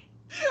way?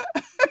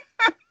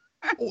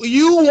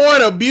 You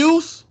want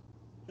abuse?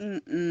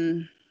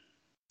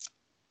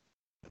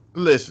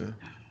 Listen,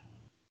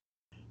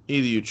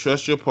 either you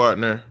trust your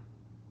partner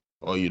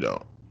or you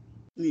don't.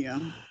 Yeah.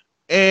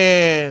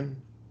 And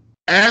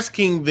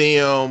asking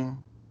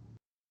them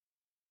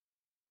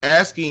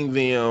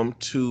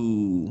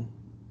to,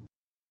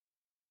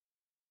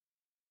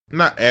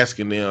 not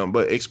asking them,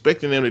 but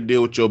expecting them to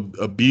deal with your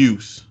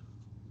abuse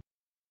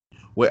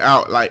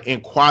without like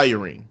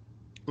inquiring.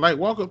 Like,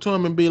 walk up to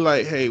them and be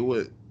like, hey,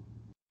 what,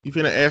 you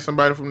finna ask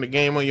somebody from the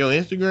game on your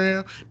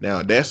Instagram?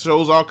 Now that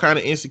shows all kind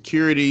of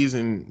insecurities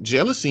and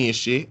jealousy and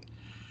shit.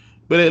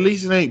 But at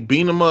least it ain't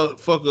beating a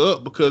motherfucker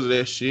up because of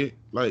that shit.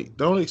 Like,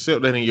 don't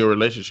accept that in your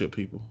relationship,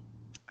 people.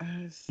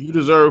 You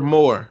deserve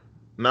more.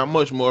 Not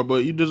much more,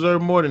 but you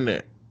deserve more than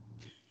that.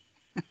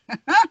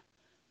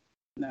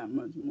 Not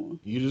much more.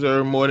 You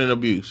deserve more than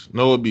abuse.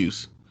 No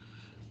abuse.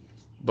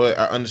 But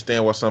I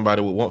understand why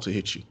somebody would want to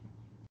hit you.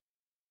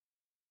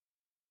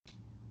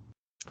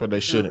 But they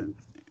shouldn't.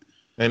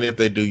 And if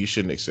they do, you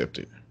shouldn't accept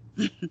it.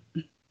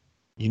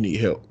 You need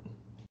help.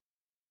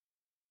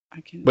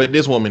 But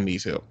this woman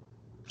needs help.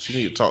 She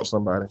need to talk to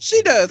somebody.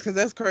 She does, because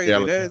that's crazy.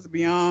 That is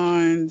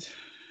beyond,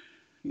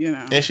 you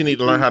know. And she need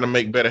to learn how to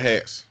make better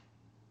hats.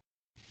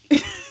 There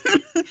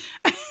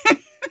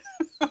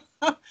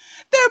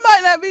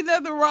might not be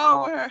nothing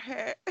wrong with her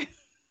hat.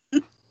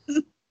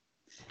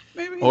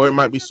 Maybe. Or it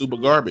might be super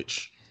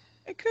garbage.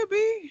 It could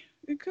be.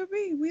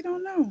 We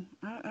don't know.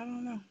 I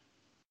don't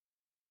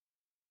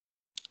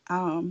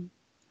know.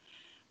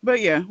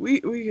 But yeah,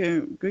 we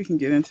can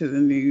get into the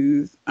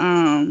news.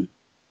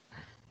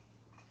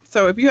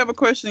 So if you have a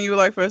question you would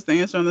like for us to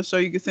answer on the show,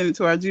 you can send it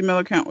to our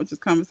Gmail account, which is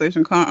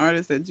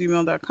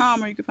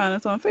conversationconartist@gmail.com, or you can find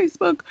us on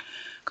Facebook,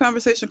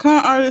 Conversation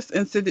Con Artist,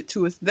 and send it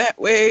to us that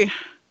way.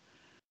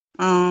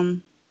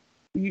 You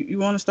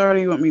want to start or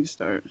you want me to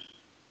start?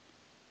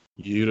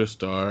 You to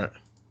start.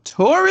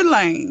 Tory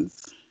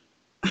Lanez.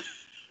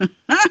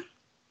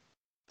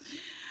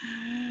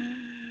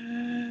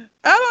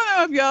 I don't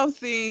know if y'all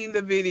seen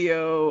the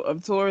video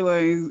of Tory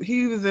Lanez.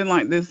 He was in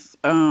like this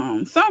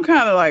some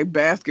kind of like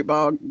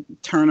basketball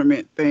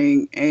tournament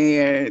thing,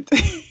 and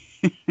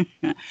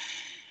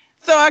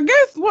so I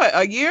guess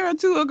a year or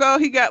two ago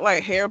he got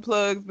like hair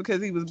plugs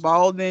because he was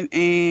balding,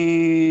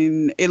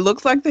 and it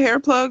looks like the hair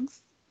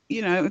plugs,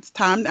 it's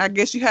time. I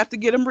guess you have to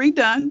get them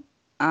redone.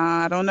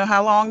 I don't know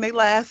how long they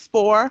last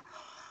for.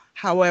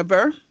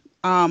 However,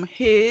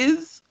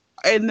 his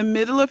in the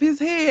middle of his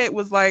head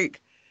was like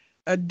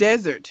a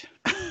desert.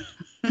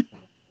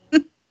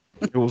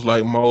 It was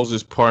like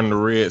Moses parting the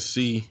Red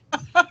Sea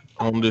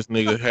on this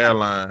nigga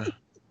hairline. And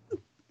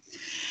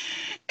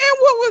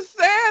what was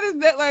sad is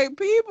that like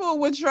people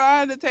were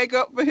trying to take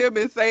up for him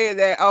and saying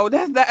that, oh,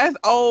 that's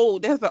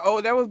old.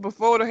 That was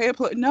before the hair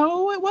plug.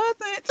 No, it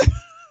wasn't.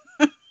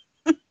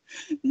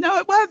 No,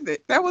 it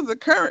wasn't. That was a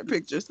current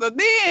picture. So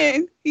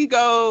then he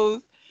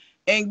goes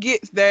and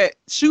gets that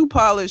shoe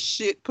polish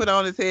shit put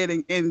on his head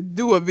and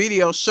do a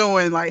video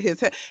showing like his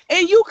head.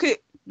 And you could,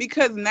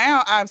 because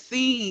now I've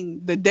seen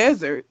the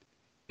desert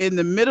in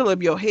the middle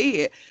of your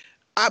head,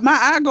 my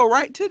eye go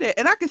right to that,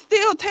 and I can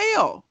still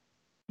tell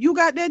you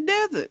got that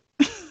desert.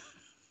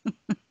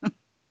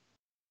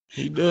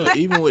 He does.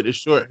 Even with the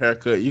short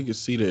haircut, you can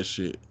see that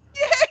shit.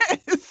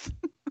 Yes.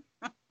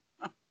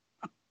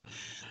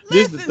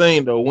 This is the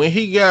thing though. When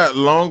he got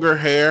longer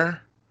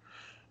hair,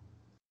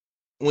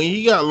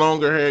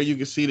 you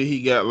can see that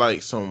he got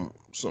like some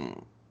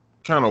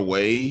kind of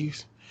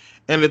waves.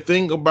 And the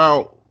thing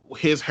about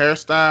his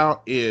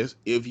hairstyle is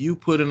if you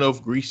put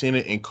enough grease in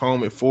it and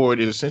comb it forward,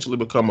 it essentially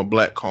become a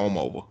black comb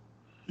over.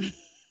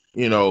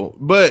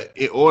 But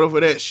in order for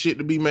that shit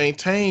to be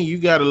maintained, you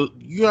gotta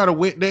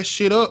wet that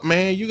shit up,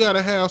 man. You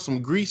gotta have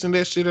some grease in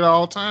that shit at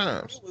all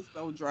times. It was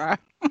so dry.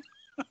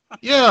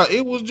 Yeah,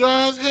 it was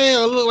dry as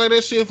hell. It looked like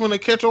that shit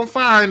finna catch on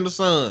fire in the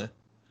sun.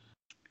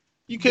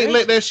 You can't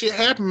let that shit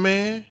happen,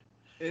 man.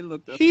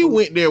 He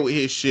went there with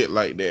his shit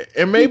like that.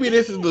 And maybe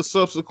this is the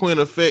subsequent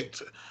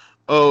effect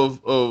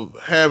of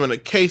having a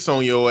case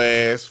on your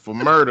ass for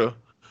murder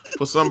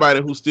for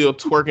somebody who's still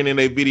twerking in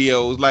their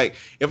videos. Like,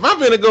 if I'm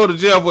gonna go to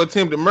jail for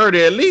attempted murder,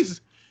 at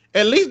least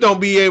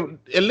don't be able.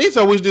 At least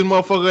I wish this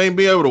motherfucker ain't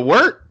be able to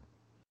work.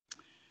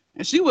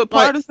 And she with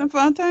Partisan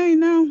Fontaine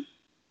now.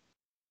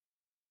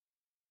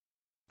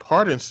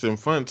 Partisan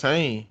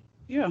Fontaine.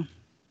 Yeah.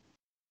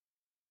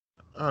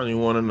 I don't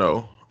even want to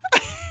know.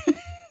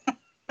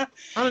 I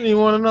don't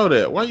even want to know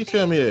that. Why you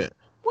tell me that?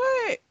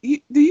 What?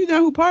 Do you know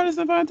who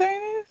Partisan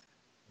Fontaine is?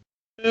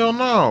 Hell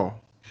no.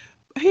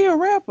 He a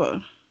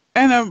rapper,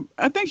 and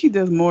I think he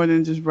does more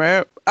than just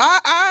rap.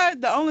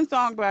 The only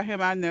song by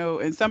him I know,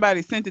 and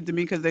somebody sent it to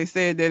me because they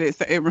said that it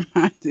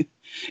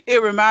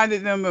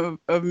reminded them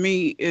of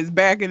me, is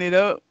 "Backing It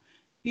Up."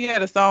 He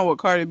had a song with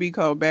Cardi B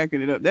called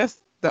 "Backing It Up."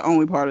 That's the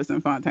only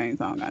Partisan Fontaine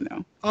song I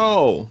know.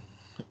 Oh,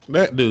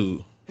 that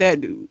dude.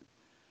 That dude.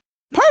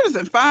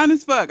 Partisan fine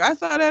as fuck. I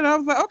saw that and I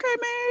was like, okay,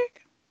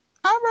 Meg.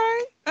 All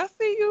right. I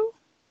see you.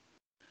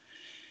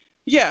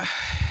 Yeah.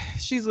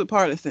 She's with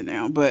Partisan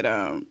now. But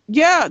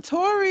yeah,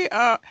 Tory,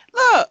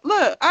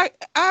 look,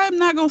 I'm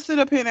not gonna sit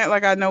up here and act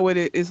like I know what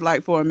it is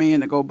like for a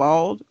man to go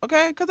bald,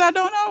 okay? Because I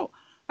don't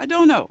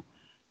know.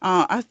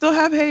 I still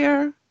have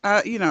hair.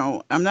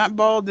 I'm not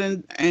bald,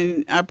 and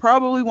I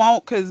probably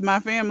won't, because my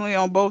family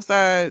on both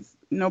sides,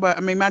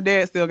 my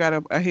dad still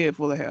got a head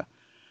full of hair.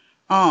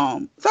 So I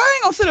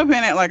ain't gonna sit up here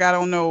and act like I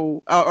don't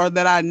know, or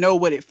that I know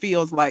what it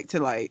feels like to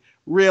like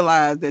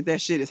realize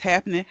that shit is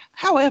happening.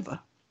 However,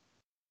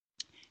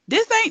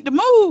 this ain't the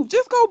move.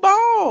 Just go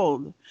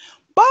bald.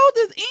 Bald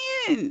is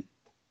in.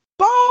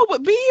 Bald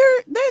with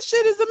beard, that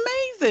shit is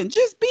amazing.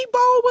 Just be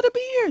bald with a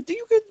beard.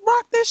 You can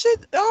rock that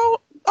shit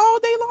all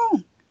day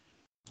long.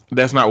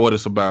 That's not what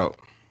it's about.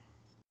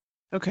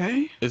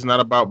 Okay. It's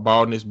not about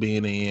baldness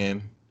being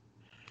in.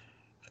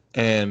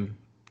 And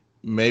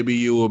maybe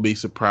you will be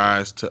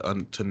surprised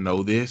to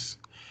know this,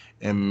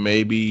 and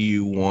maybe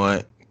you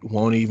won't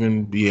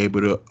even be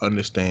able to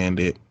understand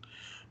it.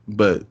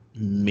 But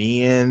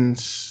men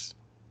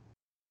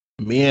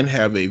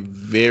have a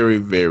very,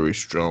 very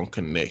strong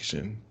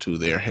connection to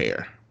their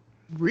hair.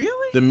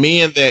 Really? The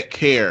men that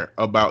care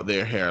about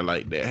their hair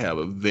like that have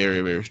a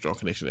very, very strong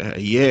connection to their hair.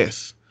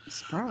 Yes.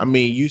 I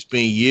mean, you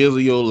spend years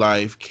of your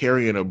life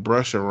carrying a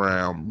brush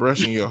around,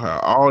 brushing your hair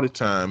all the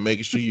time,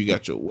 making sure you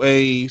got your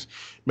waves,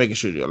 making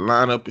sure your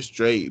lineup is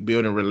straight,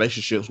 building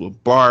relationships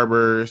with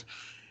barbers.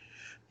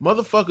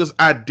 Motherfuckers'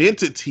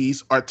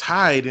 identities are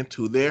tied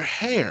into their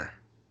hair.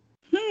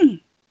 You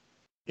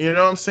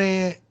know what I'm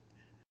saying?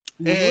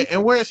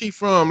 And where is he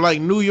from?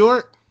 Like New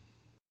York?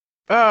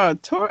 I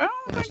don't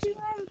think he's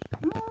from.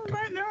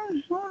 Right now,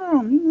 hold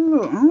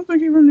on. I don't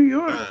think he's from New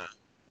York.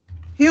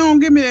 He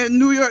don't give me that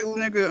New York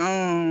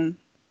nigga.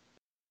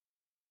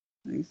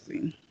 Let me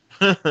see.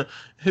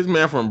 His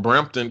man from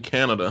Brampton,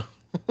 Canada.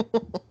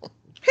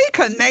 He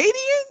Canadian?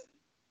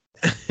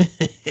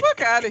 Fuck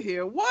out of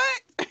here.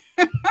 What?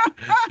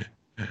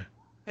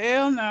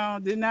 Hell no.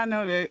 Did not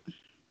know that.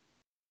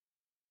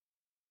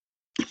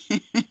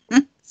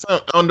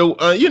 So under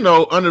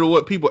under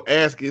what people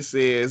ask, it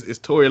says it's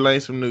Tory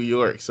Lanez from New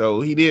York.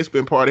 So he did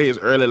spend part of his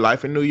early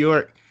life in New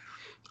York,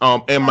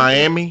 in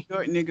Miami,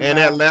 York nigga and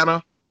vibe.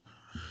 Atlanta.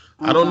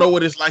 I don't know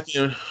what it's like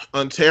in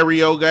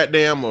Ontario,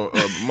 goddamn, or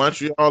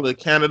Montreal, or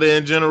Canada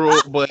in general,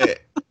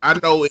 but I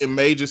know in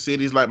major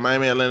cities like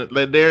Miami, Atlanta,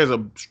 like, there's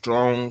a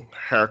strong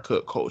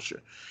haircut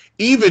culture.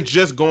 Even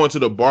just going to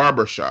the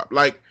barber shop,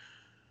 like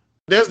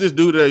there's this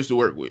dude that I used to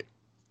work with,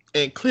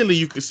 and clearly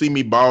you could see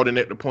me balding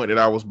at the point that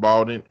I was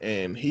balding,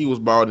 and he was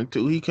balding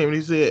too. He came and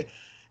he said,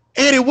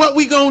 "Eddie, what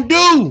we gonna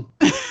do?"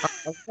 I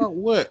thought,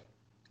 what?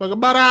 Like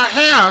about our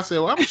hair? I said,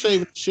 "Well, I'm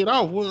shaving the shit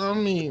off." Well, I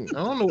mean,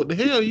 I don't know what the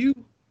hell you.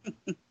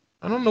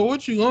 I don't know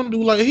what you gonna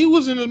do. Like he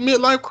was in a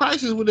midlife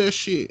crisis with that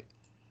shit.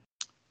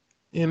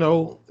 You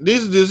know,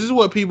 this is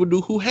what people do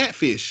who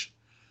hatfish.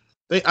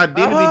 They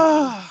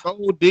identity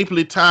so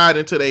deeply tied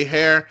into their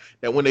hair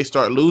that when they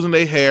start losing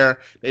their hair,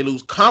 they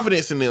lose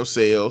confidence in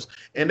themselves,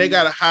 and they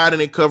gotta hide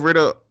it and cover it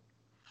up.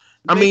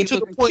 I mean, to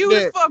the point cute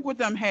that as fuck with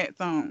them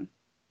hats on.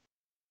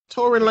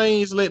 Tory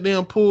Lanez let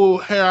them pull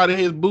hair out of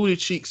his booty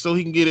cheeks so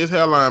he can get his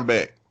hairline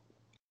back.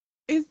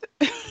 Is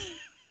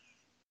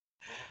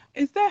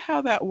that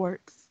how that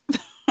works?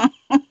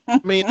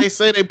 I mean, they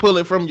say they pull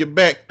it from your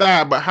back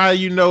thigh, but how do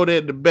you know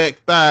that the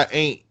back thigh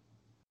ain't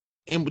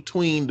in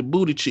between the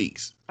booty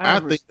cheeks? I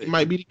think it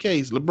might be the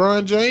case.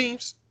 LeBron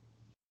James.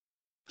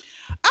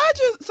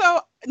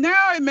 So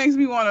now it makes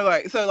me want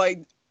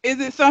to is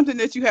it something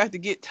that you have to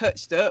get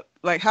touched up?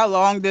 Like, how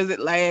long does it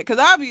last? Because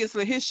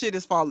obviously his shit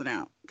is falling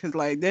out. Because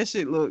that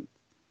shit look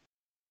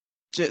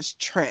just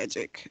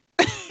tragic.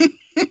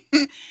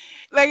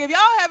 Like, if y'all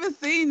haven't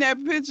seen that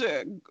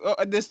picture,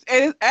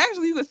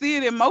 actually you can see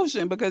it in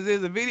motion because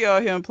there's a video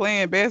of him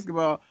playing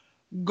basketball.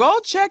 Go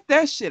check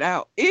that shit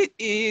out. It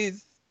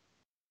is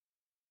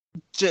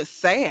just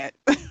sad.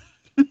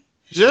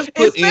 Just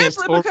put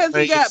especially because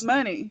he got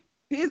money.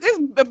 It's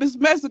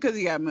especially because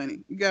he got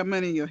money. You got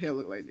money, your hair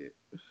look like that.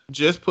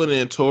 Just put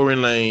in Tory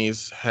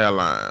Lanez's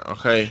hairline,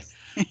 okay?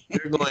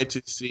 You're going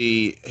to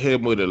see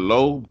him with a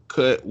low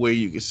cut where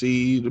you can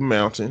see the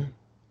mountain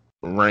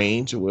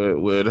range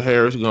where the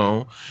hair is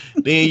gone.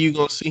 Then you're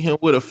gonna see him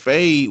with a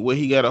fade where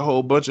he got a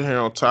whole bunch of hair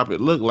on top,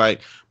 it looked like,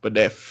 but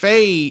that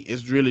fade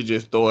is really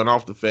just throwing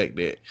off the fact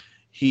that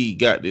he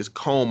got this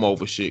comb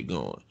over shit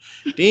going.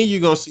 Then you're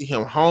gonna see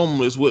him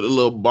homeless with a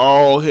little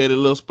bald headed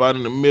little spot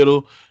in the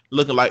middle,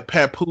 looking like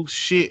Papoose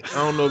shit.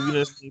 I don't know if you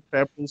didn't see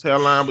Papoose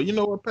hairline, but you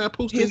know what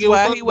Papoose can get.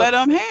 Why he wear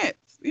them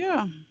hats.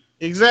 Yeah.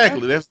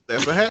 Exactly. That's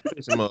a hat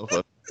fishing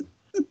motherfucker.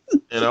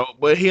 You know,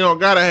 but he don't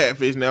got a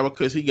hatfish now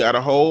because he got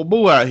a whole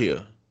boo out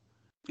here.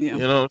 Yeah. You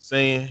know what I'm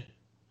saying?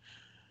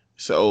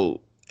 So,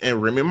 and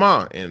Remy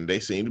Ma, and they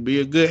seem to be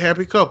a good,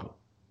 happy couple.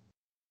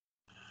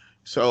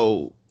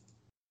 So,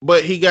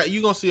 but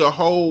you gonna see a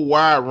whole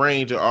wide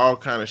range of all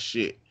kind of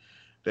shit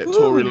that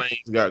Tory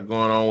Lanez got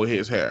going on with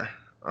his hair.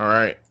 All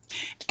right.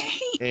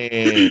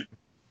 And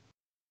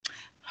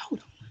hold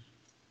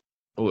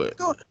on. What?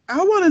 I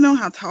want to know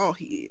how tall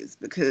he is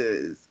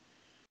because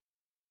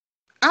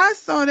I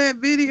saw that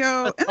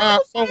video.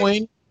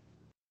 And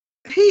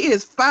he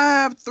is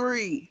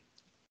 5'3".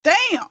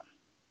 Damn.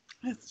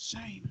 That's a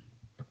shame.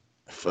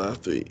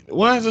 5'3".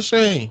 Why is it a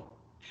shame?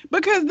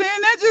 Because then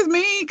that just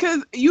means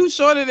because you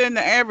shorter than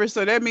the average,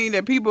 so that means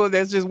that people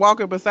that's just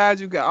walking beside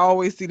you can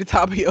always see the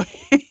top of your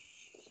head.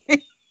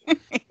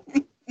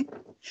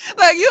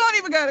 Like, you don't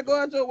even gotta go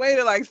out your way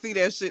to see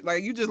that shit.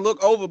 Like, you just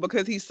look over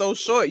because he's so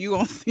short, you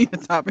gonna see the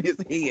top of his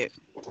head.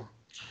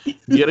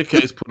 Get a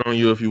case put on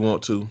you if you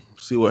want to.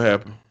 See what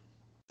happens.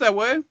 That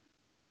what?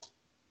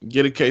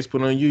 Get a case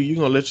put on you. You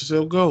gonna let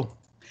yourself go.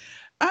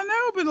 I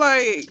know, but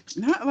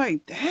not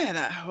like that.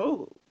 I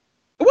hope.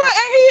 Well,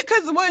 and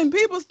because when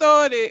people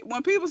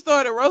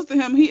started roasting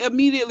him, he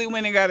immediately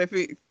went and got it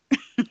fixed.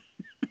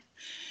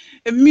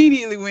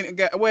 Immediately went and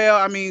got,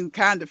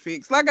 kind of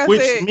fixed. Like I said,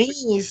 which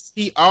means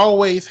he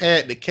always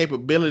had the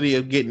capability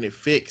of getting it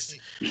fixed.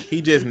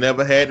 He just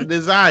never had the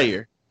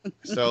desire.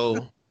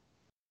 So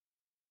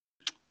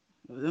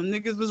them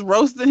niggas was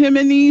roasting him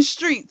in these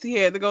streets. He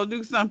had to go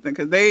do something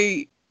because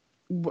he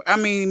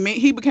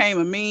became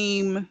a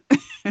meme.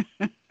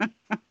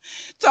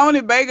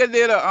 Tony Baker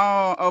did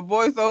a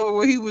voiceover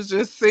where he was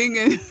just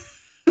singing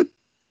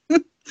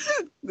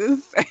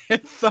this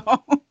sad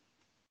song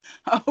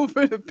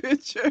over the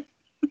picture.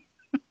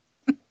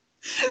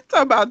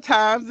 Talk about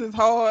times is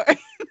hard.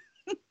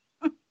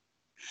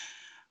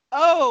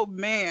 Oh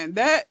man,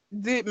 that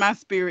did my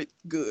spirit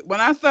good.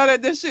 When I saw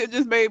that, this shit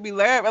just made me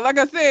laugh. And like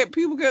I said,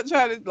 people could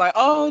try to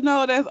oh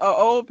no, that's an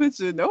old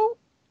picture. No,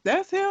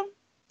 that's him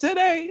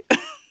today.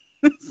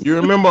 You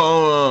remember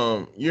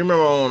on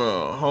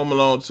Home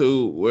Alone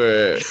 2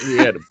 where he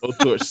had the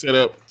blowtorch set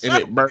up and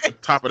it burnt the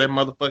top of that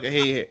motherfucking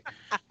head?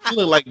 He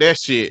looked like that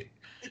shit.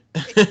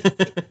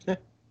 It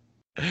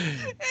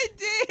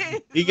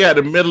did. He got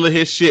the middle of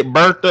his shit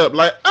burnt up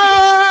like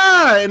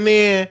and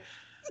then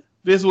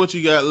this is what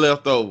you got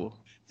left over.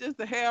 Just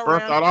the hair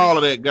Burnt around. out all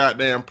of that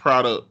goddamn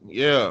product.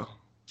 Yeah.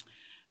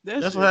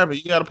 That's what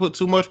happened. You got to put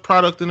too much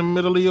product in the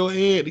middle of your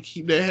head to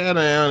keep that hair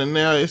down, and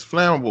now it's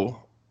flammable.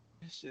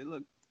 That shit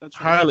looked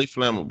highly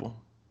flammable.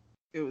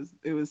 It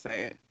was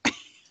sad. It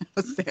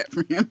was sad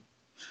for him.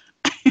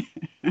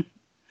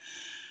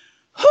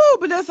 Whew,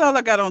 but that's all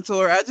I got on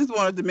tour. I just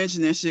wanted to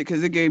mention that shit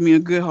because it gave me a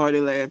good hearty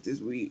laugh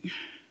this week.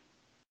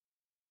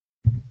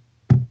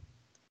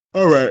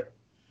 All right.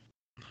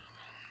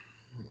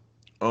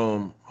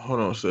 Hold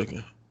on a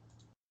second.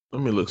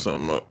 Let me look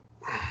something up.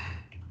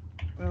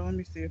 Well, let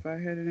me see if I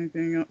had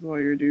anything else while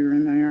you're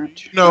doing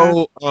that.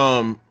 No,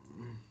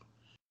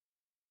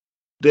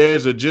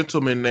 there's a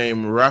gentleman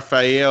named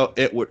Rafael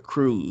Edward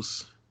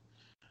Cruz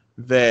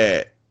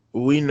that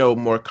we know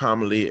more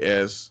commonly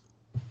as,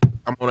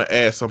 I'm going to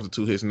add something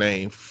to his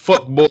name,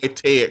 Fuckboy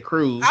Ted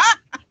Cruz,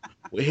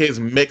 with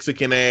his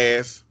Mexican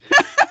ass,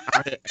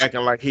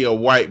 acting like he a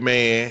white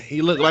man.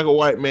 He looked like a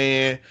white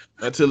man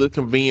until it's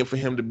convenient for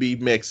him to be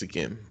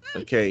Mexican,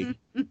 okay?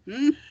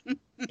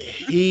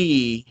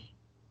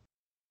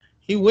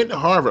 He went to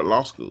Harvard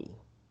Law School.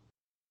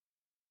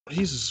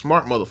 He's a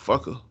smart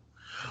motherfucker.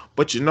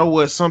 But you know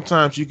what?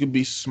 Sometimes you can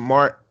be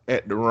smart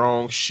at the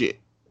wrong shit.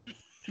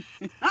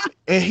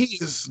 And he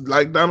is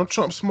like Donald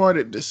Trump, smart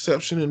at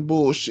deception and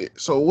bullshit.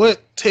 So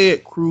what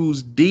Ted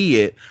Cruz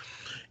did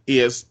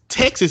is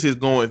Texas is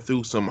going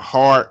through some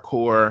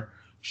hardcore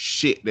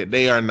shit that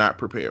they are not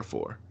prepared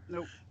for.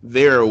 Nope.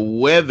 Their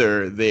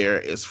weather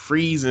there is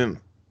freezing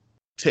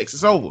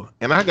Texas over.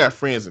 And I got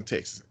friends in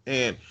Texas.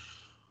 And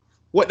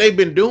what they've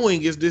been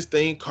doing is this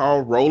thing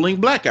called rolling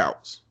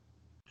blackouts.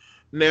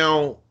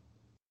 Now,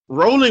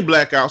 rolling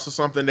blackouts are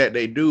something that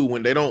they do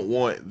when they don't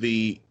want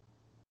the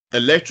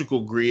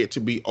electrical grid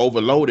to be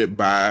overloaded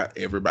by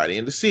everybody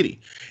in the city.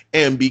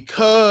 And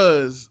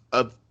because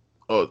a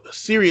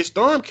serious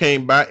storm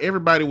came by,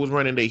 everybody was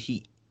running their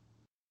heat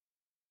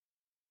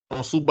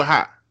on super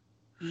high.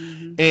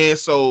 Mm-hmm. And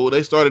so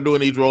they started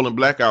doing these rolling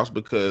blackouts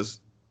because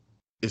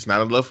it's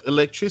not enough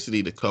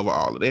electricity to cover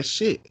all of that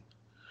shit.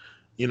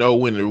 You know,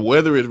 when the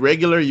weather is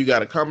regular, you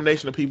got a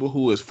combination of people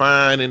who is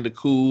fine in the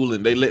cool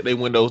and they let their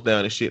windows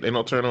down and shit. They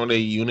don't turn on their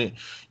unit.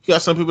 You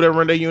got some people that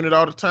run their unit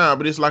all the time,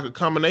 but it's like a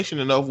combination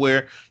enough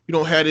where you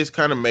don't have this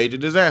kind of major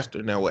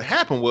disaster. Now, what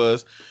happened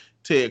was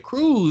Ted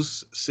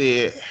Cruz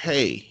said,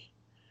 hey,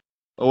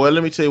 well,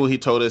 let me tell you what he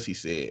told us. He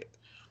said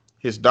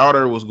his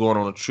daughter was going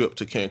on a trip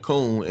to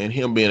Cancun, and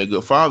him being a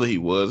good father he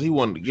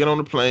wanted to get on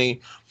the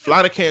plane,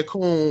 fly to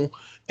Cancun,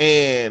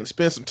 and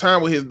spend some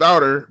time with his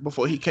daughter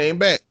before he came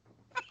back.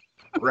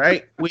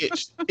 Right?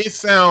 Which it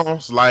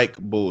sounds like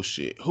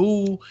bullshit.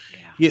 Who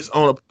gets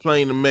on a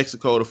plane to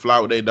Mexico to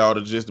fly with their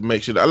daughter just to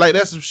make sure that, like,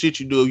 that's some shit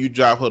you do if you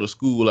drive her to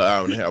school an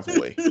hour and a half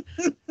away.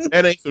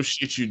 That ain't some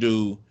shit you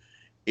do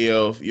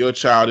if your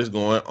child is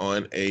going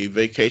on a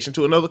vacation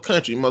to another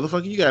country.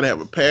 Motherfucker, you gotta have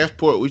a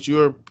passport which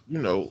you're, you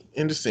know,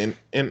 in the Senate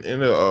in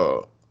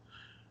the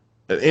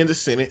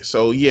Senate.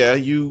 So yeah,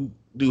 you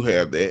do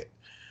have that.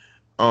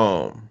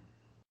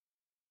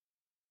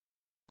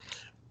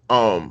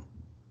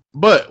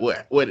 But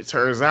what it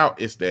turns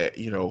out is that,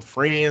 you know,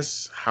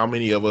 friends, how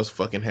many of us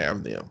fucking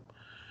have them?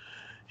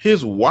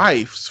 His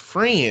wife's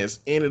friends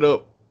ended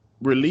up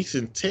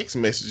releasing text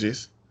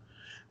messages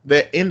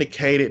that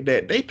indicated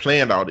that they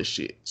planned all this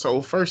shit.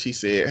 So first he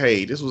said,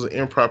 hey, this was an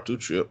impromptu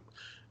trip.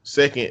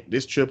 Second,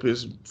 this trip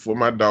is for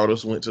my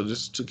daughters, went to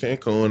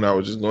Cancun. I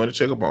was just going to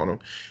check up on them.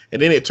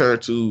 And then it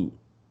turned to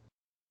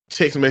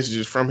text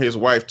messages from his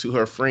wife to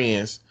her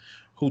friends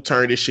who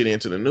turned this shit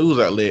into the news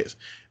outlets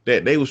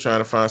that they was trying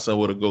to find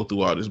somewhere to go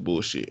through all this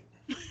bullshit.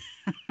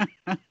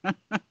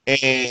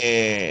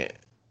 And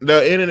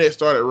the internet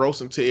started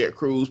roasting Ted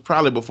Cruz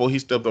probably before he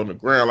stepped on the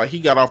ground. Like, he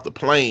got off the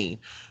plane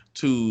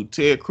to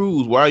Ted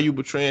Cruz, why are you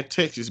betraying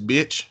Texas,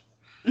 bitch?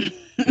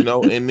 You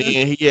know, and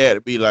then he had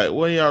to be like,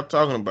 what are y'all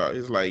talking about?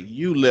 It's like,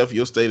 you left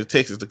your state of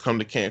Texas to come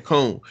to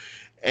Cancun.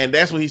 And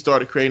that's when he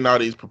started creating all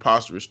these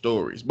preposterous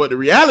stories. But the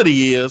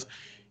reality is,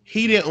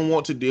 he didn't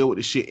want to deal with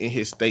the shit in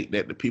his state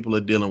that the people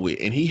are dealing with.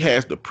 And he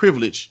has the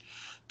privilege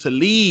to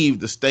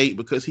leave the state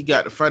because he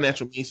got the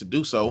financial means to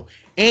do so,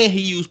 and he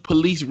used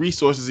police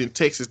resources in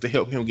Texas to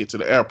help him get to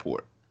the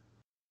airport.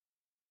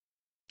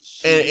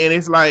 And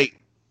it's like,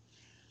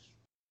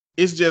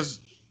 it's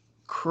just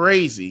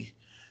crazy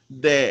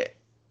that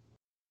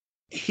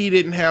he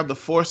didn't have the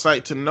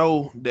foresight to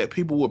know that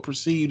people would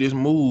perceive this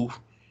move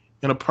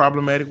in a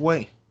problematic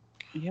way.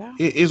 Yeah,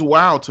 it's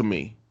wild to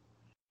me.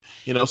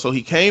 You know, so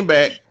he came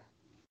back,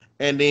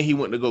 and then he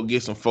went to go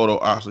get some photo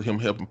ops of him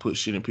helping put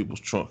shit in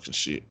people's trunks and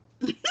shit.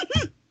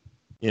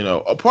 You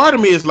know, a part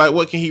of me is like,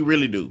 what can he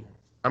really do?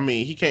 I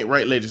mean, he can't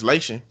write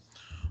legislation,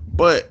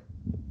 but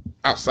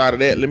outside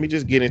of that, let me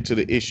just get into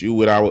the issue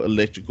with our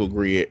electrical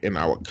grid in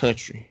our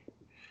country.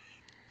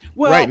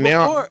 Well, right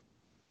now.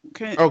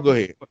 Oh, go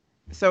ahead.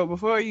 So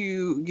before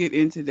you get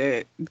into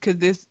that, because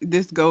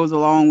this goes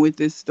along with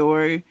this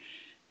story,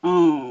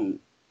 a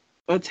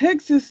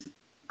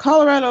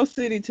Colorado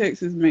City,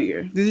 Texas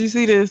mayor. Did you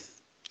see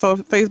this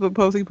Facebook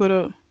post he put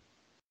up?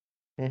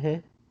 Mm-hmm.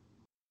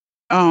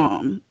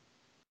 I'm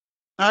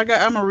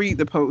gonna read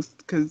the post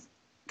because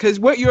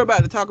what you're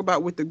about to talk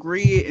about with the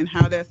grid and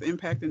how that's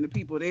impacting the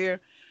people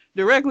there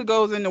directly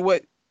goes into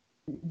what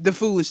the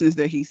foolishness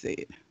that he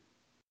said.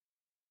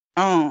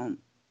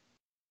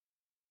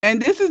 And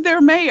this is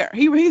their mayor.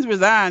 He's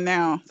resigned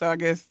now, so I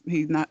guess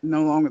he's no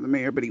longer the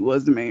mayor, but he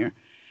was the mayor.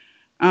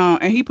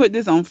 And he put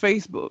this on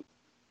Facebook.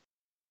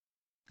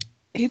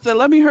 He said,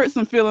 "Let me hurt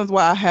some feelings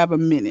while I have a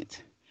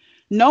minute.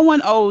 No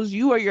one owes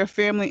you or your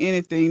family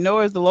anything,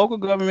 nor is the local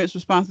government's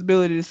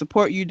responsibility to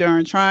support you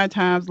during trying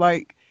times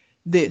like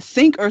this.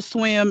 Sink or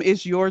swim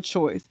is your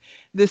choice.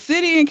 The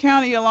city and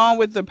county, along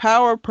with the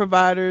power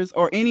providers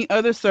or any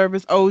other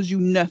service, owes you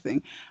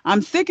nothing.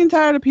 I'm sick and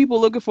tired of people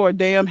looking for a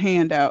damn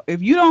handout.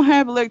 If you don't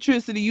have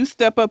electricity, you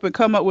step up and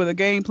come up with a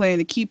game plan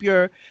to keep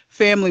your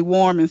family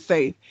warm and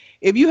safe.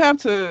 If you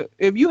have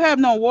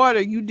no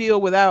water, you deal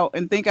without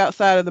and think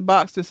outside of the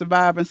box to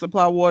survive and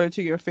supply water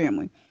to your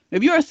family.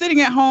 If you are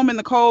sitting at home in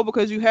the cold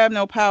because you have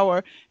no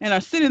power and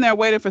are sitting there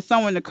waiting for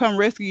someone to come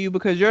rescue you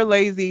because you're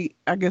lazy,"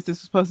 I guess this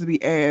is supposed to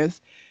be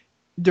as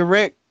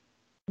direct.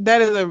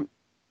 That is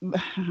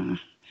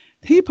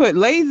he put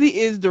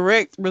lazy is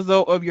direct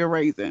result of your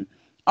raising.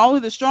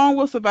 Only the strong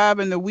will survive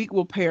and the weak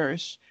will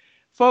perish.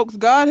 Folks,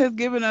 God has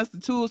given us the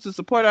tools to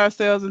support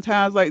ourselves in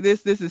times like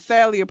this. This is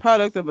sadly a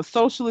product of a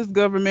socialist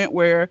government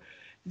where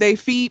they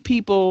feed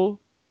people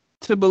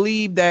to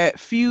believe that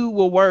few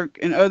will work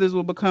and others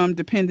will become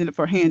dependent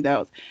for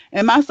handouts.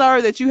 Am I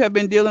sorry that you have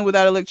been dealing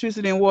without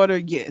electricity and water?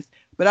 Yes.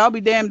 But I'll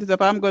be damned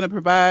if I'm going to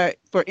provide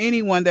for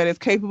anyone that is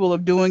capable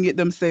of doing it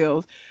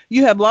themselves.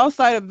 You have lost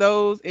sight of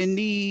those in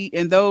need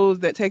and those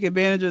that take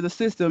advantage of the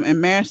system and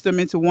mash them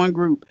into one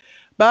group.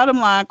 Bottom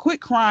line,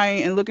 quit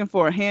crying and looking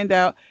for a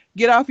handout.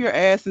 Get off your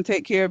ass and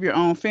take care of your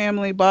own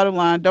family. Bottom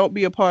line, don't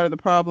be a part of the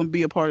problem,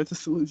 be a part of the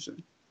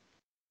solution.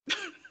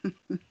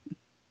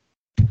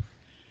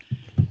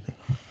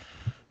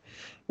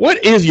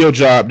 What is your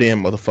job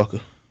then, motherfucker?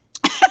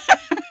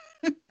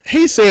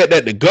 He said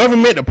that the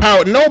government, the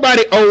power,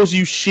 nobody owes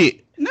you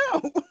shit.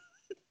 No.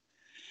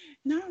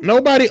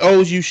 Nobody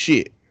owes you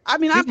shit. I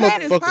mean, this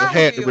motherfucker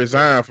had to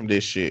resign from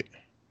this shit.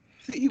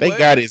 They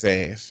got his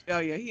ass. Oh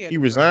yeah, he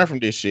resigned from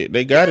this shit.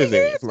 They got his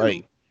ass.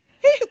 Like,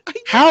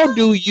 how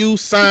do you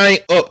sign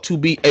up to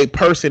be a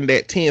person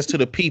that tends to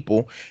the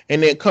people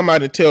and then come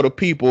out and tell the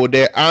people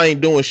that I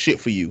ain't doing shit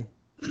for you?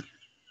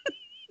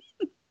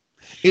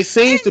 It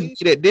seems to be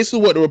that this is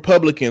what the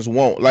Republicans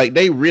want. Like,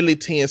 they really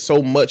tend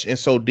so much and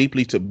so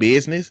deeply to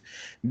business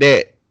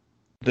that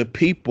the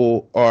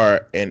people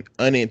are an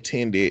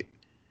unintended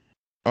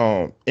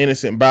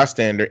innocent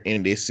bystander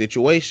in this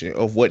situation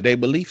of what they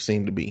beliefs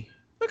seem to be.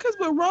 Because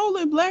with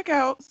rolling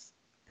blackouts,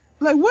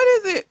 like, what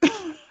is it?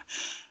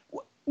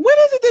 What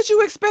is it that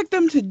you expect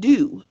them to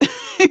do?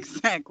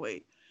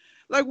 Exactly.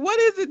 Like, what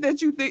is it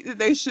that you think that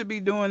they should be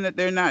doing that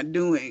they're not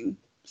doing,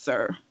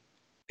 sir?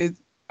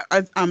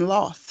 I'm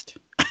lost.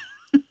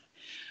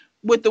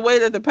 With the way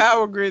that the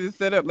power grid is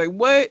set up, like,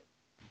 what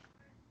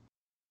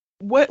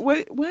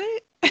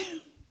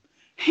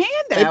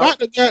handout? They about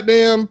to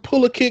goddamn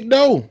pull a kick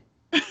though.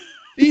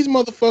 These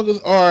motherfuckers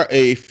are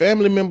a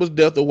family member's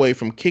death away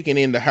from kicking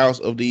in the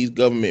house of these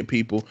government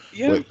people.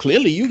 Yeah. But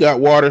clearly you got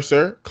water,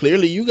 sir.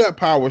 Clearly you got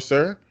power,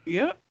 sir.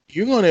 Yep.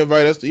 You're going to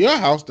invite us to your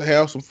house to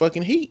have some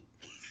fucking heat.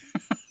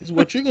 This is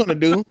what you're going to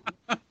do.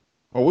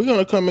 Or we're going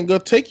to come and go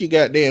take your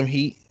goddamn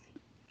heat.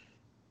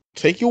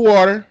 Take your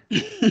water.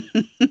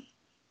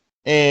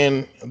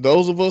 And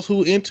those of us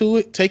who into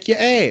it, take your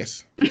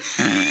ass.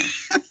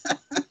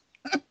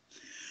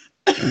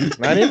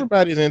 Not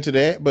everybody's into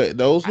that, but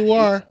those who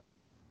are,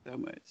 so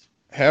much.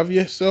 Have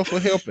yourself a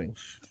helping.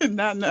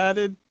 Not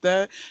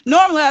that.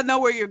 Normally I know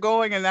where you're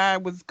going, and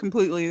that was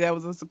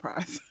a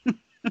surprise.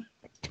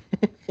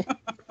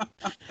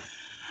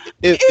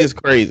 It's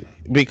crazy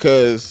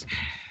because,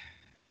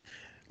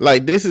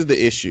 like, this is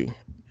the issue.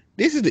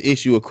 This is the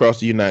issue across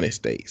the United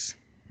States.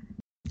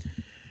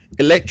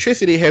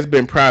 Electricity has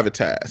been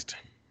privatized,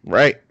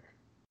 right?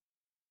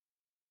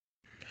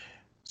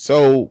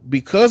 So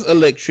because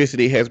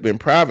electricity has been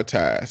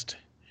privatized,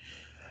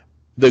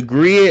 the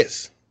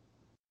grids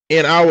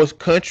in our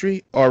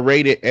country are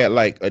rated at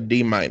like a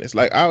D-.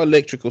 Like, our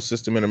electrical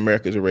system in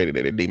America is rated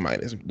at a D-.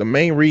 The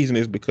main reason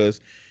is because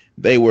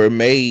they were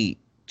made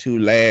to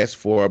last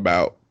for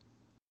about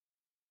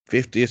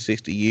 50 or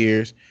 60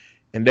 years,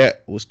 and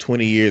that was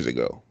 20 years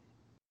ago.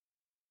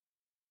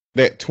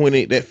 That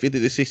 50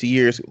 to 60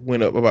 years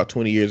went up about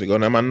 20 years ago.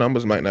 Now my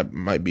numbers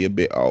might be a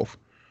bit off,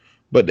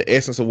 but the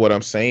essence of what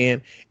I'm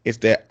saying is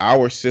that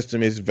our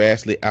system is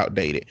vastly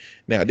outdated.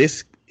 Now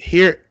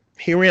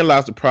herein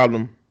lies the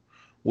problem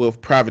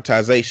with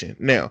privatization.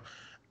 Now,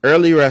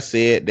 earlier I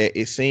said that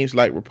it seems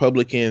like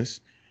Republicans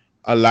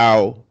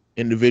allow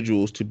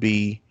individuals to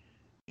be,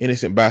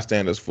 innocent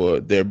bystanders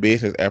for their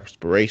business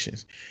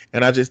aspirations.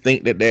 And I just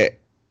think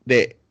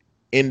that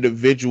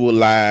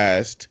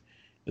individualized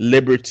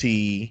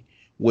liberty,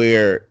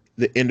 where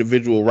the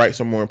individual rights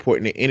are more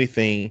important than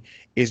anything,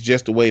 is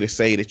just a way to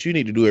say that you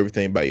need to do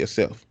everything by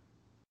yourself.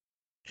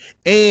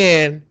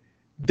 And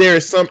there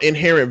is some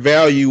inherent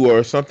value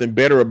or something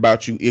better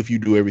about you if you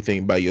do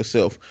everything by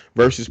yourself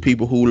versus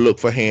people who look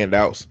for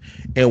handouts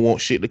and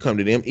want shit to come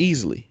to them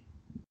easily.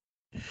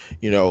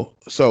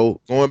 So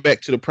going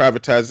back to the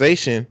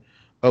privatization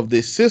of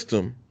this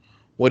system,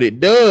 what it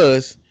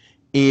does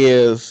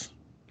is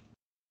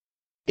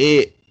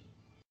it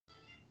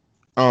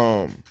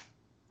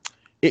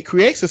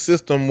creates a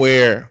system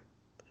where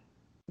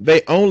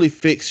they only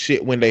fix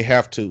shit when they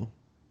have to,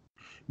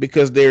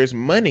 because there's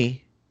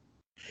money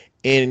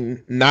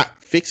in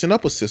not fixing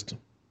up a system.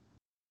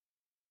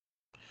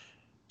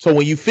 So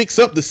when you fix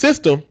up the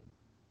system,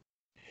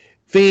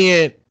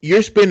 then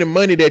you're spending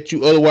money that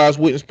you otherwise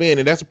wouldn't spend,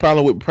 and that's a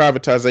problem with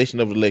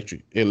privatization of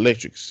the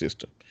electric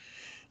system.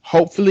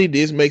 Hopefully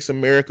this makes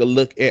America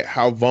look at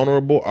how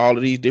vulnerable all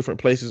of these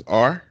different places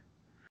are,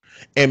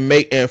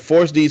 and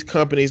force these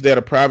companies that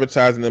are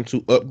privatizing them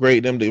to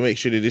upgrade them to make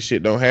sure that this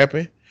shit don't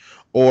happen,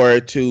 or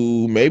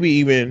to maybe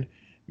even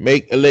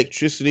make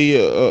electricity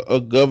a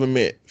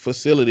government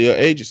facility or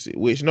agency,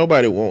 which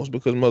nobody wants,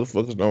 because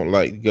motherfuckers don't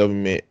like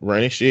government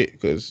running shit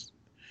because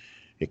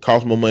it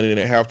costs more money than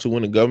they have to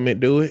when the government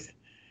do it.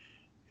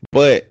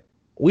 But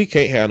we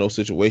can't have no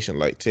situation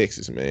like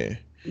Texas, man.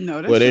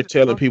 No, where they're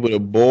telling people to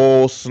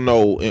boil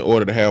snow in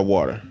order to have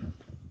water.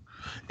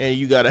 And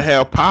you got to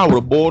have power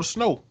to boil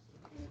snow.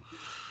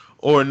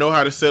 Or know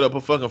how to set up a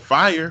fucking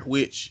fire,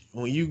 which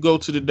when you go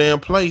to the damn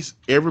place,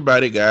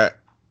 everybody bought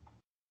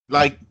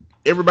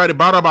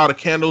up all the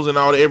candles and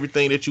all the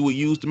everything that you would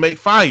use to make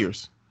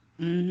fires.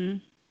 Mm-hmm.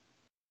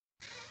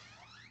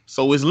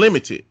 So it's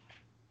limited.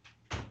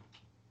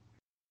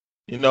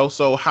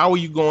 So how are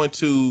you going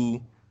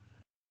to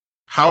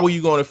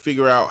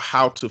figure out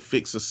how to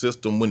fix a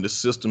system when the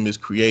system is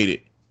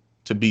created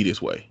to be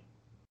this way?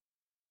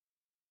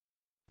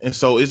 And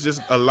so it's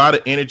just a lot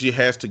of energy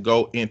has to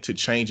go into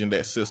changing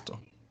that system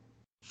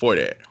for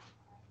that.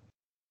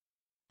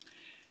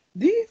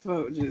 These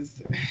folks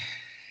just,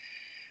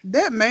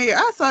 that mayor,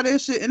 I saw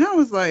that shit and I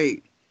was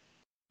like,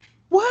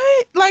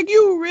 what? Like,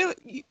 you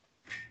really?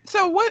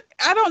 So what?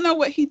 I don't know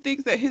what he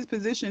thinks that his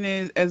position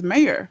is as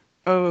mayor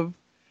of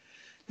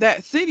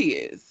that city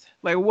is.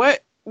 Like,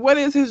 what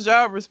is his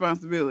job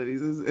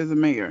responsibilities as a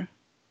mayor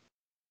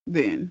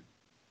then?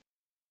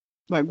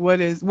 Like, what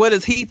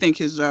does he think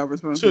his job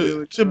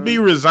responsibility to be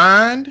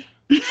resigned?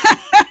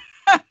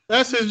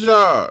 That's his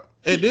job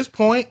at this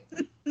point.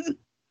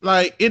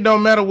 Like, it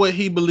don't matter what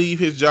he believe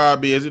his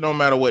job is. It don't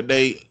matter what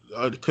they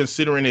are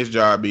considering his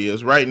job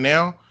is. Right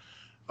now,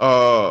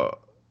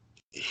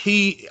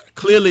 he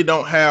clearly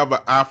don't have an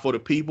eye for the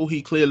people.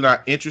 He clearly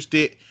not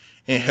interested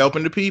in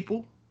helping the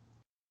people.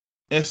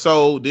 And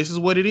so this is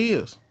what it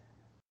is.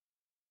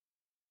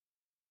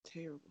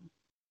 Terrible.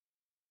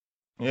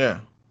 Yeah.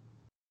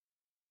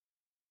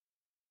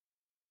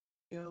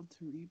 El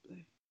Terrible.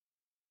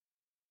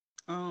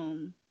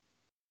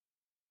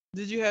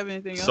 Did you have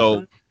anything else?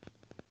 So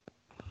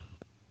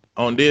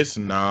on this,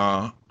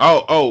 nah.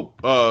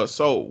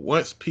 So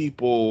once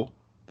people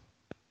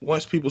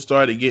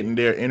started getting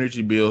their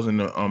energy bills in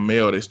the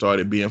mail, they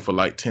started being for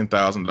like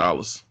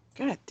 $10,000.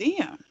 God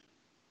damn.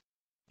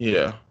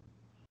 Yeah.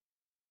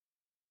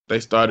 They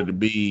started to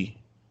be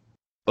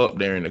up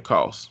there in the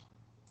cost.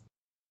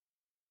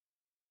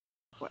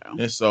 Wow.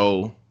 And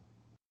so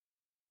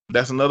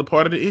that's another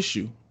part of the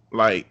issue.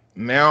 Like,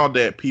 now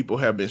that people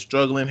have been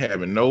struggling,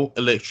 having no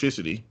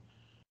electricity,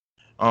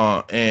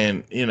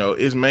 and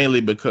it's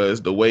mainly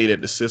because the way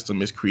that the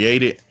system is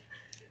created,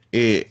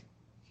 it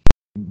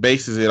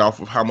bases it off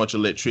of how much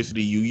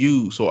electricity you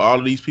use. So all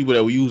of these people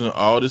that were using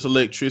all this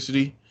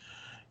electricity,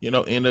 end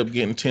up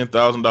getting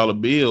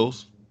 $10,000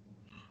 bills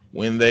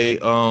when they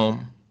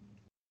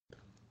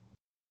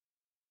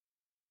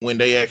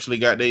actually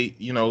got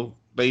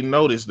they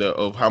noticed that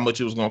of how much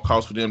it was going to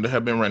cost for them to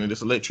have been running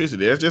this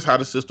electricity. That's just how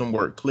the system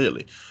worked,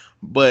 clearly.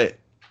 But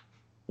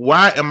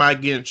why am I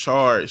getting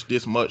charged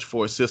this much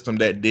for a system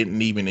that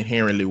didn't even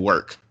inherently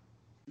work?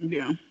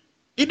 Yeah.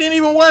 It didn't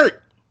even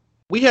work.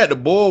 We had to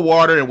boil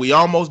water and we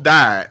almost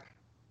died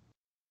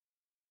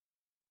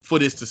for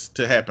this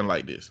to happen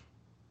like this.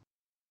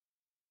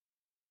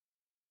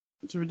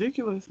 It's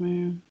ridiculous,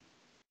 man.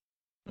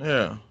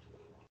 Yeah.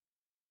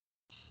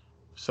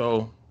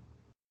 So,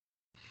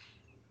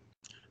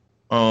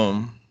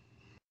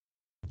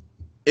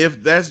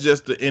 if that's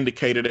just the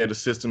indicator that the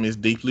system is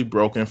deeply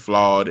broken,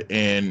 flawed,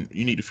 and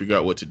you need to figure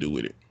out what to do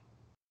with it.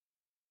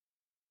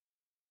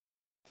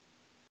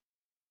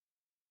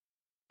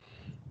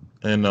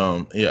 And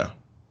yeah.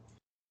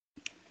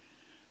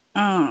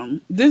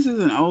 This is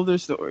an older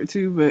story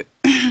too, but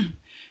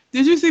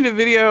did you see the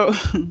video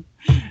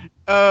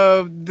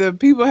of the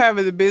people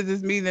having the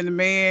business meeting and the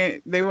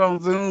man, they were on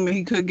Zoom and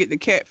he couldn't get the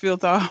cat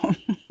filter on?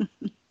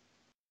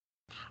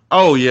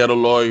 Oh yeah, the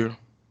lawyer.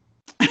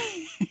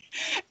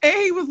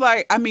 And he was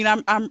like, I mean,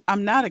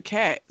 I'm not a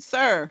cat,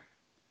 sir.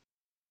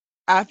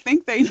 I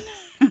think they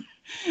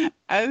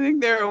I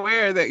think they're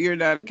aware that you're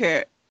not a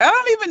cat. I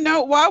don't even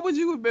know why would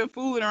you have been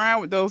fooling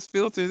around with those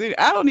filters.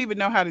 I don't even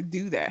know how to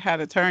do that, how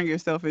to turn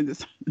yourself into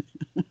something.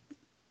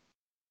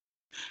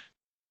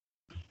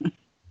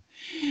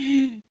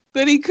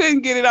 But he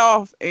couldn't get it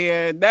off,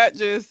 and that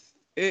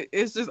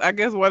it's just, I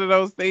guess, one of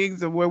those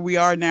things of where we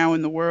are now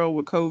in the world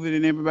with COVID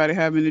and everybody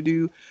having to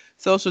do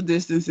social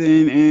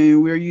distancing,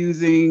 and we're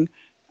using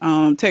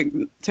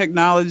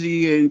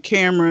technology and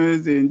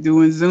cameras and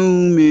doing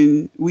Zoom,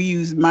 and we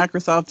use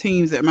Microsoft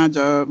Teams at my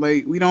job.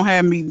 Like, we don't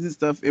have meetings and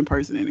stuff in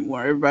person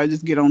anymore. Everybody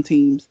just get on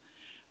Teams.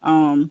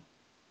 So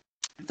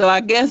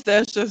I guess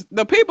that's just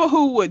the people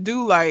who would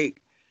do,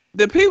 like,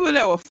 the people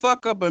that will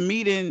fuck up a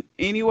meeting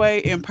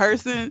anyway in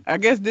person. I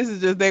guess this is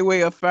just their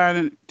way of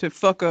finding to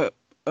fuck up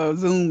a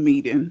Zoom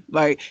meeting.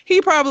 Like, he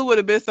probably would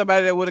have been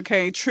somebody that would have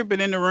came tripping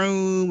in the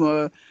room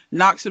or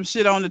knocked some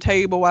shit on the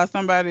table while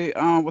somebody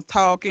was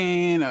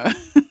talking. Or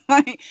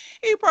like,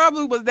 he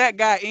probably was that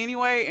guy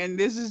anyway, and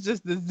this is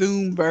just the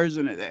Zoom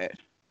version of that.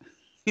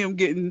 Him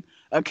getting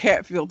a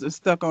cat filter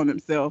stuck on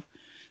himself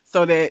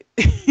so that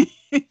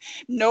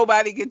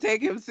nobody can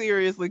take him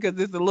seriously because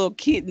it's a little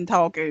kitten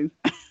talking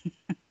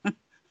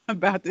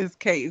about this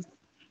case.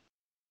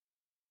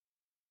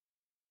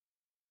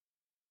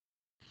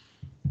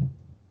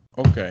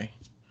 Okay.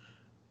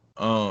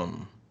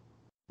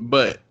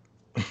 But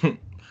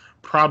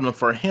problem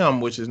for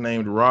him, which is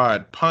named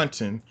Rod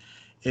Ponton,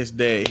 is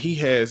that he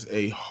has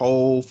a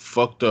whole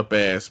fucked up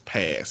ass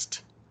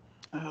past.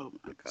 Oh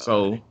my God.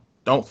 So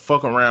don't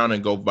fuck around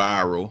and go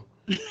viral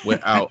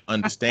without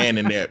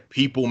understanding that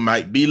people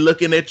might be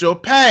looking at your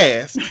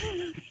past.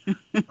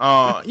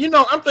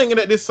 I'm thinking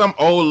that there's some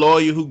old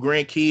lawyer who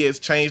grandkids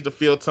changed the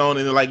field tone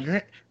and they're like,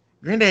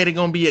 Granddaddy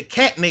gonna be a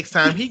cat next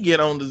time he get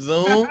on the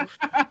Zoom.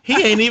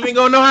 He ain't even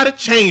gonna know how to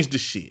change the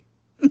shit.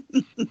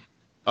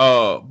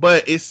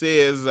 But it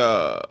says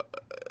the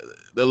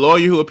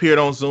lawyer who appeared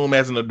on Zoom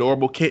as an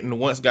adorable kitten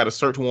once got a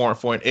search warrant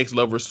for an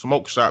ex-lover's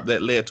smoke shop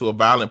that led to a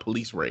violent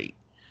police raid.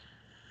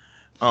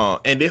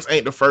 And this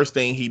ain't the first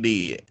thing he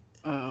did.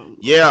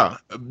 Yeah,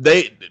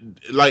 they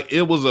like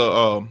it was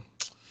a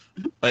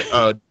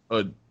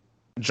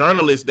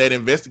journalist that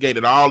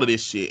investigated all of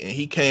this shit, and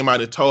he came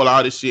out and told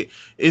all this shit.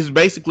 It's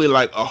basically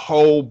like a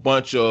whole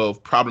bunch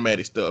of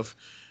problematic stuff.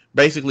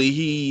 Basically,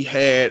 he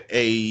had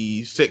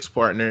a sex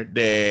partner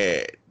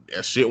that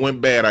shit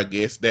went bad, I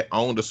guess, that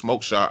owned a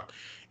smoke shop,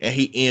 and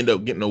he ended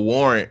up getting a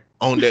warrant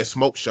on that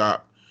smoke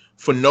shop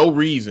for no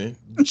reason,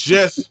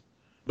 just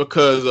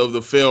because of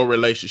the failed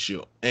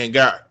relationship, and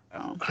got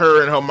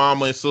her and her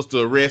mama and sister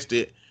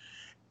arrested,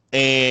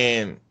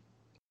 and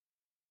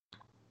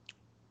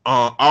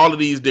all of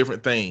these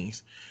different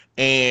things.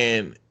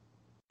 And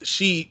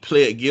she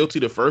pled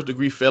guilty to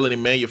first-degree felony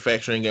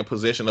manufacturing and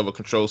possession of a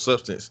controlled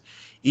substance,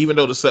 even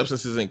though the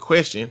substances in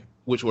question,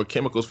 which were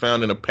chemicals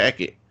found in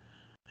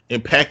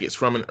packets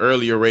from an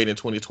earlier raid in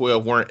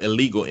 2012, weren't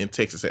illegal in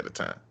Texas at the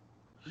time.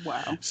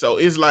 Wow. So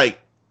it's like,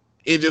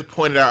 it just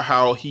pointed out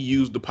how he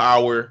used the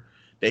power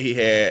that he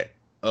had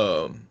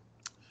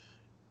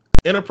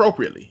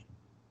inappropriately.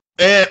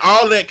 And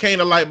all that came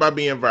to light by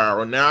being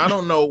viral. Now, I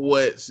don't know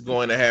what's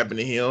going to happen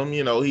to him.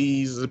 You know,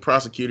 he's a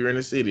prosecutor in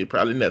the city.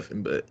 Probably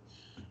nothing, but,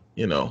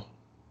 you know,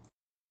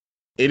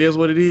 it is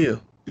what it is.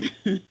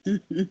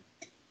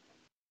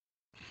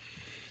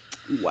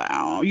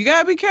 Wow. You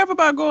got to be careful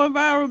about going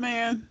viral,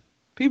 man.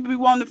 People be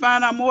wanting to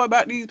find out more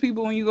about these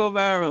people when you go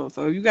viral.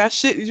 So if you got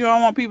shit that you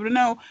don't want people to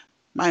know,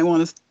 might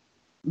want to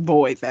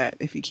avoid that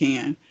if you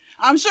can.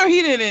 I'm sure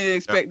he didn't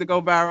expect to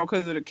go viral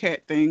because of the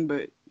cat thing,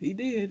 but he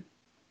did.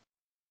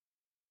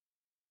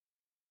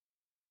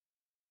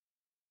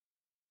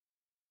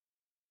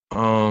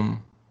 I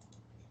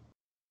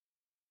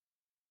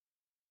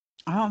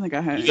don't think I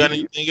had. You got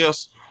anything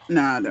else?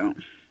 No, I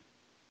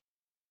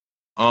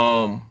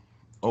don't.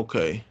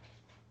 Okay.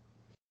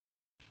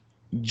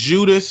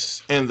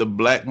 Judas and the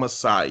Black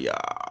Messiah.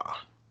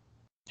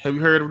 Have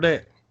you heard of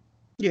that?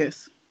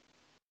 Yes.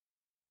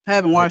 I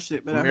haven't watched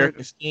it, but I heard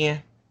American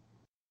Skin.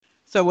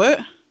 So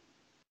what?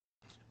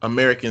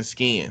 American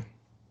Skin.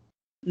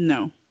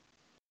 No.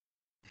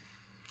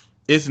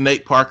 It's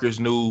Nate Parker's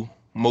new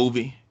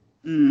movie.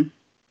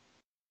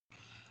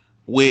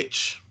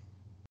 Which,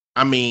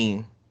 I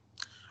mean,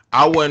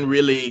 I wasn't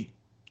really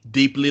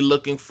deeply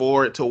looking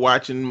forward to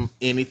watching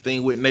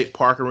anything with Nate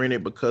Parker in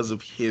it because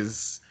of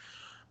his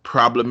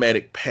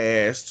problematic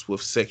past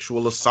with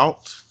sexual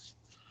assault.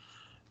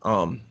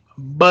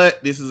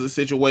 But this is a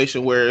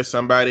situation where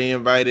somebody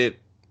invited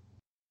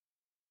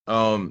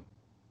me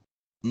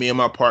and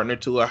my partner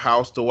to a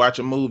house to watch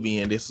a movie,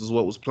 and this is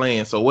what was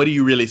playing. So what do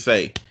you really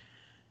say?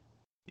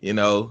 You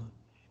know,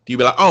 do you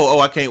be like, oh,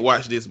 I can't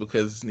watch this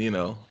because, you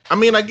know, I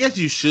mean, I guess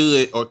you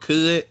should or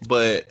could,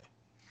 but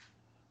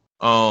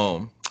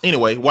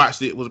anyway,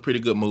 watched it. It was a pretty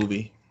good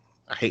movie.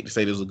 I hate to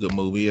say this was a good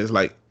movie. It's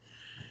like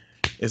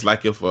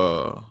if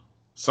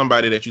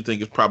somebody that you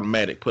think is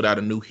problematic put out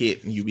a new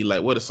hit and you be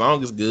like, well, the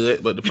song is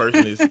good, but the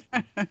person is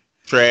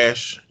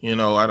trash. I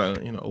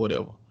don't.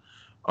 Whatever.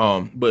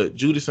 But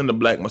Judas and the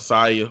Black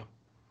Messiah,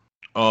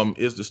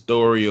 is the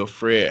story of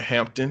Fred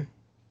Hampton,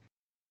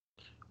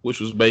 which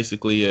was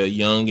basically a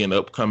young and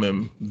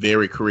upcoming,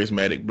 very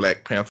charismatic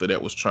Black Panther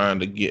that was trying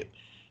to get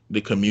the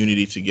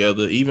community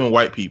together, even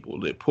white people,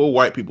 the poor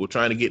white people,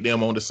 trying to get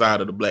them on the side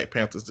of the Black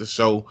Panthers to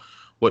show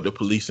what the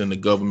police and the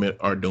government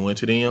are doing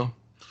to them.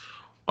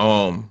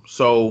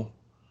 So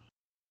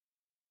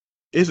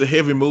it's a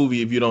heavy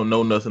movie if you don't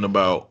know nothing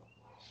about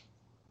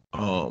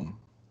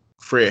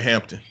Fred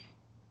Hampton.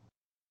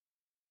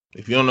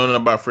 If you don't know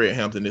nothing about Fred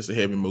Hampton, it's a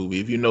heavy movie.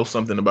 If you know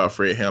something about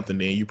Fred Hampton,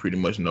 then you pretty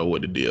much know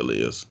what the deal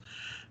is.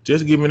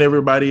 Just giving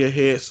everybody a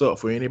heads up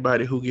for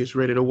anybody who gets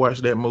ready to watch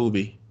that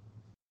movie.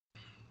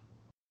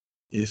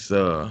 It's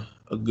a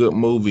good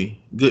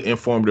movie, good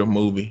informative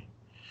movie,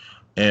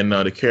 and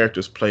the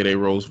characters play their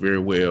roles very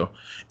well.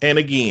 And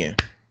again,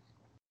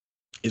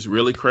 it's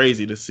really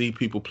crazy to see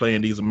people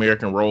playing these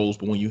American roles,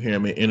 but when you hear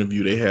them in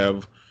interview, they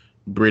have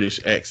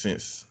British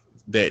accents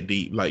that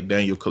deep, like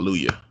Daniel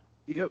Kaluuya.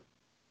 Yep.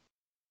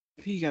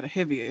 He got a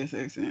heavy ass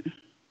accent,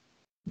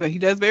 but he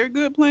does very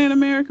good playing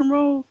American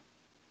roles.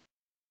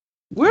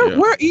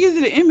 We're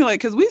easy to emulate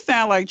because we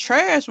sound like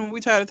trash when we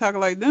try to talk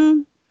like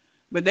them,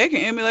 but they can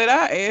emulate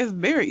our ass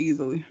very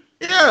easily.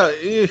 Yeah,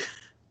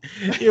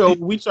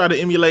 we try to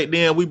emulate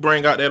them. We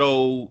bring out that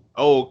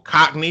old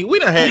Cockney. We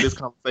done had this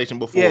conversation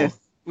before. Yes,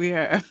 we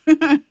have.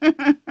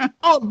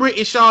 Oh,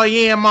 British I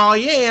am.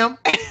 I'm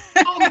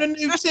the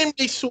new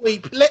chimney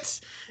sweep.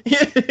 Let's,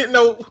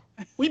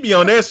 we be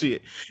on that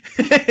shit.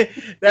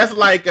 That's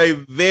like a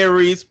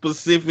very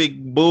specific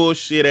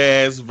bullshit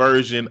ass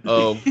version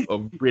of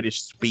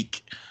British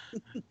speak,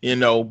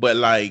 but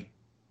like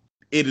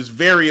it is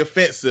very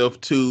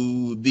offensive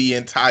to the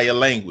entire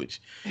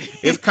language.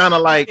 It's kind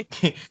of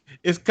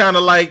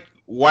like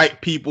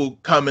white people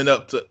coming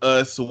up to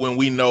us when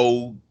we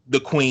know the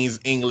Queen's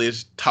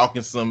English,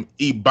 talking some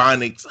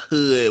Ebonics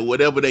hood,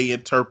 whatever they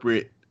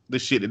interpret the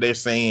shit that they're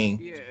saying.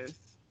 Yes.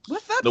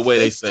 What's up, the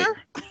way sister?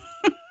 They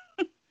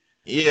say.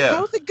 Yeah.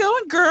 How's it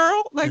going,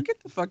 girl? Like,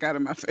 get the fuck out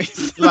of my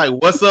face. Like,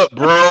 what's up,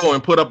 bro?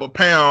 And put up a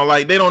pound.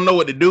 Like, they don't know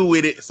what to do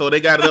with it, so they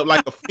got it up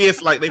like a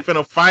fist, like they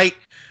finna fight.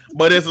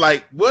 But it's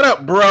like, what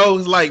up, bro?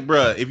 It's like,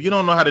 bro, if you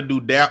don't know how to do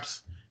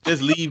daps,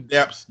 just leave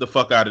daps the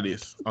fuck out of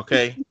this,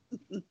 okay?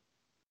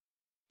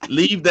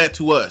 Leave that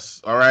to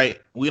us, all right?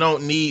 We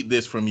don't need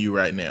this from you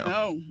right now.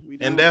 No, we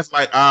don't. And that's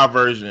like our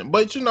version.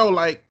 But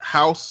like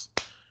House,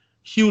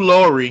 Hugh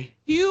Laurie.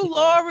 Hugh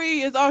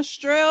Laurie is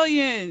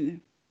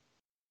Australian.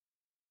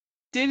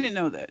 Didn't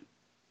know that.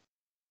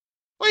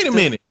 Wait a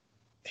minute.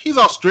 He's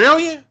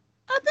Australian?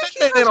 I think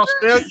That ain't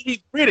Australian. He's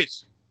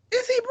British.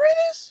 Is he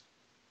British?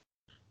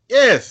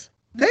 Yes.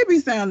 They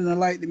be sounding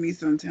alike to me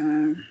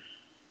sometimes.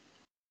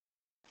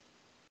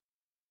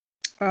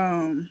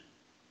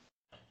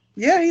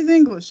 Yeah, he's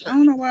English. I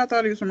don't know why I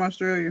thought he was from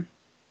Australia.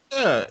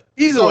 Yeah.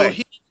 Either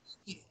way.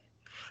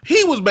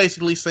 He was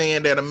basically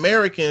saying that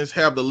Americans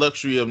have the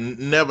luxury of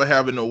never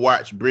having to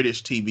watch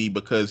British TV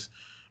because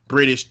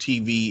British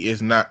TV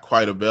is not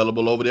quite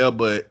available over there,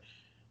 but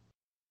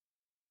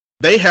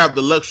they have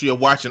the luxury of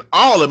watching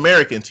all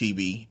American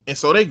TV. And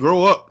so they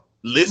grow up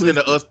listening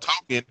to us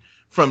talking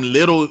from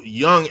little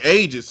young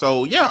ages.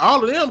 So yeah,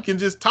 all of them can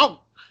just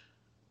talk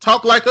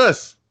like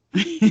us.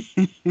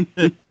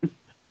 But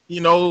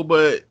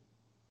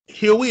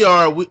here we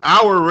are.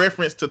 Our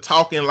reference to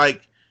talking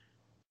like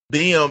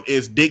them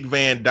is Dick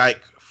Van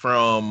Dyke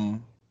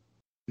from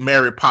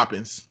Mary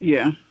Poppins.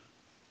 Yeah.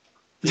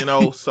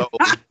 So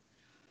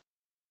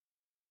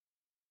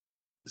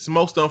it's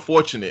most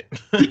unfortunate.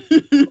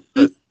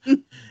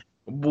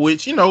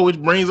 Which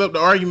brings up the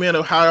argument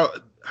of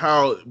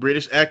how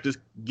British actors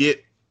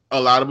get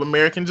a lot of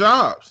American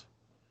jobs.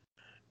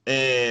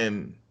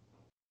 And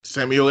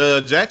Samuel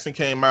L. Jackson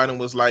came out and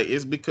was like,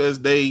 it's because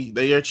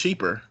they are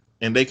cheaper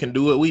and they can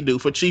do what we do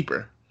for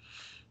cheaper.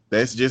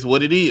 That's just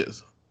what it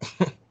is.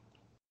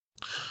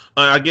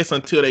 I guess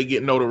until they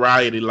get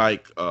notoriety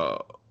like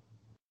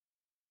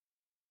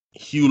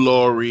Hugh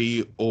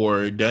Laurie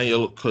or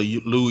Daniel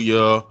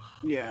Kaluuya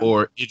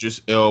or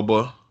Idris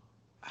Elba.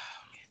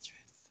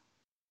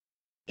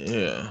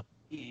 Yeah.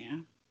 Yeah.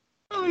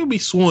 You'll be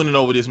swooning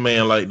over this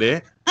man like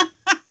that.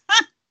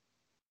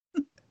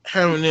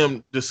 Having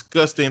them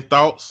disgusting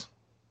thoughts.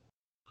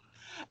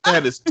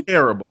 That is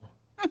terrible.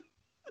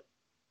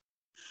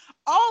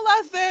 All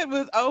I said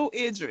was, oh,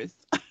 Idris.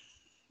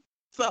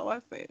 That's all I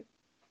said.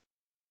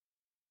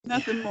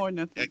 Nothing more,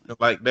 nothing. Acting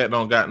like that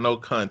don't got no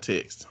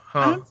context.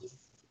 Huh?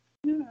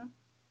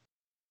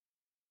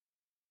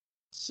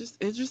 It's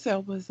just Idris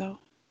Elba, though.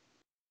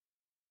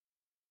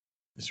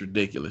 It's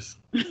ridiculous.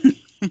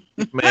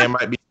 Man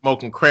might be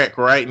smoking crack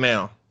right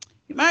now.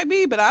 He might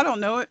be, but I don't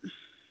know it.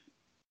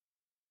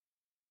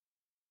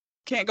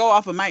 Can't go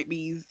off of might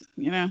be's,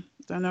 Don't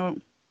know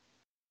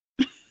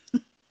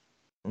it.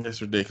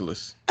 It's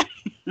ridiculous.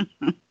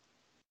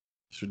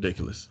 It's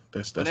ridiculous.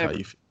 That's how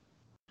you feel.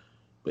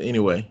 But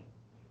anyway,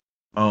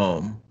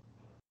 you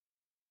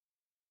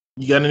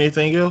got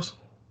anything else?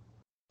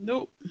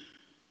 Nope.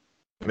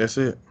 That's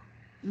it.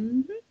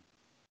 Mm-hmm.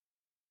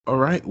 All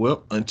right.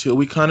 Well, until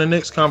we kind of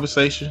next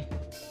conversation.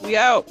 We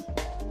out.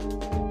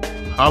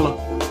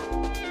 Holla.